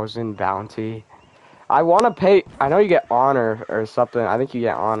 5,000 bounty. I want to pay. I know you get honor or something. I think you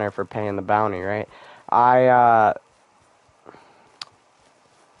get honor for paying the bounty, right? I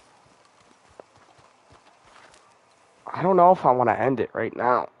don't know if I want to end it right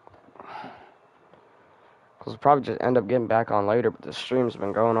now. Because we'll probably just end up getting back on later, but the stream's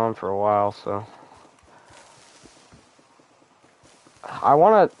been going on for a while, so. I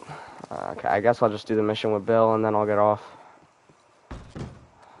want to. Okay, I guess I'll just do the mission with Bill and then I'll get off.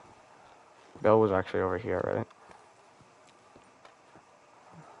 Bill was actually over here, right?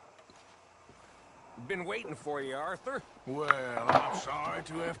 Been waiting for you, Arthur. Well, I'm sorry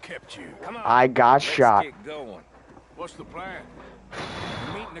to have kept you. Come on. I got let's shot. Get going. What's the plan?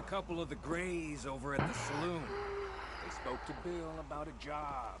 We're meeting a couple of the Greys over at the saloon. They spoke to Bill about a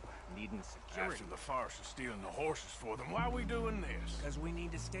job, needing security. After the farce of stealing the horses for them, why are we doing this? Because we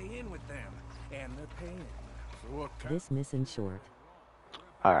need to stay in with them, and they're paying. So what kind? This mission short.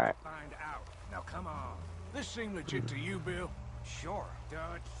 Alright. Find out. Now come on. This seem legit to you, Bill? Sure.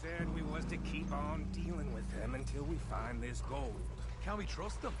 Dutch said we was to keep on dealing with them until we find this gold. Can we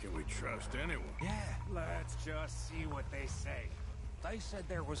trust them? Can we trust anyone? Yeah. Let's just see what they say. They said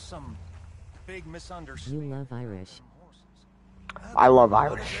there was some big You misunderstanding. love Irish. I love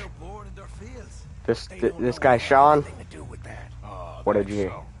Irish. This guy Sean. What did you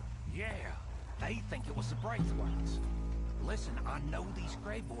hear? Yeah, they think it was the Braithwaites. Listen, I know these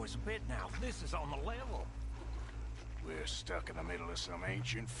Grey boys a bit now. This is on the level. We're stuck in the middle of some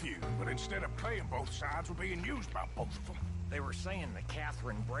ancient feud, but instead of playing both sides, we're being used by both of them. They were saying that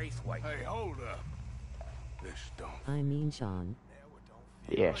Catherine Braithwaite. Hey, hold up. This don't. I mean Sean.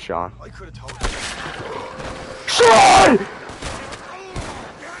 Yeah, Sean. I could have told you. Sean!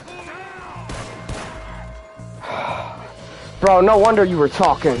 Bro, no wonder you were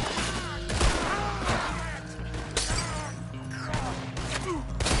talking.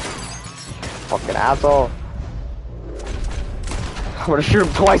 Fucking asshole. I'm gonna shoot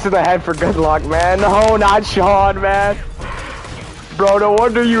him twice in the head for good luck, man. No, not Sean, man. Bro, no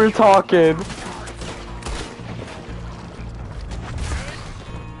wonder you were talking.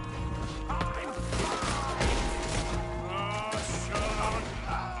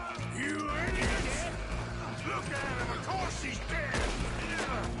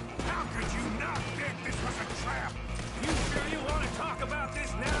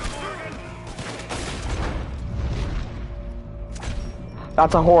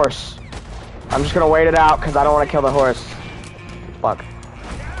 That's a horse. I'm just gonna wait it out because I don't want to kill the horse. Fuck.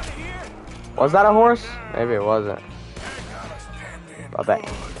 Was that a horse? Maybe it wasn't. I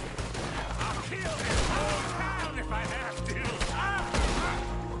bet.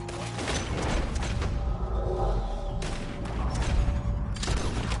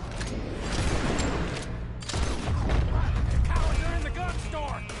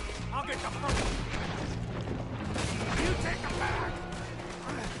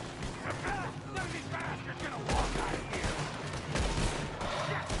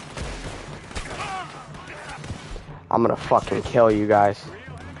 I'm gonna fucking kill you guys.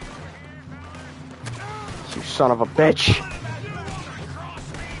 You son of a bitch.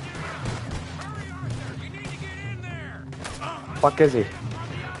 Fuck is he?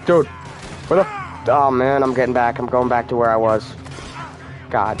 Dude, where the... Oh man, I'm getting back. I'm going back to where I was.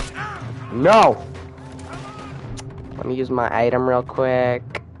 God. No! Let me use my item real quick.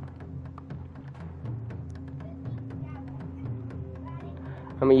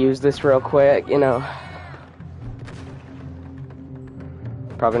 Let me use this real quick, you know.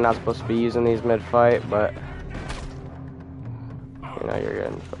 Probably not supposed to be using these mid-fight, but you know you're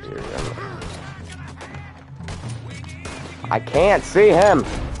getting. I can't see him.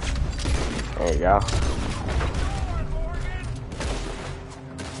 There you go.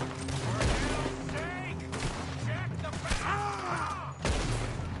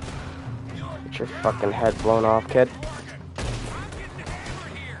 Get your fucking head blown off, kid.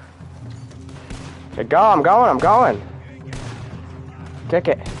 Okay, go. I'm going. Kick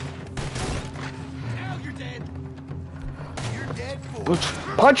it.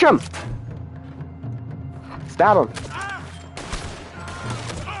 Punch him! Stab him.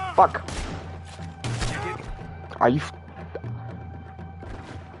 Fuck. Are you...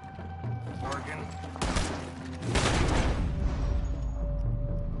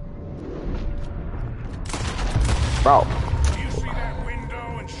 Bro. Do you see that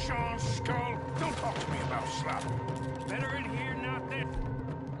window and Sean's skull? Don't talk to me about slap. Better in here, not there.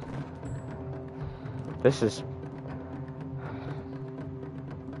 This is...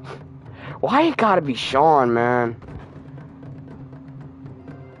 Why it gotta be Sean, man?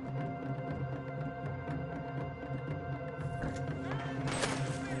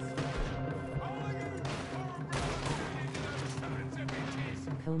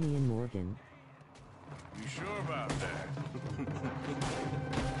 Tony and Morgan. You sure about that?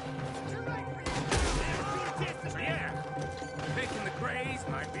 So yeah, thinking the Greys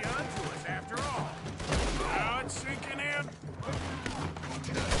might be onto us after all. Now it's sinking in.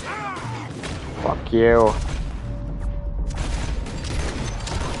 Fuck you.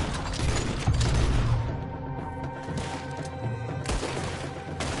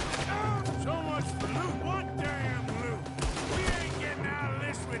 So much for loot. What damn loot? We ain't getting out of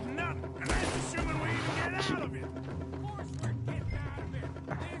this with nothing. And that's assuming we even get out of it. Of course we're getting out of it.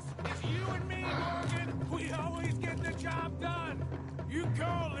 This is you and me, Morgan. We always get the job done. You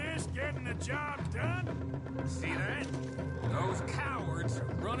call this getting the job done? See that? Those cowards are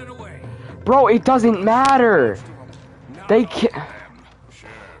running away. Bro, it doesn't matter. They can't.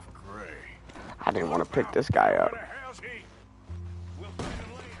 Sheriff Gray. I didn't want to pick this guy up. Where the hell's he? We'll find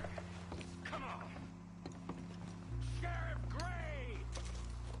him later. Come on. Sheriff Gray!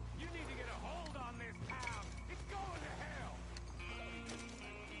 You need to get a hold on this town. It's going to hell.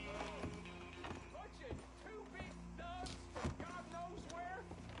 Bunch of two big thugs from God knows where.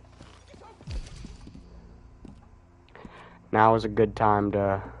 Now is a good time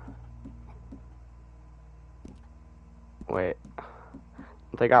to... Wait.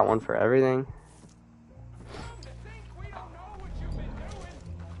 They got one for everything?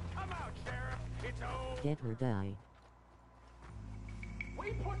 Get or die.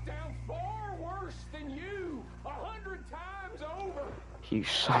 We put down far worse than you 100 times over. You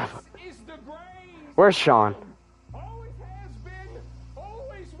son of a... This is the Greys. Where's Sean? Always has been,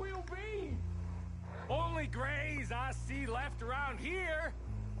 always will be. Only Greys I see left around here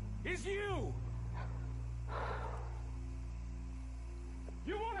is you.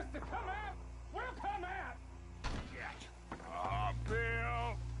 You want us to come out? We'll come out. Ah,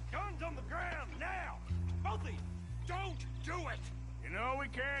 Bill. Guns on the ground now. Both of you. Don't do it. You know we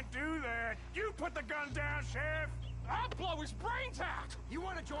can't do that. You put the gun down, Sheriff. I'll blow his brains out. You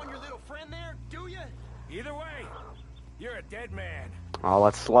want to join your little friend there, do you? Either way, you're a dead man. Oh,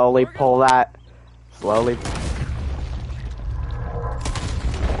 let's slowly pull that. Slowly.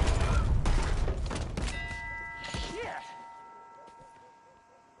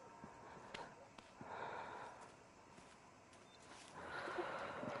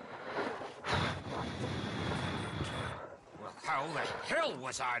 How the hell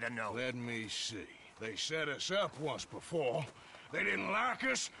was I to know? Let me see. They set us up once before. They didn't like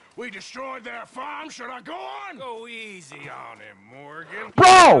us. We destroyed their farm. Should I go on? Go easy on him, Morgan. Bro!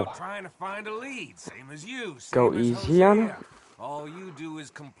 Out trying to find a lead, same as you. Go same as easy on him? Hosea. All you do is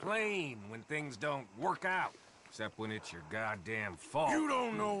complain when things don't work out. Except when it's your goddamn fault. You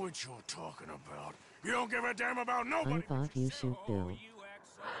don't know what you're talking about. You don't give a damn about I nobody. thought you shoot Bill.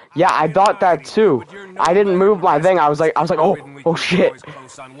 Yeah, I thought that too. I didn't move my thing. I was like, oh shit.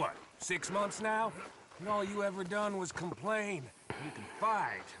 Close on what? 6 months now? And all you ever done was complain. You can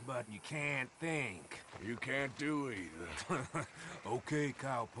fight, but you can't think. You can't do either. Okay,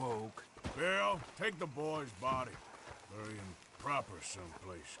 cowpoke. Bill, take the boy's body. Bury him proper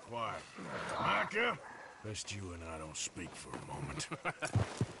someplace quiet. Micah, best you and I don't speak for a moment.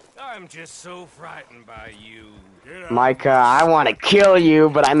 I'm just so frightened by you. Micah, I want to kill you,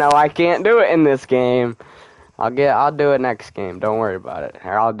 but I know I can't do it in this game. I'll do it next game. Don't worry about it.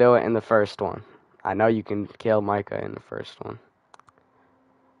 Or I'll do it in the first one. I know you can kill Micah in the first one.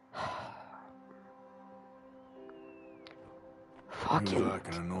 Fucking like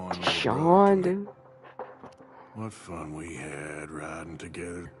an annoying Sean, dude. What fun we had riding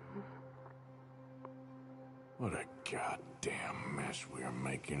together. What a goddamn mess we are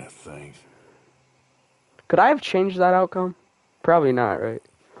making of things. Could I have changed that outcome? Probably not, right?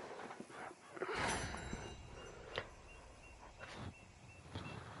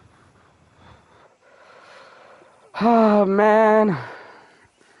 Oh, man.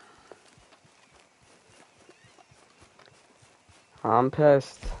 I'm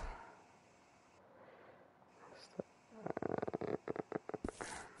pissed.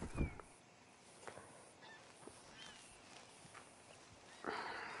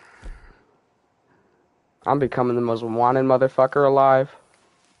 I'm becoming the most wanted motherfucker alive.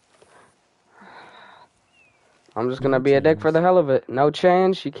 I'm just gonna be a dick for the hell of it. No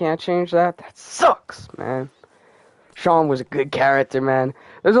change? You can't change that? That sucks, man. Sean was a good character, man.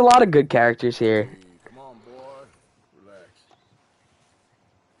 There's a lot of good characters here. Come on, boy. Relax.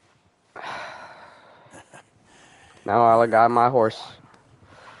 Now I got my horse.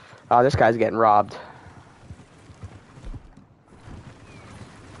 Oh, this guy's getting robbed.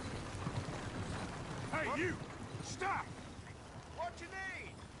 Hey, you! Stop! What you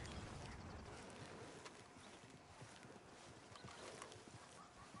need?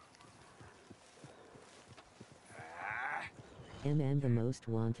 the most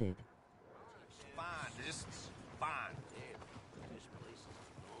wanted. Fine, distance. Fine. This place is a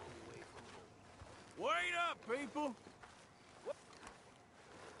long way from home. Wait up, people!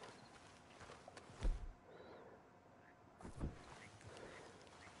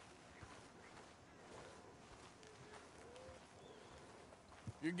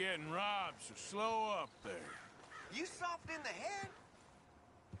 You're getting robbed, so slow up there. You soft in the head?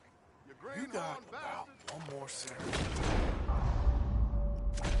 You got about one more second.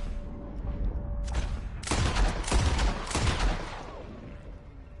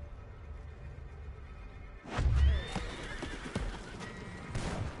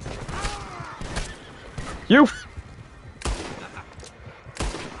 You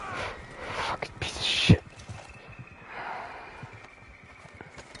fucking piece of shit.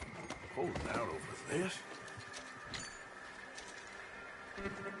 Holding out over this.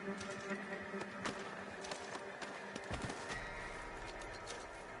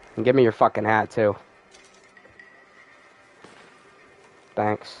 And give me your fucking hat too.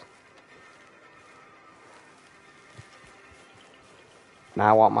 Thanks. Now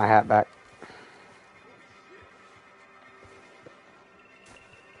I want my hat back.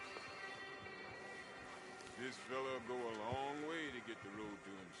 This fella go a long way to get the road to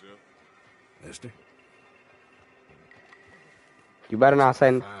himself. Mister? You better not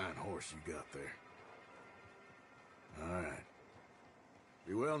say. Fine horse you got there. All right.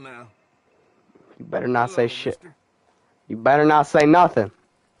 Be well now. You better not say shit. You better not say nothing.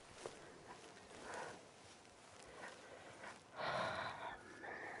 I'm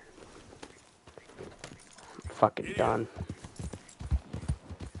fucking done.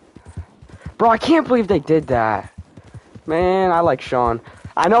 Bro, I can't believe they did that. Man, I like Sean.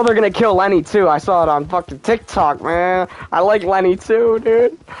 I know they're gonna kill Lenny too. I saw it on fucking TikTok, man. I like Lenny too,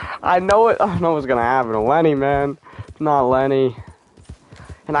 dude. I know it. I know what's gonna happen to Lenny, man. Not Lenny.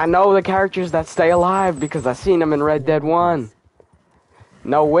 And I know the characters that stay alive because I seen them in Red Dead 1.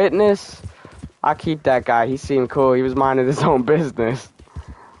 No Witness. I keep that guy. He seemed cool. He was minding his own business.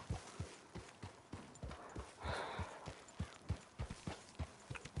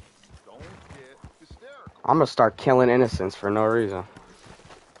 I'm gonna start killing innocents for no reason.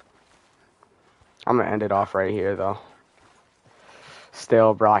 I'm gonna end it off right here, though.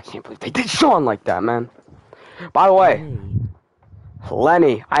 Still, bro, I can't believe they did Sean like that, man. By the way,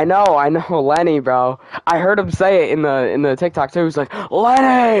 Lenny. I know Lenny, bro. I heard him say it in the TikTok too. He's like,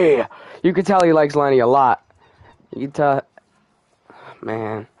 Lenny! You could tell he likes Lenny a lot. You can tell.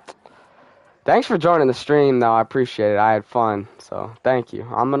 Man. Thanks for joining the stream, though. I appreciate it. I had fun, so thank you.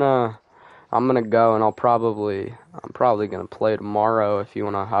 I'm gonna go, and I'm probably gonna play tomorrow if you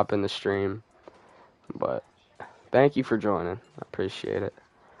wanna hop in the stream. But thank you for joining. I appreciate it.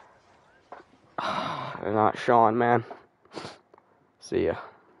 Not Sean, man. See ya.